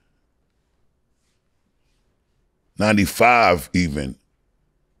 93, 95 even.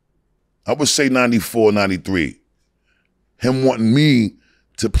 I would say 94, 93. Him wanting me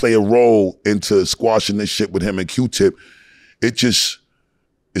to play a role into squashing this shit with him and Q-Tip, it's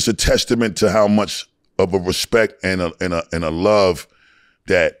a testament to how much of a respect and a love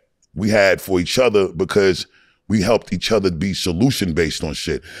that we had for each other, because we helped each other be solution based on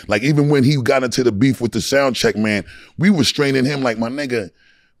shit. Like, even when he got into the beef with the sound check man, we were straining him like, my nigga,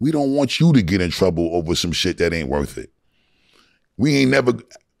 we don't want you to get in trouble over some shit that ain't worth it.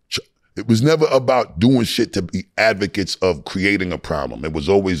 It was never about doing shit to be advocates of creating a problem. It was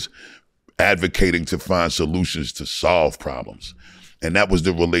always advocating to find solutions to solve problems. And that was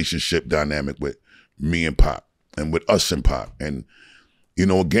the relationship dynamic with me and Pop, and with us and Pop. And, you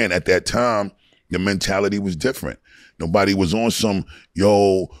know, again, at that time, the mentality was different. Nobody was on some,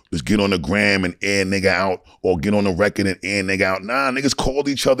 yo, let's get on the gram and air nigga out, or get on the record and air nigga out. Nah, niggas called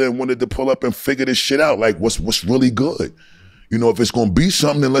each other and wanted to pull up and figure this shit out. Like, what's really good? You know, if it's gonna be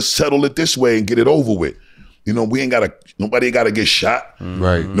something, then let's settle it this way and get it over with. You know, nobody gotta get shot.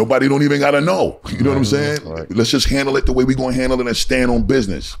 Right. Nobody don't even gotta know. You know what I'm saying? Right. Let's just handle it the way we gonna handle it and stand on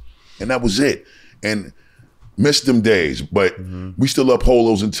business. And that was it. And missed them days, but we still uphold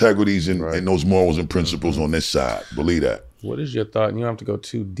those integrities and those morals and principles on this side. Believe that. What is your thought? And you don't have to go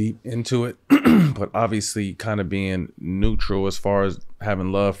too deep into it, but obviously kind of being neutral as far as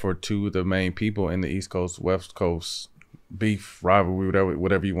having love for two of the main people in the East Coast, West Coast beef, rivalry,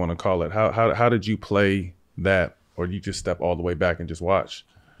 whatever you want to call it. How did you play that, or you just step all the way back and just watch?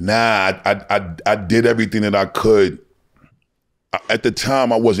 Nah, I did everything that I could. At the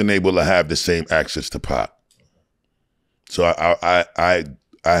time, I wasn't able to have the same access to Pop. So I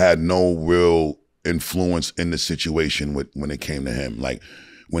had no real influence in the situation when it came to him. Like,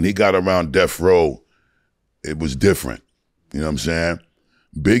 when he got around Death Row, it was different. You know what I'm saying?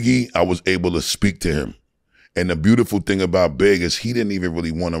 Biggie, I was able to speak to him. And the beautiful thing about Big is he didn't even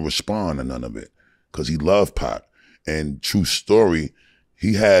really want to respond to none of it, because he loved Pac. And true story,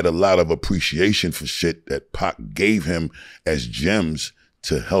 he had a lot of appreciation for shit that Pac gave him as gems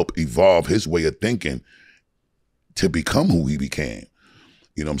to help evolve his way of thinking to become who he became.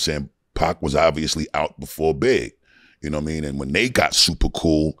 You know what I'm saying? Pac was obviously out before Big, you know what I mean? And when they got super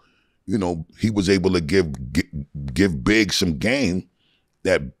cool, you know, he was able to give Big some game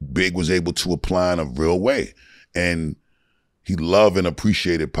that Big was able to apply in a real way. And he loved and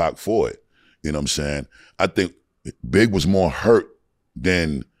appreciated Pac for it. You know what I'm saying? I think Big was more hurt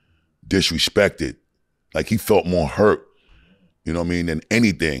than disrespected. Like, he felt more hurt, you know what I mean, than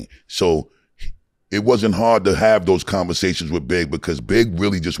anything. So it wasn't hard to have those conversations with Big, because Big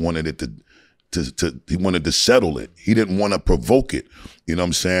really just wanted it he wanted to settle it. He didn't want to provoke it, you know what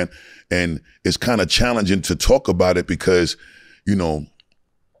I'm saying? And it's kind of challenging to talk about it because, you know,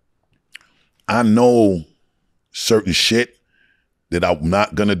 I know certain shit that I'm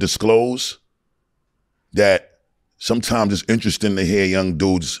not gonna disclose, that sometimes it's interesting to hear young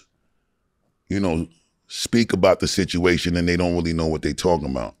dudes, you know, speak about the situation and they don't really know what they're talking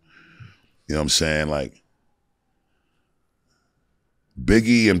about. You know what I'm saying? Like,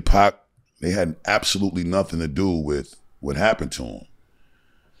 Biggie and Pac, they had absolutely nothing to do with what happened to him.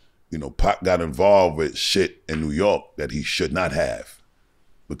 You know, Pac got involved with shit in New York that he should not have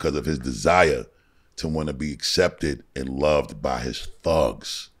because of his desire to want to be accepted and loved by his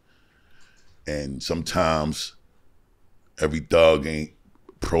thugs. And sometimes every thug ain't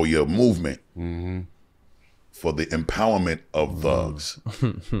pro your movement for the empowerment of thugs.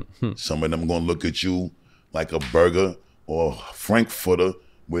 Some of them gonna look at you like a burger or a frankfurter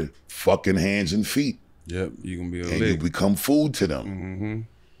with fucking hands and feet. Yep, you gonna be a and lick. you become food to them.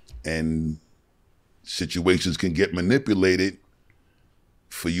 And situations can get manipulated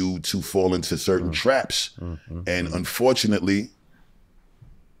for you to fall into certain traps. And unfortunately,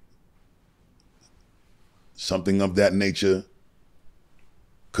 something of that nature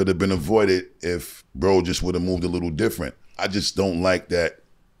could have been avoided if bro just would have moved a little different. I just don't like that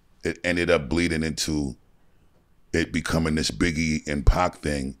it ended up bleeding into it becoming this Biggie and Pac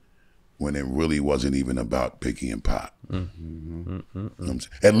thing when it really wasn't even about Biggie and Pac.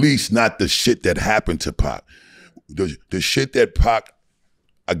 At least not the shit that happened to Pac. The shit that Pac,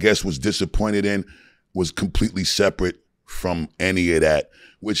 I guess, was disappointed in was completely separate from any of that,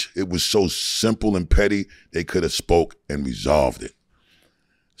 which it was so simple and petty, they could have spoke and resolved it.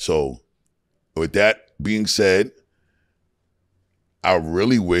 So with that being said, I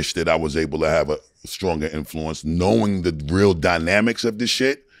really wish that I was able to have a stronger influence, knowing the real dynamics of this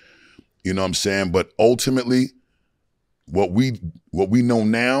shit. You know what I'm saying? But ultimately, what we know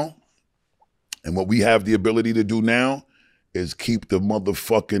now and what we have the ability to do now is keep the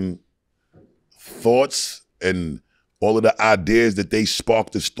motherfucking thoughts and all of the ideas that they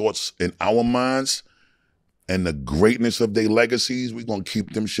sparked as thoughts in our minds and the greatness of their legacies. We're gonna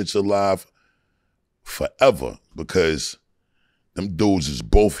keep them shits alive forever because them dudes is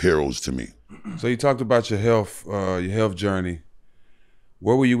both heroes to me. So you talked about your health journey.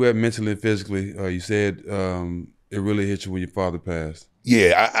 Where were you at mentally and physically? You said it really hit you when your father passed.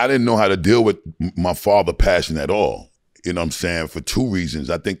 Yeah, I didn't know how to deal with my father passing at all. You know what I'm saying? For two reasons.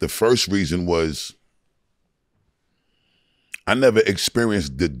 I think the first reason was I never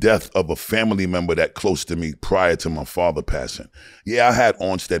experienced the death of a family member that close to me prior to my father passing. Yeah, I had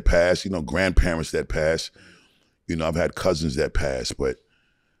aunts that passed, grandparents that passed. I've had cousins that passed, but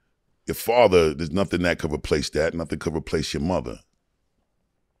your father, there's nothing that could replace that. Nothing could replace your mother.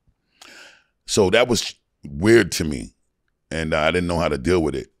 So that was weird to me, and I didn't know how to deal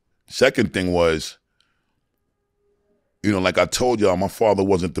with it. Second thing was, like I told y'all, my father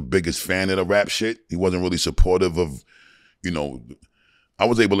wasn't the biggest fan of the rap shit. He wasn't really supportive of, I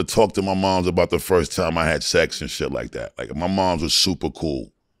was able to talk to my moms about the first time I had sex and shit like that. Like my mom's was super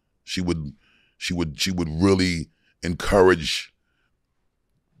cool. She would really encourage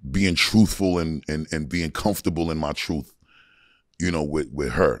being truthful and being comfortable in my truth,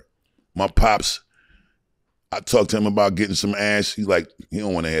 with her. My pops, I talked to him about getting some ass. He's like, he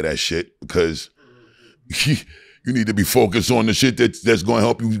don't want to hear that shit because you need to be focused on the shit that's going to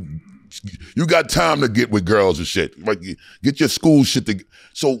help you. You got time to get with girls and shit. Like, get your school shit together.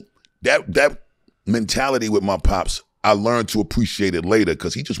 So that mentality with my pops, I learned to appreciate it later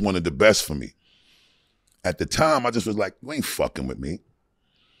because he just wanted the best for me. At the time, I just was like, you ain't fucking with me.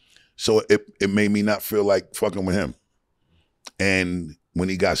 So it made me not feel like fucking with him. And when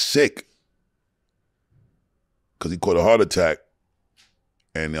he got sick, because he caught a heart attack,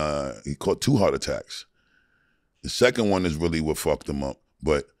 and he caught 2 heart attacks. The second one is really what fucked him up.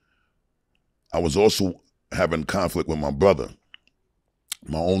 But I was also having conflict with my brother,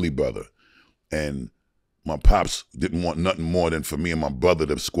 my only brother. And my pops didn't want nothing more than for me and my brother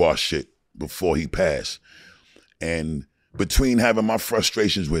to squash shit before he passed. And between having my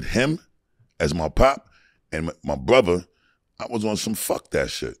frustrations with him as my pop and my brother, I was on some fuck that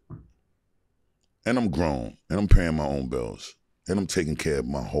shit. And I'm grown, and I'm paying my own bills, and I'm taking care of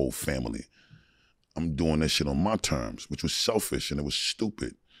my whole family. I'm doing that shit on my terms, which was selfish and it was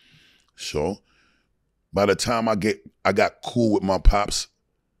stupid. So by the time I got cool with my pops,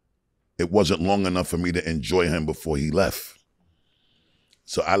 it wasn't long enough for me to enjoy him before he left.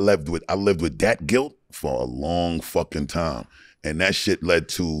 So I lived with that guilt for a long fucking time. And that shit led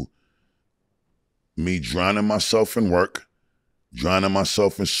to me drowning myself in work, drowning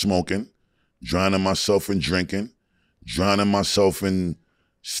myself in smoking, drowning myself in drinking, drowning myself in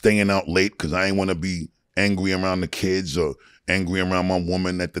staying out late because I ain't want to be angry around the kids or angry around my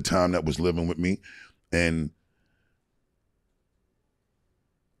woman at the time that was living with me. And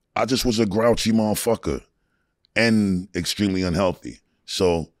I just was a grouchy motherfucker and extremely unhealthy.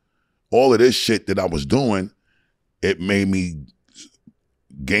 So all of this shit that I was doing, it made me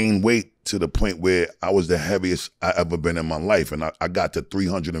gain weight to the point where I was the heaviest I ever been in my life. And I got to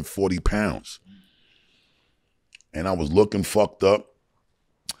 340 pounds. And I was looking fucked up.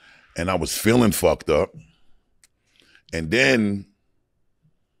 And I was feeling fucked up. And then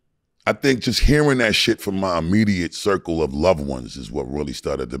I think just hearing that shit from my immediate circle of loved ones is what really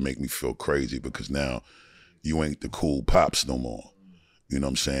started to make me feel crazy, because now you ain't the cool pops no more. You know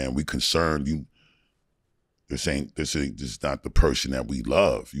what I'm saying? We concerned you. This is not the person that we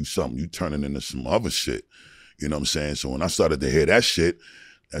love. You turning into some other shit. You know what I'm saying? So when I started to hear that shit,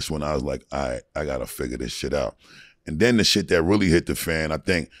 that's when I was like, all right, I gotta figure this shit out. And then the shit that really hit the fan, I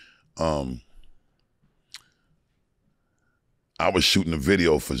think, I was shooting a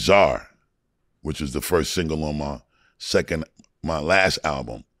video for Czar, which was the first single on my last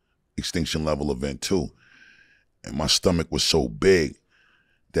album, Extinction Level Event 2. And my stomach was so big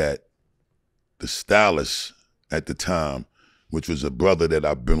that the stylist at the time, which was a brother that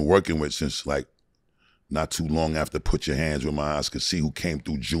I've been working with since like not too long after Put Your Hands Where My Eyes Could See, who came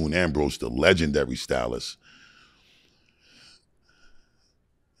through June Ambrose, the legendary stylist,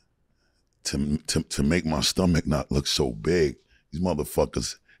 to make my stomach not look so big, these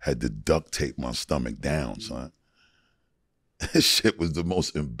motherfuckers had to duct tape my stomach down, son. This shit was the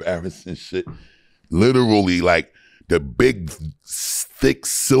most embarrassing shit. Literally, like, the big thick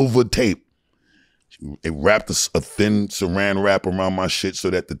silver tape. It wrapped a thin saran wrap around my shit so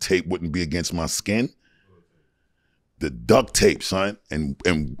that the tape wouldn't be against my skin. The duct tape, son, and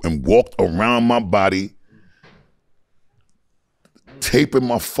walked around my body, taping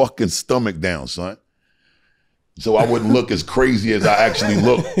my fucking stomach down, son. So I wouldn't look as crazy as I actually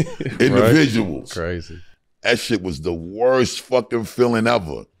look in the visuals. Crazy. That shit was the worst fucking feeling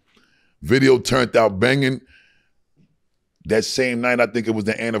ever. Video turned out banging. That same night, I think it was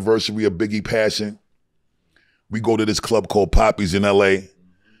the anniversary of Biggie passing. We go to this club called Poppy's in LA.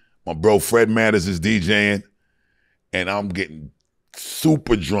 My bro Fred Matters is DJing. And I'm getting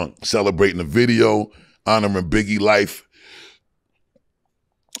super drunk, celebrating the video, honoring Biggie life.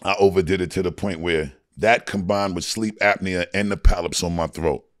 I overdid it to the point where that combined with sleep apnea and the polyps on my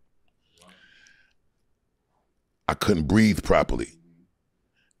throat. I couldn't breathe properly.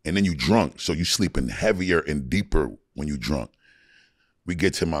 And then you drunk, so you sleeping heavier and deeper when you drunk. We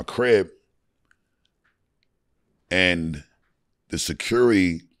get to my crib, and the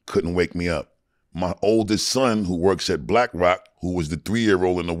security couldn't wake me up. My oldest son, who works at Black Rock, who was the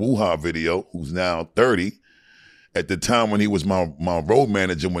 3-year-old in the Woo-Ha video, who's now 30, at the time when he was my road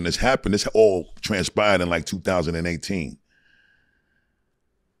manager when this happened, this all transpired in like 2018.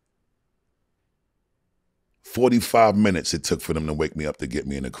 45 minutes it took for them to wake me up to get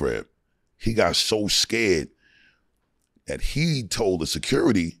me in the crib. He got so scared that he told the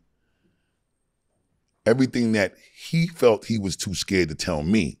security everything that he felt he was too scared to tell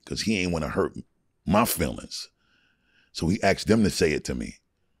me because he ain't want to hurt my feelings. So he asked them to say it to me.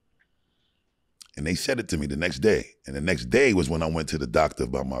 And they said it to me the next day. And the next day was when I went to the doctor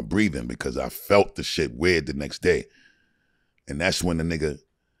about my breathing because I felt the shit weird the next day. And that's when the nigga,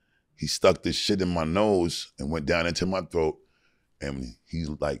 he stuck this shit in my nose and went down into my throat. And he's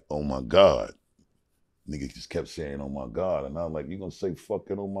like, oh my God. Nigga just kept saying, oh my God. And I was like, you gonna say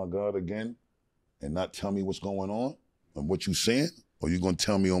fucking oh my God again and not tell me what's going on and what you saying? Or you gonna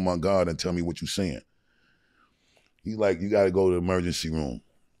tell me oh my God and tell me what you saying? He's like, you gotta go to the emergency room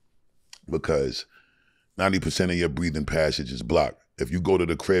because 90% of your breathing passage is blocked. If you go to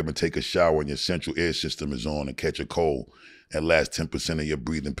the crib and take a shower and your central air system is on and catch a cold, and last 10% of your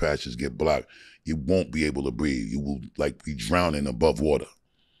breathing passages get blocked, you won't be able to breathe. You will like be drowning above water.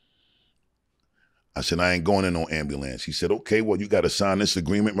 I said, I ain't going in no ambulance. He said, okay, well, you got to sign this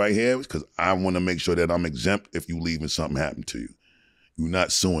agreement right here because I want to make sure that I'm exempt if you leave and something happened to you. You're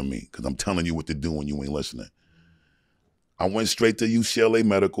not suing me because I'm telling you what to do and you ain't listening. I went straight to UCLA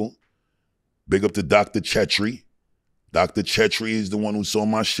Medical. Big up to Dr. Chetri. Dr. Chetri is the one who saw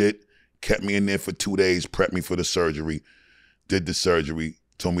my shit, kept me in there for 2 days, prepped me for the surgery, did the surgery,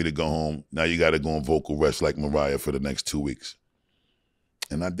 told me to go home. Now you got to go on vocal rest like Mariah for the next 2 weeks.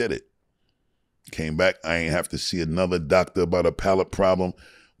 And I did it. Came back, I ain't have to see another doctor about a palate problem.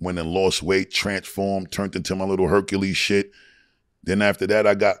 Went and lost weight, transformed, turned into my little Hercules shit. Then after that,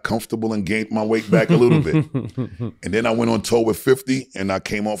 I got comfortable and gained my weight back a little bit. And then I went on tour with 50 and I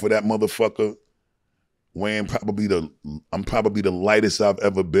came off of that motherfucker weighing I'm probably the lightest I've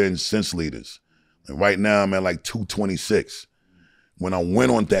ever been since Leaders. And right now I'm at like 226. When I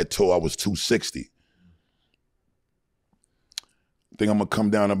went on that tour, I was 260. I think I'm gonna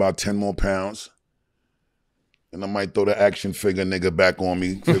come down about 10 more pounds. And I might throw the action figure nigga back on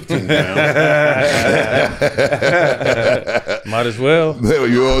me, 15 pounds. Might as well. You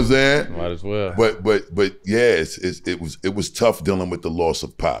know what I'm saying? Might as well. But yeah, it was tough dealing with the loss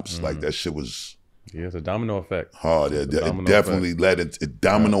of Pops. Like that shit was. Yeah, it's a domino effect. Hard. It definitely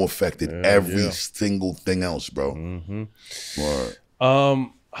affected every single thing else, bro. Word.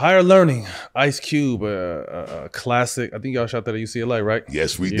 Higher Learning, Ice Cube, a classic. I think y'all shot that at UCLA, right?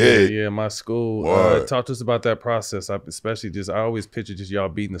 Yes, we did. Yeah, my school. Talk to us about that process. I always picture just y'all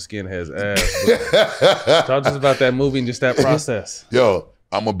beating the skinheads' ass. Talk to us about that movie and just that process. Yo,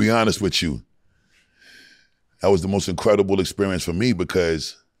 I'm gonna be honest with you. That was the most incredible experience for me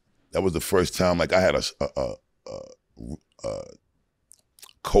because that was the first time like I had a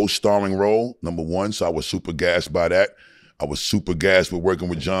co-starring role, number one. So I was super gassed by that. I was super gassed with working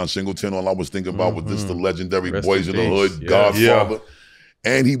with John Singleton. All I was thinking about was this, the legendary Rest Boys in in the peace. Hood, Yeah. Godfather. Yeah.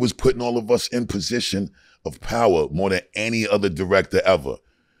 And he was putting all of us in position of power more than any other director ever.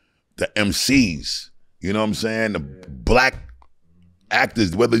 The MCs, you know what I'm saying? The black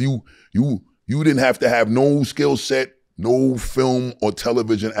actors, whether you didn't have to have no skill set, no film or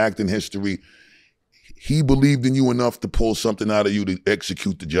television acting history. He believed in you enough to pull something out of you to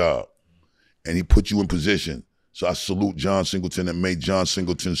execute the job. And he put you in position. So I salute John Singleton and may John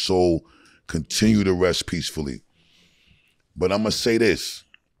Singleton's soul continue to rest peacefully. But I'm gonna say this.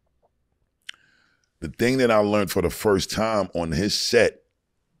 The thing that I learned for the first time on his set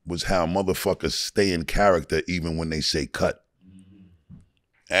was how motherfuckers stay in character even when they say cut.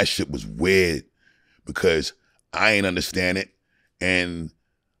 That shit was weird because I ain't understand it. And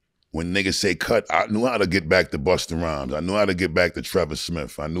when niggas say cut, I knew how to get back to Busta Rhymes. I knew how to get back to Trevor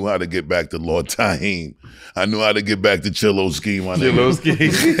Smith. I knew how to get back to Lord Taheem. I knew how to get back to Chillo Ski, my nigga. Chillo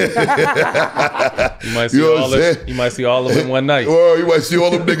Ski. You might see all of them in one night. Well, you might see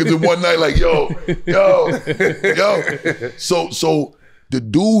all them niggas in one night like, yo. So the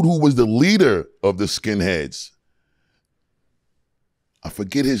dude who was the leader of the skinheads, I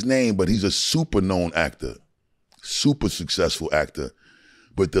forget his name, but he's a super known actor, super successful actor.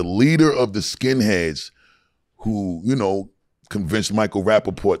 But the leader of the skinheads who, you know, convinced Michael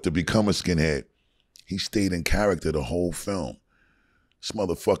Rappaport to become a skinhead, he stayed in character the whole film. This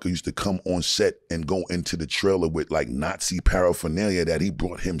motherfucker used to come on set and go into the trailer with like Nazi paraphernalia that he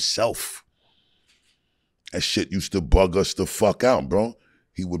brought himself. That shit used to bug us the fuck out, bro.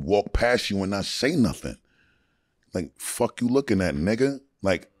 He would walk past you and not say nothing. Like, fuck you looking at, nigga?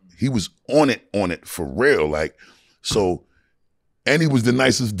 Like, he was on it for real. Like, so... And he was the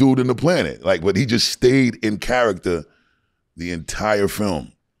nicest dude in the planet. Like, but he just stayed in character the entire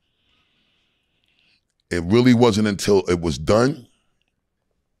film. It really wasn't until it was done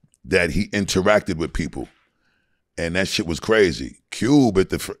that he interacted with people. And that shit was crazy. Cube at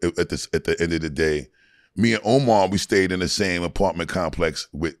the end of the day, me and Omar, we stayed in the same apartment complex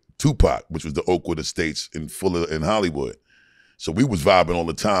with Tupac, which was the Oakwood Estates in Hollywood. So we was vibing all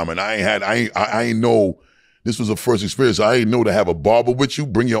the time. And I ain't know. This was a first experience. I didn't know to have a barber with you,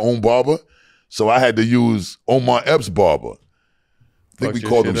 bring your own barber. So I had to use Omar Epps' barber. I think we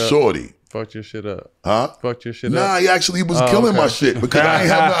called him Shorty. Fucked your shit up. Huh? Fucked your shit up. Nah, he actually was killing my shit because I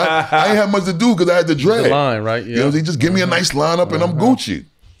ain't have much to do because I had the dread. The line, right? Yeah. You know, he just give me a nice lineup and I'm Gucci.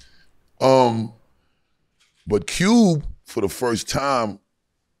 But Cube, for the first time,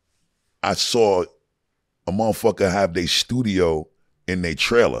 I saw a motherfucker have their studio in their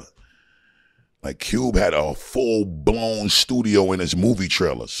trailer. Like Cube had a full-blown studio in his movie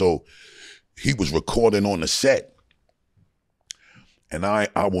trailer. So he was recording on the set. And I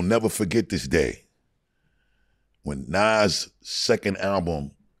will never forget this day. When Nas' second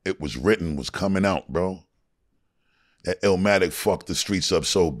album, It Was Written, was coming out, bro. That Illmatic fucked the streets up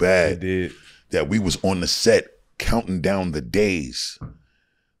so bad that we was on the set counting down the days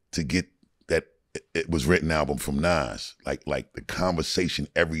to get that It Was Written album from Nas. Like the conversation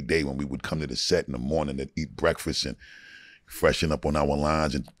every day when we would come to the set in the morning and eat breakfast and freshen up on our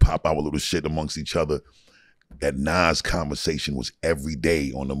lines and pop our little shit amongst each other. That Nas conversation was every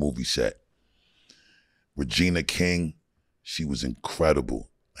day on the movie set. Regina King, she was incredible.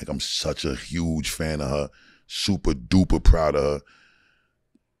 Like, I'm such a huge fan of her, super duper proud of her.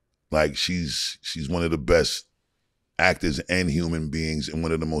 Like, she's one of the best actors and human beings and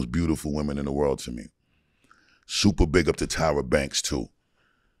one of the most beautiful women in the world to me. Super big up to Tyra Banks too.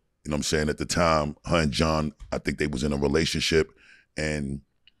 You know what I'm saying? At the time, her and John, I think they was in a relationship and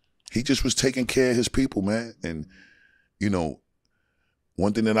he just was taking care of his people, man. And, you know,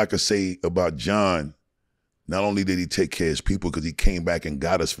 one thing that I could say about John, not only did he take care of his people because he came back and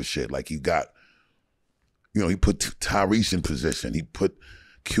got us for shit. Like he got, you know, he put Tyrese in position. He put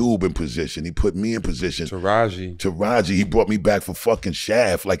Cube in position. He put me in position. Taraji. He brought me back for fucking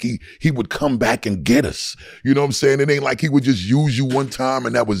Shaft. Like he would come back and get us. You know what I'm saying? It ain't like he would just use you one time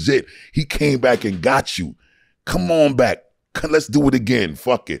and that was it. He came back and got you. Come on back. Let's do it again.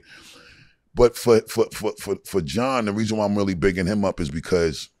 Fuck it. But for John, the reason why I'm really bigging him up is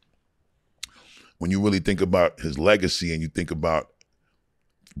because when you really think about his legacy and you think about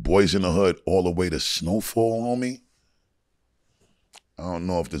Boys in the Hood all the way to Snowfall, homie, I don't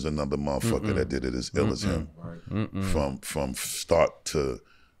know if there's another motherfucker that did it as ill as him. From start to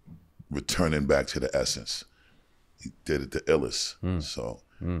returning back to the essence. He did it the illest. So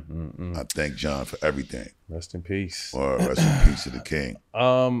I thank John for everything. Rest in peace. Or rest in peace to the king.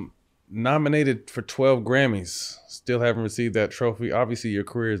 Nominated for 12 Grammys. Still haven't received that trophy. Obviously, your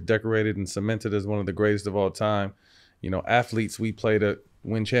career is decorated and cemented as one of the greatest of all time. You know, athletes, we play to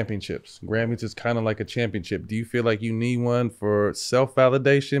win championships. Grammys is kind of like a championship. Do you feel like you need one for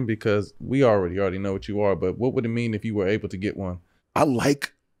self-validation? Because we already know what you are, but what would it mean if you were able to get one? I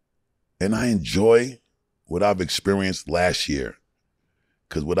like and I enjoy what I've experienced last year.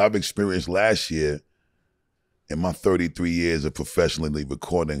 Because what I've experienced last year in my 33 years of professionally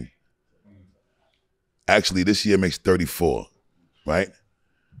recording, actually this year makes 34, right?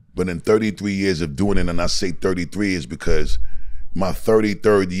 But in 33 years of doing it, and I say 33 is because my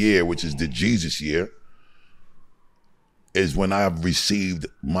 33rd year, which is the Jesus year, is when I've received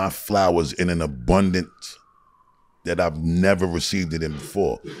my flowers in an abundance that I've never received it in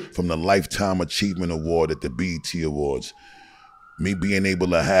before. From the Lifetime Achievement Award at the BET Awards, me being able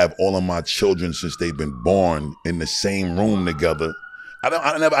to have all of my children since they've been born in the same room together.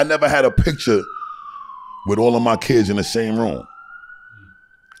 I never had a picture with all of my kids in the same room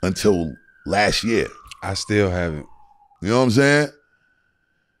until last year. I still haven't. You know what I'm saying?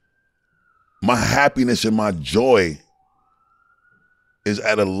 My happiness and my joy is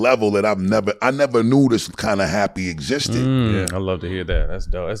at a level that I never knew this kind of happy existed. Yeah, I love to hear that. That's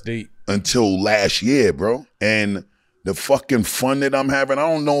dope. That's deep. Until last year, bro. And the fucking fun that I'm having, I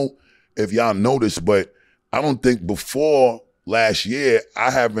don't know if y'all noticed, but I don't think before last year,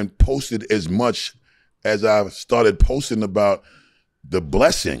 I haven't posted as much as I started posting about the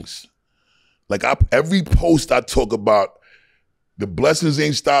blessings. Like every post I talk about, the blessings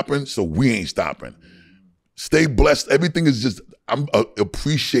ain't stopping, so we ain't stopping. Stay blessed. Everything is just, I'm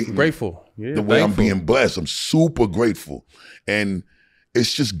appreciating grateful. The way I'm being blessed. I'm super grateful. And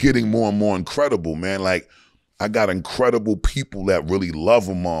it's just getting more and more incredible, man. Like, I got incredible people that really love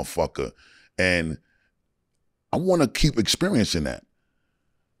a motherfucker. And I want to keep experiencing that.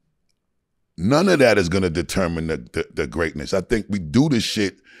 None of that is going to determine the greatness. I think we do this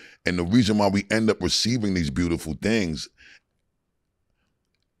shit, and the reason why we end up receiving these beautiful things,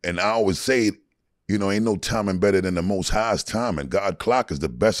 and I always say, you know, ain't no timing better than the Most High's timing. God clock is the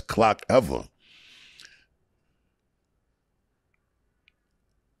best clock ever.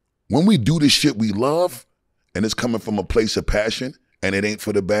 When we do this shit we love, and it's coming from a place of passion, and it ain't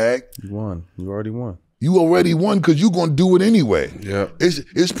for the bag. You won. You already won. You already won because you're going to do it anyway. Yeah.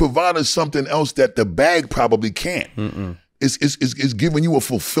 It's providing something else that the bag probably can't. It's giving you a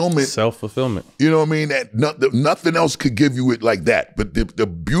fulfillment. Self-fulfillment. You know what I mean? That nothing else could give you it like that. But the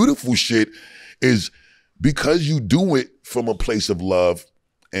beautiful shit is because you do it from a place of love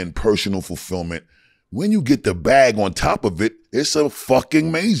and personal fulfillment, when you get the bag on top of it, it's a fucking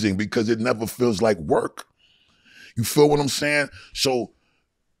amazing because it never feels like work. You feel what I'm saying? So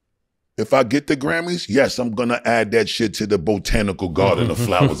if I get the Grammys, yes, I'm going to add that shit to the botanical garden of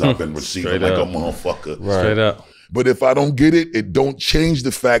flowers I've been receiving like a motherfucker. Right. Straight up. But if I don't get it, it don't change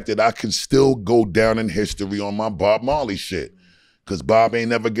the fact that I can still go down in history on my Bob Marley shit. Because Bob ain't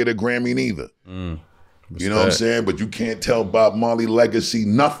never get a Grammy neither. You know what I'm saying? But you can't tell Bob Marley legacy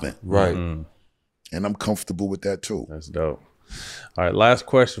nothing. Right. And I'm comfortable with that too. That's dope. All right, last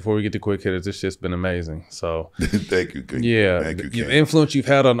question before we get to quick hitters. This shit's been amazing. So thank you, King. Yeah. Thank you, King. The influence you've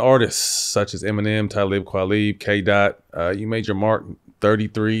had on artists such as Eminem, Talib Kweli, K. Dot. You made your mark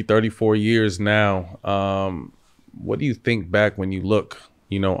 33, 34 years now. What do you think back when you look,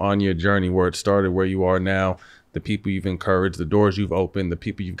 you know, on your journey, where it started, where you are now, the people you've encouraged, the doors you've opened, the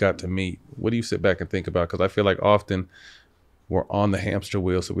people you've got to meet? What do you sit back and think about? Because I feel like often we're on the hamster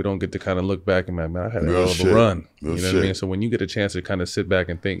wheel, so we don't get to kind of look back and be like, man, I had a hell of a run. You know what I mean? So when you get a chance to kind of sit back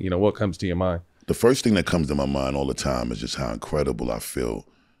and think, you know, what comes to your mind? The first thing that comes to my mind all the time is just how incredible I feel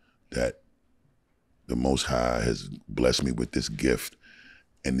that the Most High has blessed me with this gift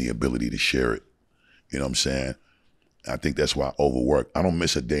and the ability to share it. You know what I'm saying? I think that's why I overwork. I don't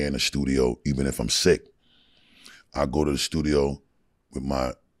miss a day in the studio, even if I'm sick. I go to the studio with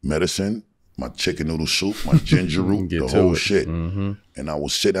my medicine, my chicken noodle soup, my ginger root, the whole shit. And I will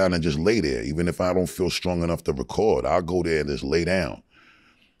sit down and just lay there. Even if I don't feel strong enough to record, I'll go there and just lay down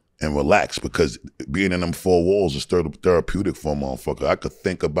and relax, because being in them four walls is therapeutic for a motherfucker. I could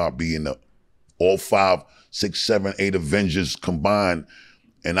think about being all 5, 6, 7, 8 Avengers combined,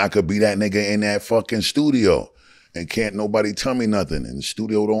 and I could be that nigga in that fucking studio. And can't nobody tell me nothing. And the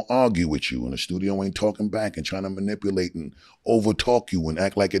studio don't argue with you. And the studio ain't talking back and trying to manipulate and over-talk you and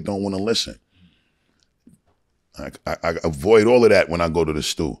act like it don't want to listen. I avoid all of that when I go to the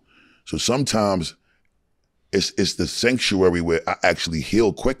stu. So sometimes it's the sanctuary where I actually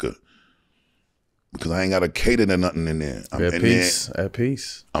heal quicker, because I ain't got to cater to nothing in there. I'm at peace. At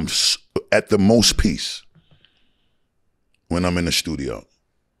peace. I'm at the most peace when I'm in the studio.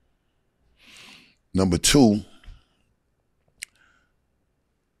 Number 2,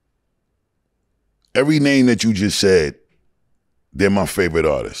 every name that you just said, they're my favorite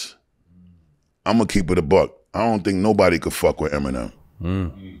artists. I'm going to keep it a buck. I don't think nobody could fuck with Eminem.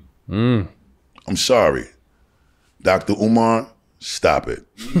 I'm sorry. Dr. Umar, stop it.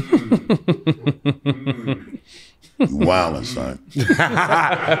 You wildin', son.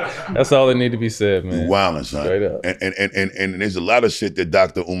 That's all that need to be said, man. You wildin', son. Straight up. And there's a lot of shit that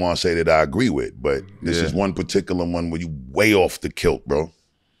Dr. Umar say that I agree with, but this is one particular one where you way off the kilt, bro. You know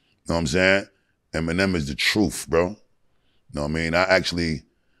what I'm saying? Eminem is the truth, bro. You know what I mean?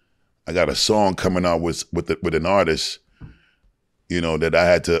 I got a song coming out with an artist you know, that I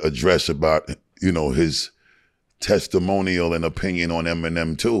had to address about, you know, his testimonial and opinion on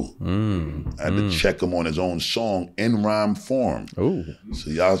Eminem too. I had to check him on his own song in rhyme form. Ooh.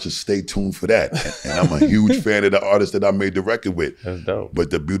 So y'all just stay tuned for that. And I'm a huge fan of the artist that I made the record with. That's dope. But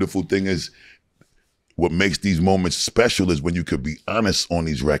the beautiful thing is, what makes these moments special is when you could be honest on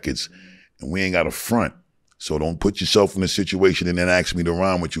these records and we ain't got a front. So don't put yourself in a situation and then ask me to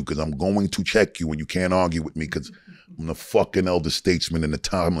rhyme with you, because I'm going to check you and you can't argue with me, because I'm the fucking elder statesman and the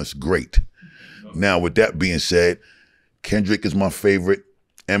timeless great. Now, with that being said, Kendrick is my favorite.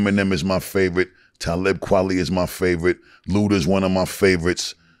 Eminem is my favorite. Talib Kweli is my favorite. Luda's one of my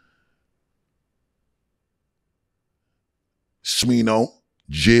favorites. Smino,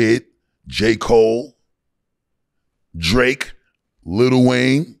 Jid, J. Cole, Drake, Lil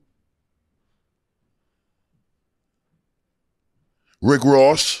Wayne, Rick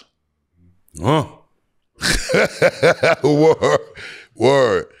Ross.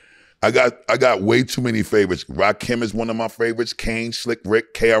 Word. I got way too many favorites. Rakim is one of my favorites. Kane, Slick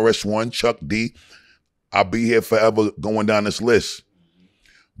Rick, KRS-One, Chuck D. I'll be here forever going down this list.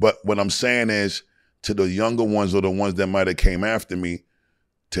 But what I'm saying is, to the younger ones or the ones that might have came after me,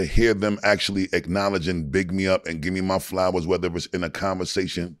 to hear them actually acknowledge and big me up and give me my flowers, whether it's in a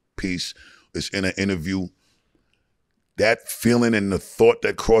conversation piece, it's in an interview, that feeling and the thought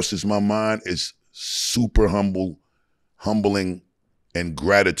that crosses my mind is super humbling, and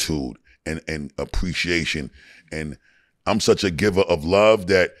gratitude and appreciation. And I'm such a giver of love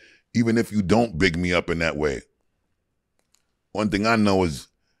that even if you don't big me up in that way, one thing I know is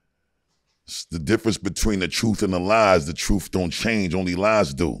the difference between the truth and the lies. The truth don't change, only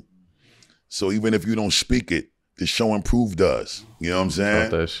lies do. So even if you don't speak it, the show and prove does. You know what I'm saying?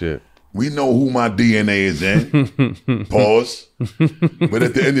 About that shit. We know who my DNA is in. Pause. But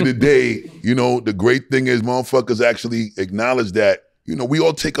at the end of the day, you know, the great thing is motherfuckers actually acknowledge that, you know, we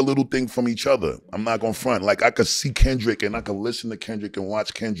all take a little thing from each other. I'm not gonna front. Like, I could see Kendrick and I could listen to Kendrick and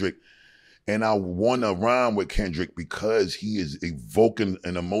watch Kendrick, and I wanna rhyme with Kendrick because he is evoking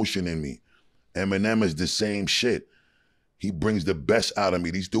an emotion in me. Eminem is the same shit. He brings the best out of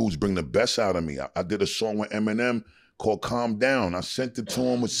me. These dudes bring the best out of me. I did a song with Eminem called Calm Down. I sent it to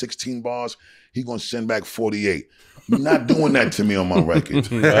him with 16 bars. He gonna send back 48. You're not doing that to me on my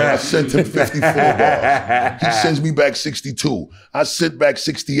record. I sent him 54 bars. He sends me back 62. I sent back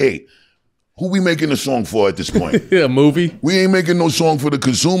 68. Who we making a song for at this point? Yeah, movie. We ain't making no song for the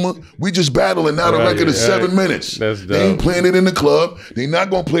consumer. We just battling. Now the record is 7 minutes. That's dope. They ain't playing it in the club. They not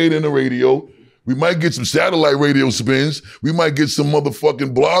gonna play it in the radio. We might get some satellite radio spins. We might get some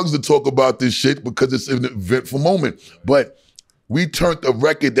motherfucking blogs to talk about this shit because it's an eventful moment. But we turned a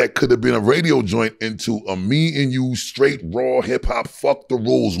record that could have been a radio joint into a me and you straight raw hip hop fuck the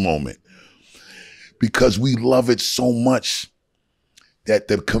rules moment. Because we love it so much that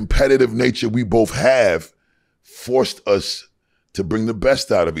the competitive nature we both have forced us to bring the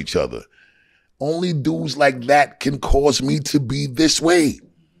best out of each other. Only dudes like that can cause me to be this way.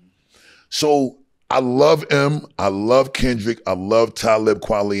 So I love M, I love Kendrick, I love Talib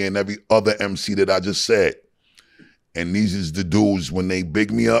Kweli and every other MC that I just said. And these is the dudes, when they big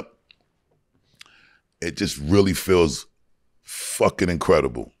me up, it just really feels fucking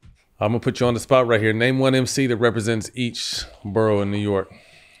incredible. I'm gonna put you on the spot right here. Name one MC that represents each borough in New York.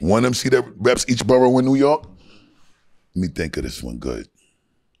 One MC that reps each borough in New York? Let me think of this one good.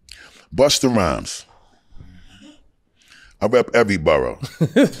 Busta Rhymes. I rep every borough.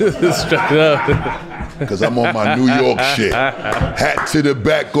 Straight up. Because I'm on my New York shit. Hat to the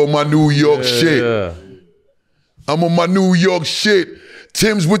back on my New York shit. Yeah. I'm on my New York shit.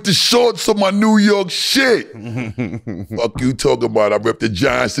 Tim's with the shorts on my New York shit. Fuck you talking about? I rep the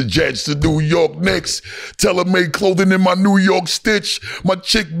Giants, the Jets, the New York Knicks. Tailor-made clothing in my New York stitch. My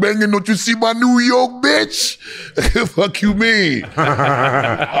chick banging, don't you see my New York bitch? Fuck you mean?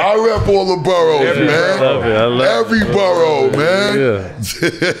 I rep all the boroughs, man. I love Every borough, man.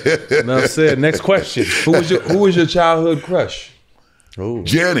 Yeah. Enough said. Next question. Who was your childhood crush? Ooh.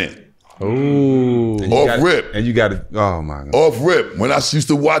 Janet. Ooh. Off rip. And you got it. Oh my God. Off rip. When I used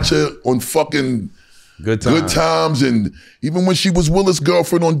to watch her on fucking Good Times, and even when she was Willis'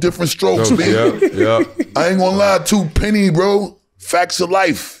 girlfriend on Different Strokes, man. Yeah. I ain't gonna lie to Penny, bro. Facts of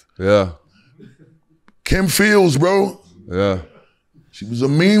Life. Yeah. Kim Fields, bro. Yeah. She was a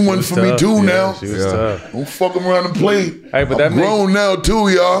mean one for me too. Now she was tough. Don't fuck around and play. Hey, but I'm grown now too,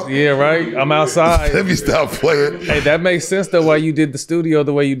 y'all. Yeah, right. I'm outside. Let me stop playing. Hey, that makes sense though. Why you did the studio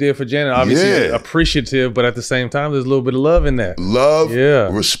the way you did for Janet? Obviously appreciative, but at the same time, there's a little bit of love in that. Love,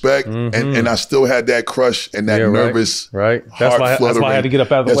 respect, and I still had that crush and that nervous, right? That's why I had to get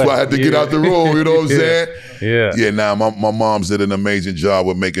up out of the way. That's why I had to get out the room. You know what I'm saying? Yeah. Yeah. Now my moms did an amazing job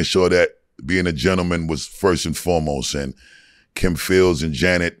with making sure that being a gentleman was first and foremost, and Kim Fields and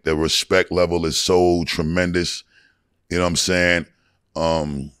Janet, the respect level is so tremendous. You know what I'm saying?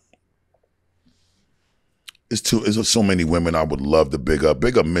 There's so many women I would love to big up.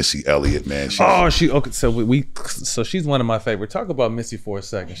 Big up Missy Elliott, man. So she's one of my favorite. Talk about Missy for a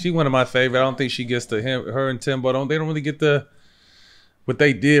second. She's one of my favorite. I don't think she gets her and Timbo they don't really get what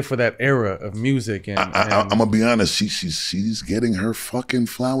they did for that era of music. And I'm gonna be honest, she's getting her fucking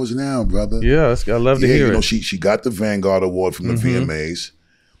flowers now, brother. Yeah, I love to hear it. She got the Vanguard Award from the VMAs.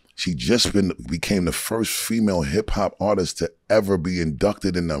 She just became the first female hip hop artist to ever be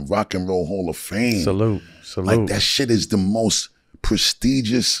inducted in the Rock and Roll Hall of Fame. Salute. Like that shit is the most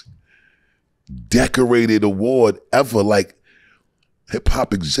prestigious, decorated award ever. Like hip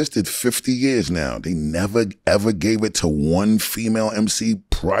hop existed 50 years now. They never ever gave it to one female MC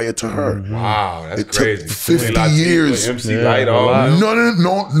prior to her. Wow, that's crazy. Took 50 years. MC Light, all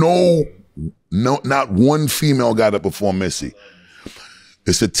No, not one female got it before Missy.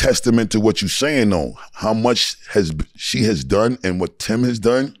 It's a testament to what you're saying, though. How much she has done and what Tim has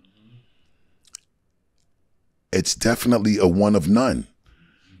done. It's definitely a one of none.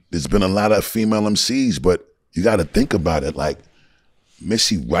 There's been a lot of female MCs, but you got to think about it. Like,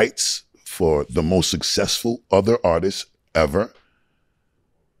 Missy writes for the most successful other artists ever,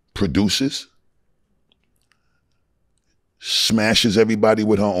 produces, smashes everybody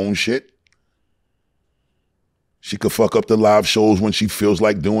with her own shit. She could fuck up the live shows when she feels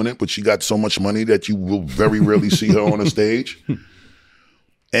like doing it, but she got so much money that you will very rarely see her on a stage.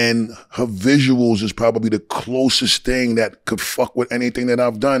 And her visuals is probably the closest thing that could fuck with anything that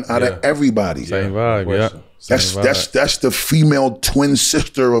I've done out of everybody. Same vibe, yeah. That's the female twin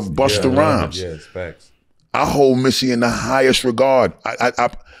sister of Busta Rhymes. Yeah, it's facts. I hold Missy in the highest regard. I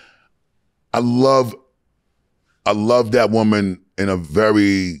love that woman in a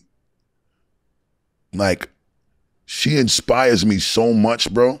very, like, she inspires me so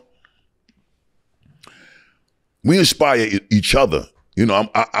much, bro. We inspire each other. You know,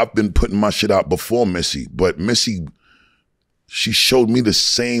 I've been putting my shit out before Missy, but Missy, she showed me the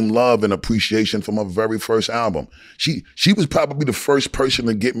same love and appreciation from her very first album. She was probably the first person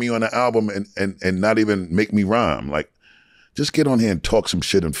to get me on the album and not even make me rhyme. Like, just get on here and talk some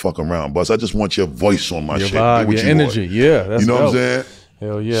shit and fuck around, Buzz. I just want your voice on my shit. Vibe, your energy, yeah. That's you know dope. what I'm saying?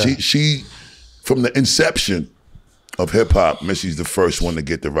 Hell yeah. She from the inception of hip hop, Missy's the first one to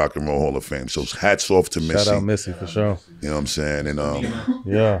get the Rock and Roll Hall of Fame. So hats off to Missy. Shout out Missy for sure. You know what I'm saying? And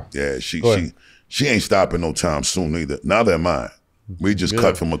yeah, she ain't stopping no time soon either. Neither am I. We just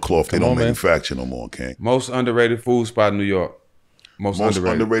cut from a cloth. They don't manufacture no more, King. Most underrated food spot in New York. Most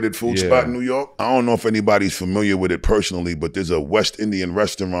underrated food spot in New York. I don't know if anybody's familiar with it personally, but there's a West Indian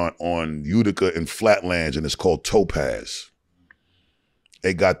restaurant on Utica and Flatlands, and it's called Topaz.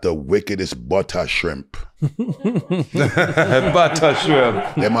 They got the wickedest butter shrimp. Butter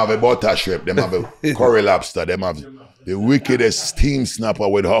shrimp. Them have a butter shrimp. Them have a curry lobster. Them have the wickedest steam snapper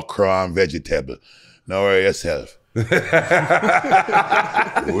with okra and vegetable. Now worry yourself.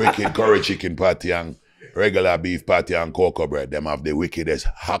 Wicked curry chicken patty and regular beef patty and cocoa bread. Them have the wickedest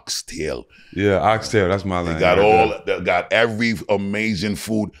oxtail. Yeah, oxtail. That's my line. They got every amazing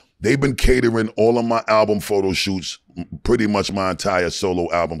food. They've been catering all of my album photo shoots pretty much my entire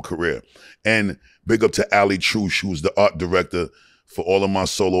solo album career. And big up to Ali Trush, who's the art director for all of my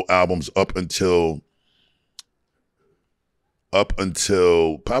solo albums up until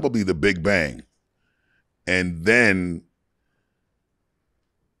probably The Big Bang. And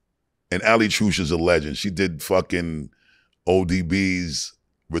Ali Trush is a legend. She did fucking ODB's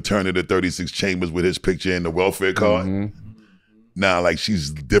Return to the 36 Chambers with his picture in the welfare card. Mm-hmm. Nah, like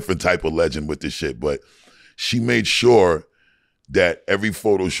she's a different type of legend with this shit, but she made sure that every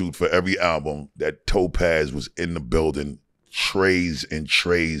photo shoot for every album that Topaz was in the building, trays and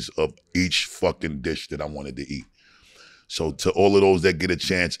trays of each fucking dish that I wanted to eat. So to all of those that get a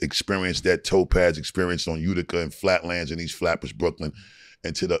chance, experience that Topaz experience on Utica and Flatlands in East Flatbush, Brooklyn.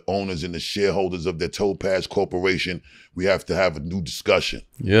 and to the owners and the shareholders of the Topaz Corporation, we have to have a new discussion.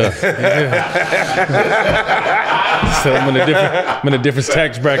 Yeah. So I'm in a different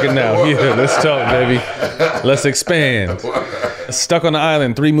tax bracket now. Yeah, let's talk, baby. Let's expand. Stuck on the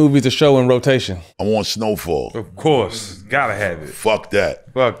Island, 3 movies to show in rotation. I want Snowfall. Of course. Gotta have it. Fuck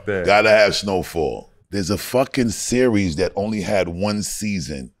that. Fuck that. Gotta have Snowfall. There's a fucking series that only had 1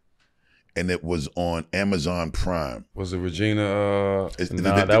 season, and it was on Amazon Prime. Was it Regina? Nah,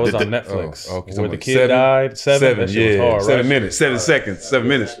 that was on Netflix. Okay, where the kid died. Seven. That shit was hard, 7 right? minutes, 7 seconds, 7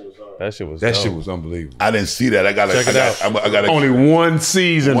 minutes. That shit was That dope. shit was unbelievable. I didn't see that. I gotta Check it out. I gotta Only 1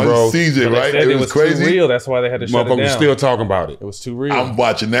 season, bro. season, They right? said It was too crazy. real. That's why they had to shut it Motherfuckers down. still talking about it. It was too real. I'm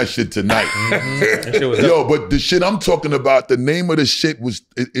watching that shit tonight. That shit was Yo, but the shit I'm talking about, the name of the shit was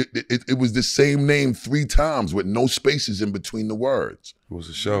it was the same name 3 times with no spaces in between the words. It was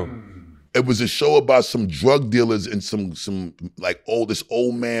a show. It was a show about some drug dealers and some like this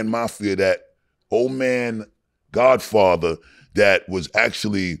old man mafia, that old man godfather that was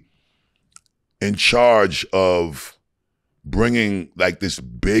actually in charge of bringing like this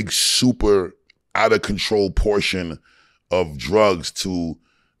big, super out of control portion of drugs to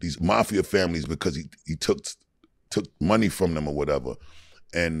these mafia families because he took money from them or whatever.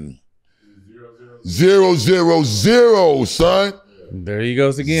 And 000, son. There he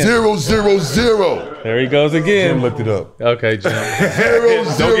goes again. 000. There he goes again. Jim looked it up. Okay, Jim.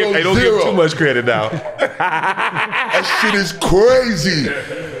 000. Don't give him too much credit now. That shit is crazy.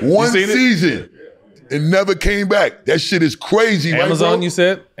 1 seen it? season. It never came back. That shit is crazy, Amazon, right, bro? you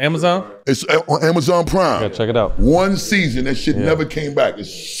said? Amazon? It's on Amazon Prime. Yeah, check it out. 1 season. That shit never came back. It's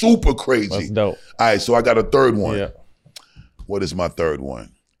super crazy. That's dope. All right, so I got a third one. Yeah. What is my third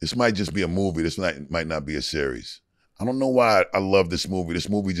one? This might just be a movie. This might not be a series. I don't know why I love this movie. This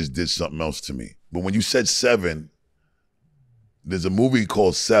movie just did something else to me. But when you said 7, there's a movie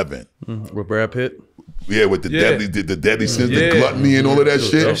called 7. With Brad Pitt? Yeah, with the deadly sins, the Yeah. gluttony and all of that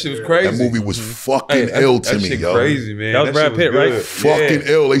shit. That shit was crazy. That movie was fucking ill to that me, shit yo. crazy, man. That was Brad shit Pitt, good. right? Fucking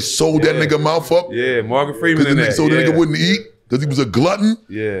ill. They sold that nigga mouth up Yeah, Morgan Freeman because in that. so the nigga wouldn't eat because he was a glutton.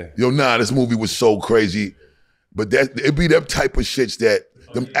 Yeah. Yo, nah, this movie was so crazy. But it be that type of shits that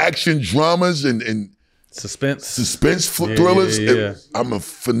them action dramas and Suspense. thrillers. yeah. I'm a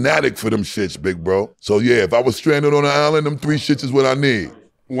fanatic for them shits, big bro. So yeah, if I was stranded on an island, them 3 shits is what I need.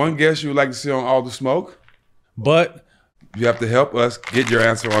 One guest you would like to see on All the Smoke? But You have to help us get your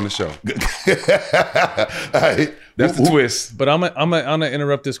answer on the show. All right. That's the twist. I'm gonna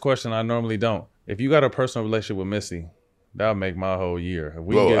interrupt this question. I normally don't. If you got a personal relationship with Missy, that'll make my whole year. If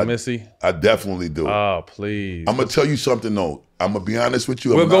we Bro, can get Missy, I definitely do. oh please. I'm gonna tell you something though. I'm gonna be honest with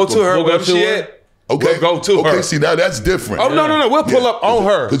you. We'll I'm go not to gonna- her. We'll go Wherever to she her. at. Okay. We'll go to her. Okay, see now that's different. Oh, no. We'll pull up on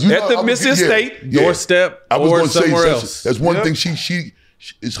her 'Cause you at know, the I'm- Missy yeah, Estate. yeah. Doorstep I was or gonna say somewhere that's- else. That's one Yeah. thing she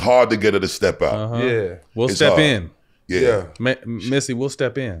it's hard to get her to step out. Yeah. We'll It's step hard. in. Yeah. Missy, we'll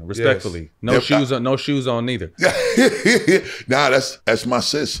step in respectfully. No Yep. shoes on. No shoes on neither. Nah, that's my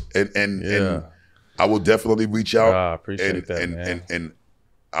sis. And I will definitely reach out. I appreciate that, man. And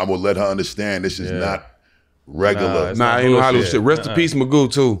I will let her understand this is not regular. it's Nah, not ain't no Hollywood bullshit. shit. Rest in peace,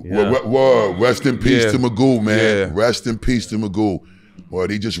 Magoo, too. Word. Rest in peace Yeah. to Magoo, man. Yeah. Rest in peace to Magoo.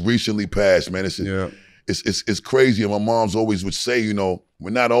 Word, he just recently passed, man. It's crazy. And my mom's always would say, you know, we're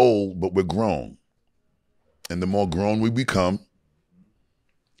not old, but we're grown. And the more grown we become,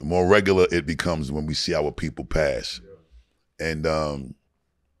 the more regular it becomes when we see our people pass. And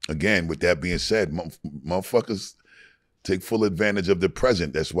again, with that being said, motherfuckers take full advantage of the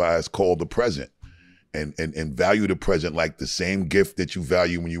present. That's why it's called the present. And value the present like the same gift that you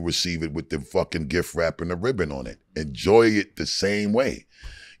value when you receive it with the fucking gift wrap and the ribbon on it. Enjoy it the same way.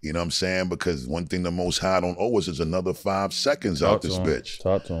 You know what I'm saying? Because one thing the Most High don't owe us is another 5 seconds out this bitch.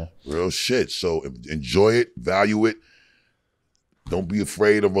 Talk to him. Real shit. So enjoy it, value it. Don't be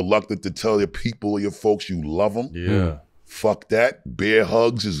afraid or reluctant to tell your people or your folks you love them. Yeah. Fuck that. Bear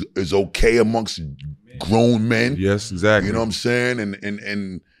hugs is okay amongst grown men. Yes, exactly. You know what I'm saying?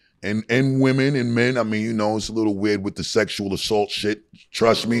 And women and men. I mean, you know, it's a little weird with the sexual assault shit.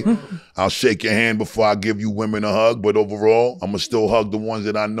 Trust me. I'll shake your hand before I give you women a hug, but overall, I'm gonna still hug the ones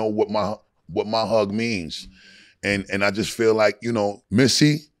that I know what my hug means. And I just feel like, you know,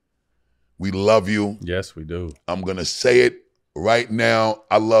 Missy, we love you. Yes, we do. I'm gonna say it right now.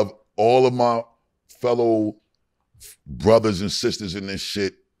 I love all of my fellow brothers and sisters in this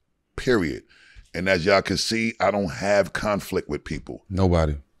shit, period. And as y'all can see, I don't have conflict with people.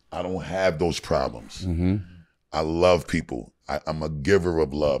 Nobody. I don't have those problems. Mm-hmm. I love people. I'm a giver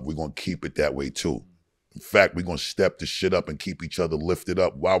of love. We're going to keep it that way too. In fact, we're going to step the shit up and keep each other lifted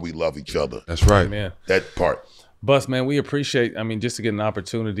up while we love each other. That's right. Man. That part. Bus, man, we appreciate, I mean, just to get an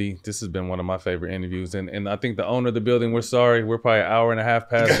opportunity, this has been one of my favorite interviews. And I think the owner of the building, we're sorry, we're probably an hour and a half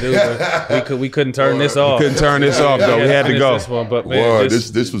past due. But we couldn't turn this off. Couldn't turn this off, though. We had to go. This one, but man,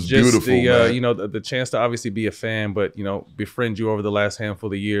 this was beautiful, man. You know, the chance to obviously be a fan, but, you know, befriend you over the last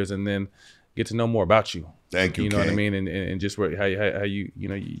handful of years and then get to know more about you. Thank you, You know what I King. mean? And just how you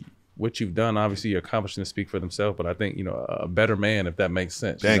know, what you've done, obviously your accomplishments speak for themselves, but I think, you know, a better man, if that makes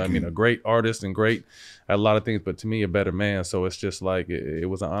sense. Thank you know what I mean? you. A great artist and great at a lot of things, but to me, a better man. So it's just like, it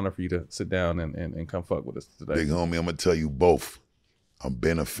was an honor for you to sit down and come fuck with us today. Big homie, I'm gonna tell you both. I've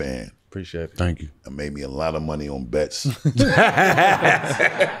been a fan. Appreciate it. Thank you. I made me a lot of money on bets. Yeah,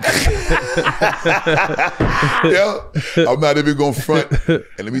 I'm not even gonna front. And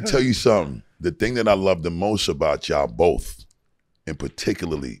let me tell you something. The thing that I love the most about y'all both, and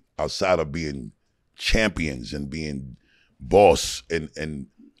particularly outside of being champions and being boss and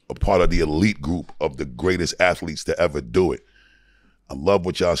a part of the elite group of the greatest athletes to ever do it, I love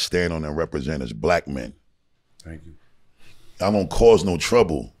what y'all stand on and represent as black men. Thank you. Y'all don't cause no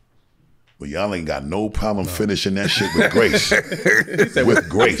trouble, but y'all ain't got no problem finishing that shit with grace. With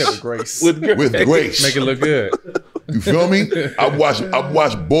grace. With grace. Make it look good. You feel me? I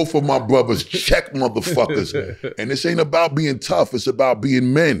watched both of my brothers check motherfuckers. And this ain't about being tough, it's about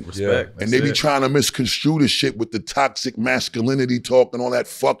being men. Respect. And they be trying to misconstrue this shit with the toxic masculinity talk and all that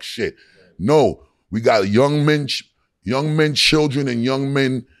fuck shit. No, we got young men, children, and young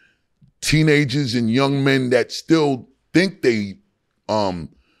men, teenagers and young men that still think they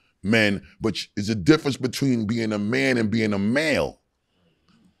men, but there's a difference between being a man and being a male.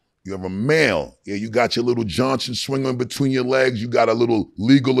 You're a male. Yeah, you got your little Johnson swinging between your legs. You got a little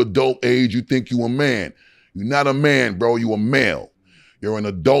legal adult age. You think you a man. You're not a man, bro. You a male. You're an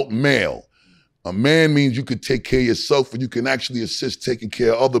adult male. A man means you could take care of yourself and you can actually assist taking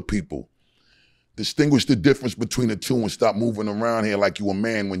care of other people. Distinguish the difference between the two and stop moving around here like you a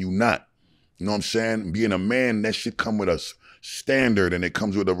man when you not. You know what I'm saying? Being a man, that shit come with a standard and it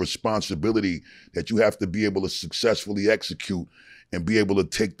comes with a responsibility that you have to be able to successfully execute and be able to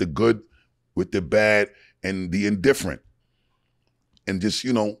take the good with the bad and the indifferent. And just,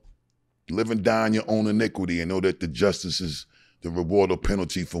 you know, live and die in your own iniquity and know that the justice is the reward or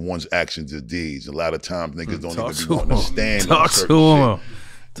penalty for one's actions or deeds. A lot of times niggas don't even be wanting to stand on certain shit.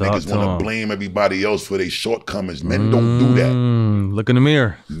 Niggas want to blame everybody else for their shortcomings. Men don't do that. Look in the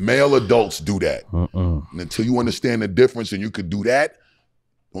mirror. Male adults do that. And until you understand the difference and you could do that,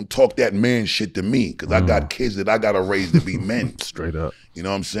 don't talk that man shit to me, because I got kids that I got to raise to be men. Straight up. You know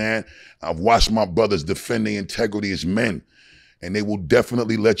what I'm saying? I've watched my brothers defend their integrity as men, and they will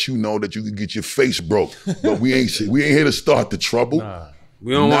definitely let you know that you can get your face broke. But we ain't here to start the trouble. Nah.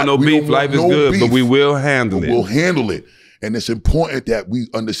 We don't want no beef. Life is good, but we will handle it. We'll handle it. And it's important that we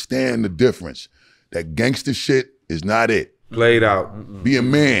understand the difference. That gangster shit is not it. Played out. Be a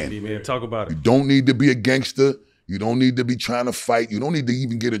man. Be a man. Talk about it. You don't need to be a gangster. You don't need to be trying to fight. You don't need to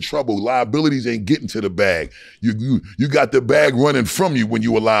even get in trouble. Liabilities ain't getting to the bag. You got the bag running from you when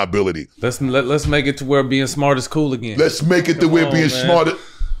you a liability. Let's make it to where being smart is cool again. Let's make it to where being smart.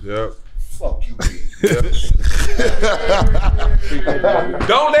 Yep. Fuck you, man.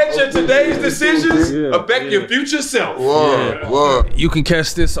 Don't let your today's decisions affect your future self. Word. You can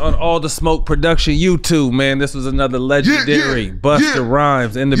catch this on All the Smoke Production YouTube, man. This was another legendary Busta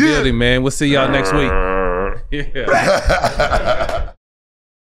Rhymes in the building, man. We'll see y'all next week. Yeah.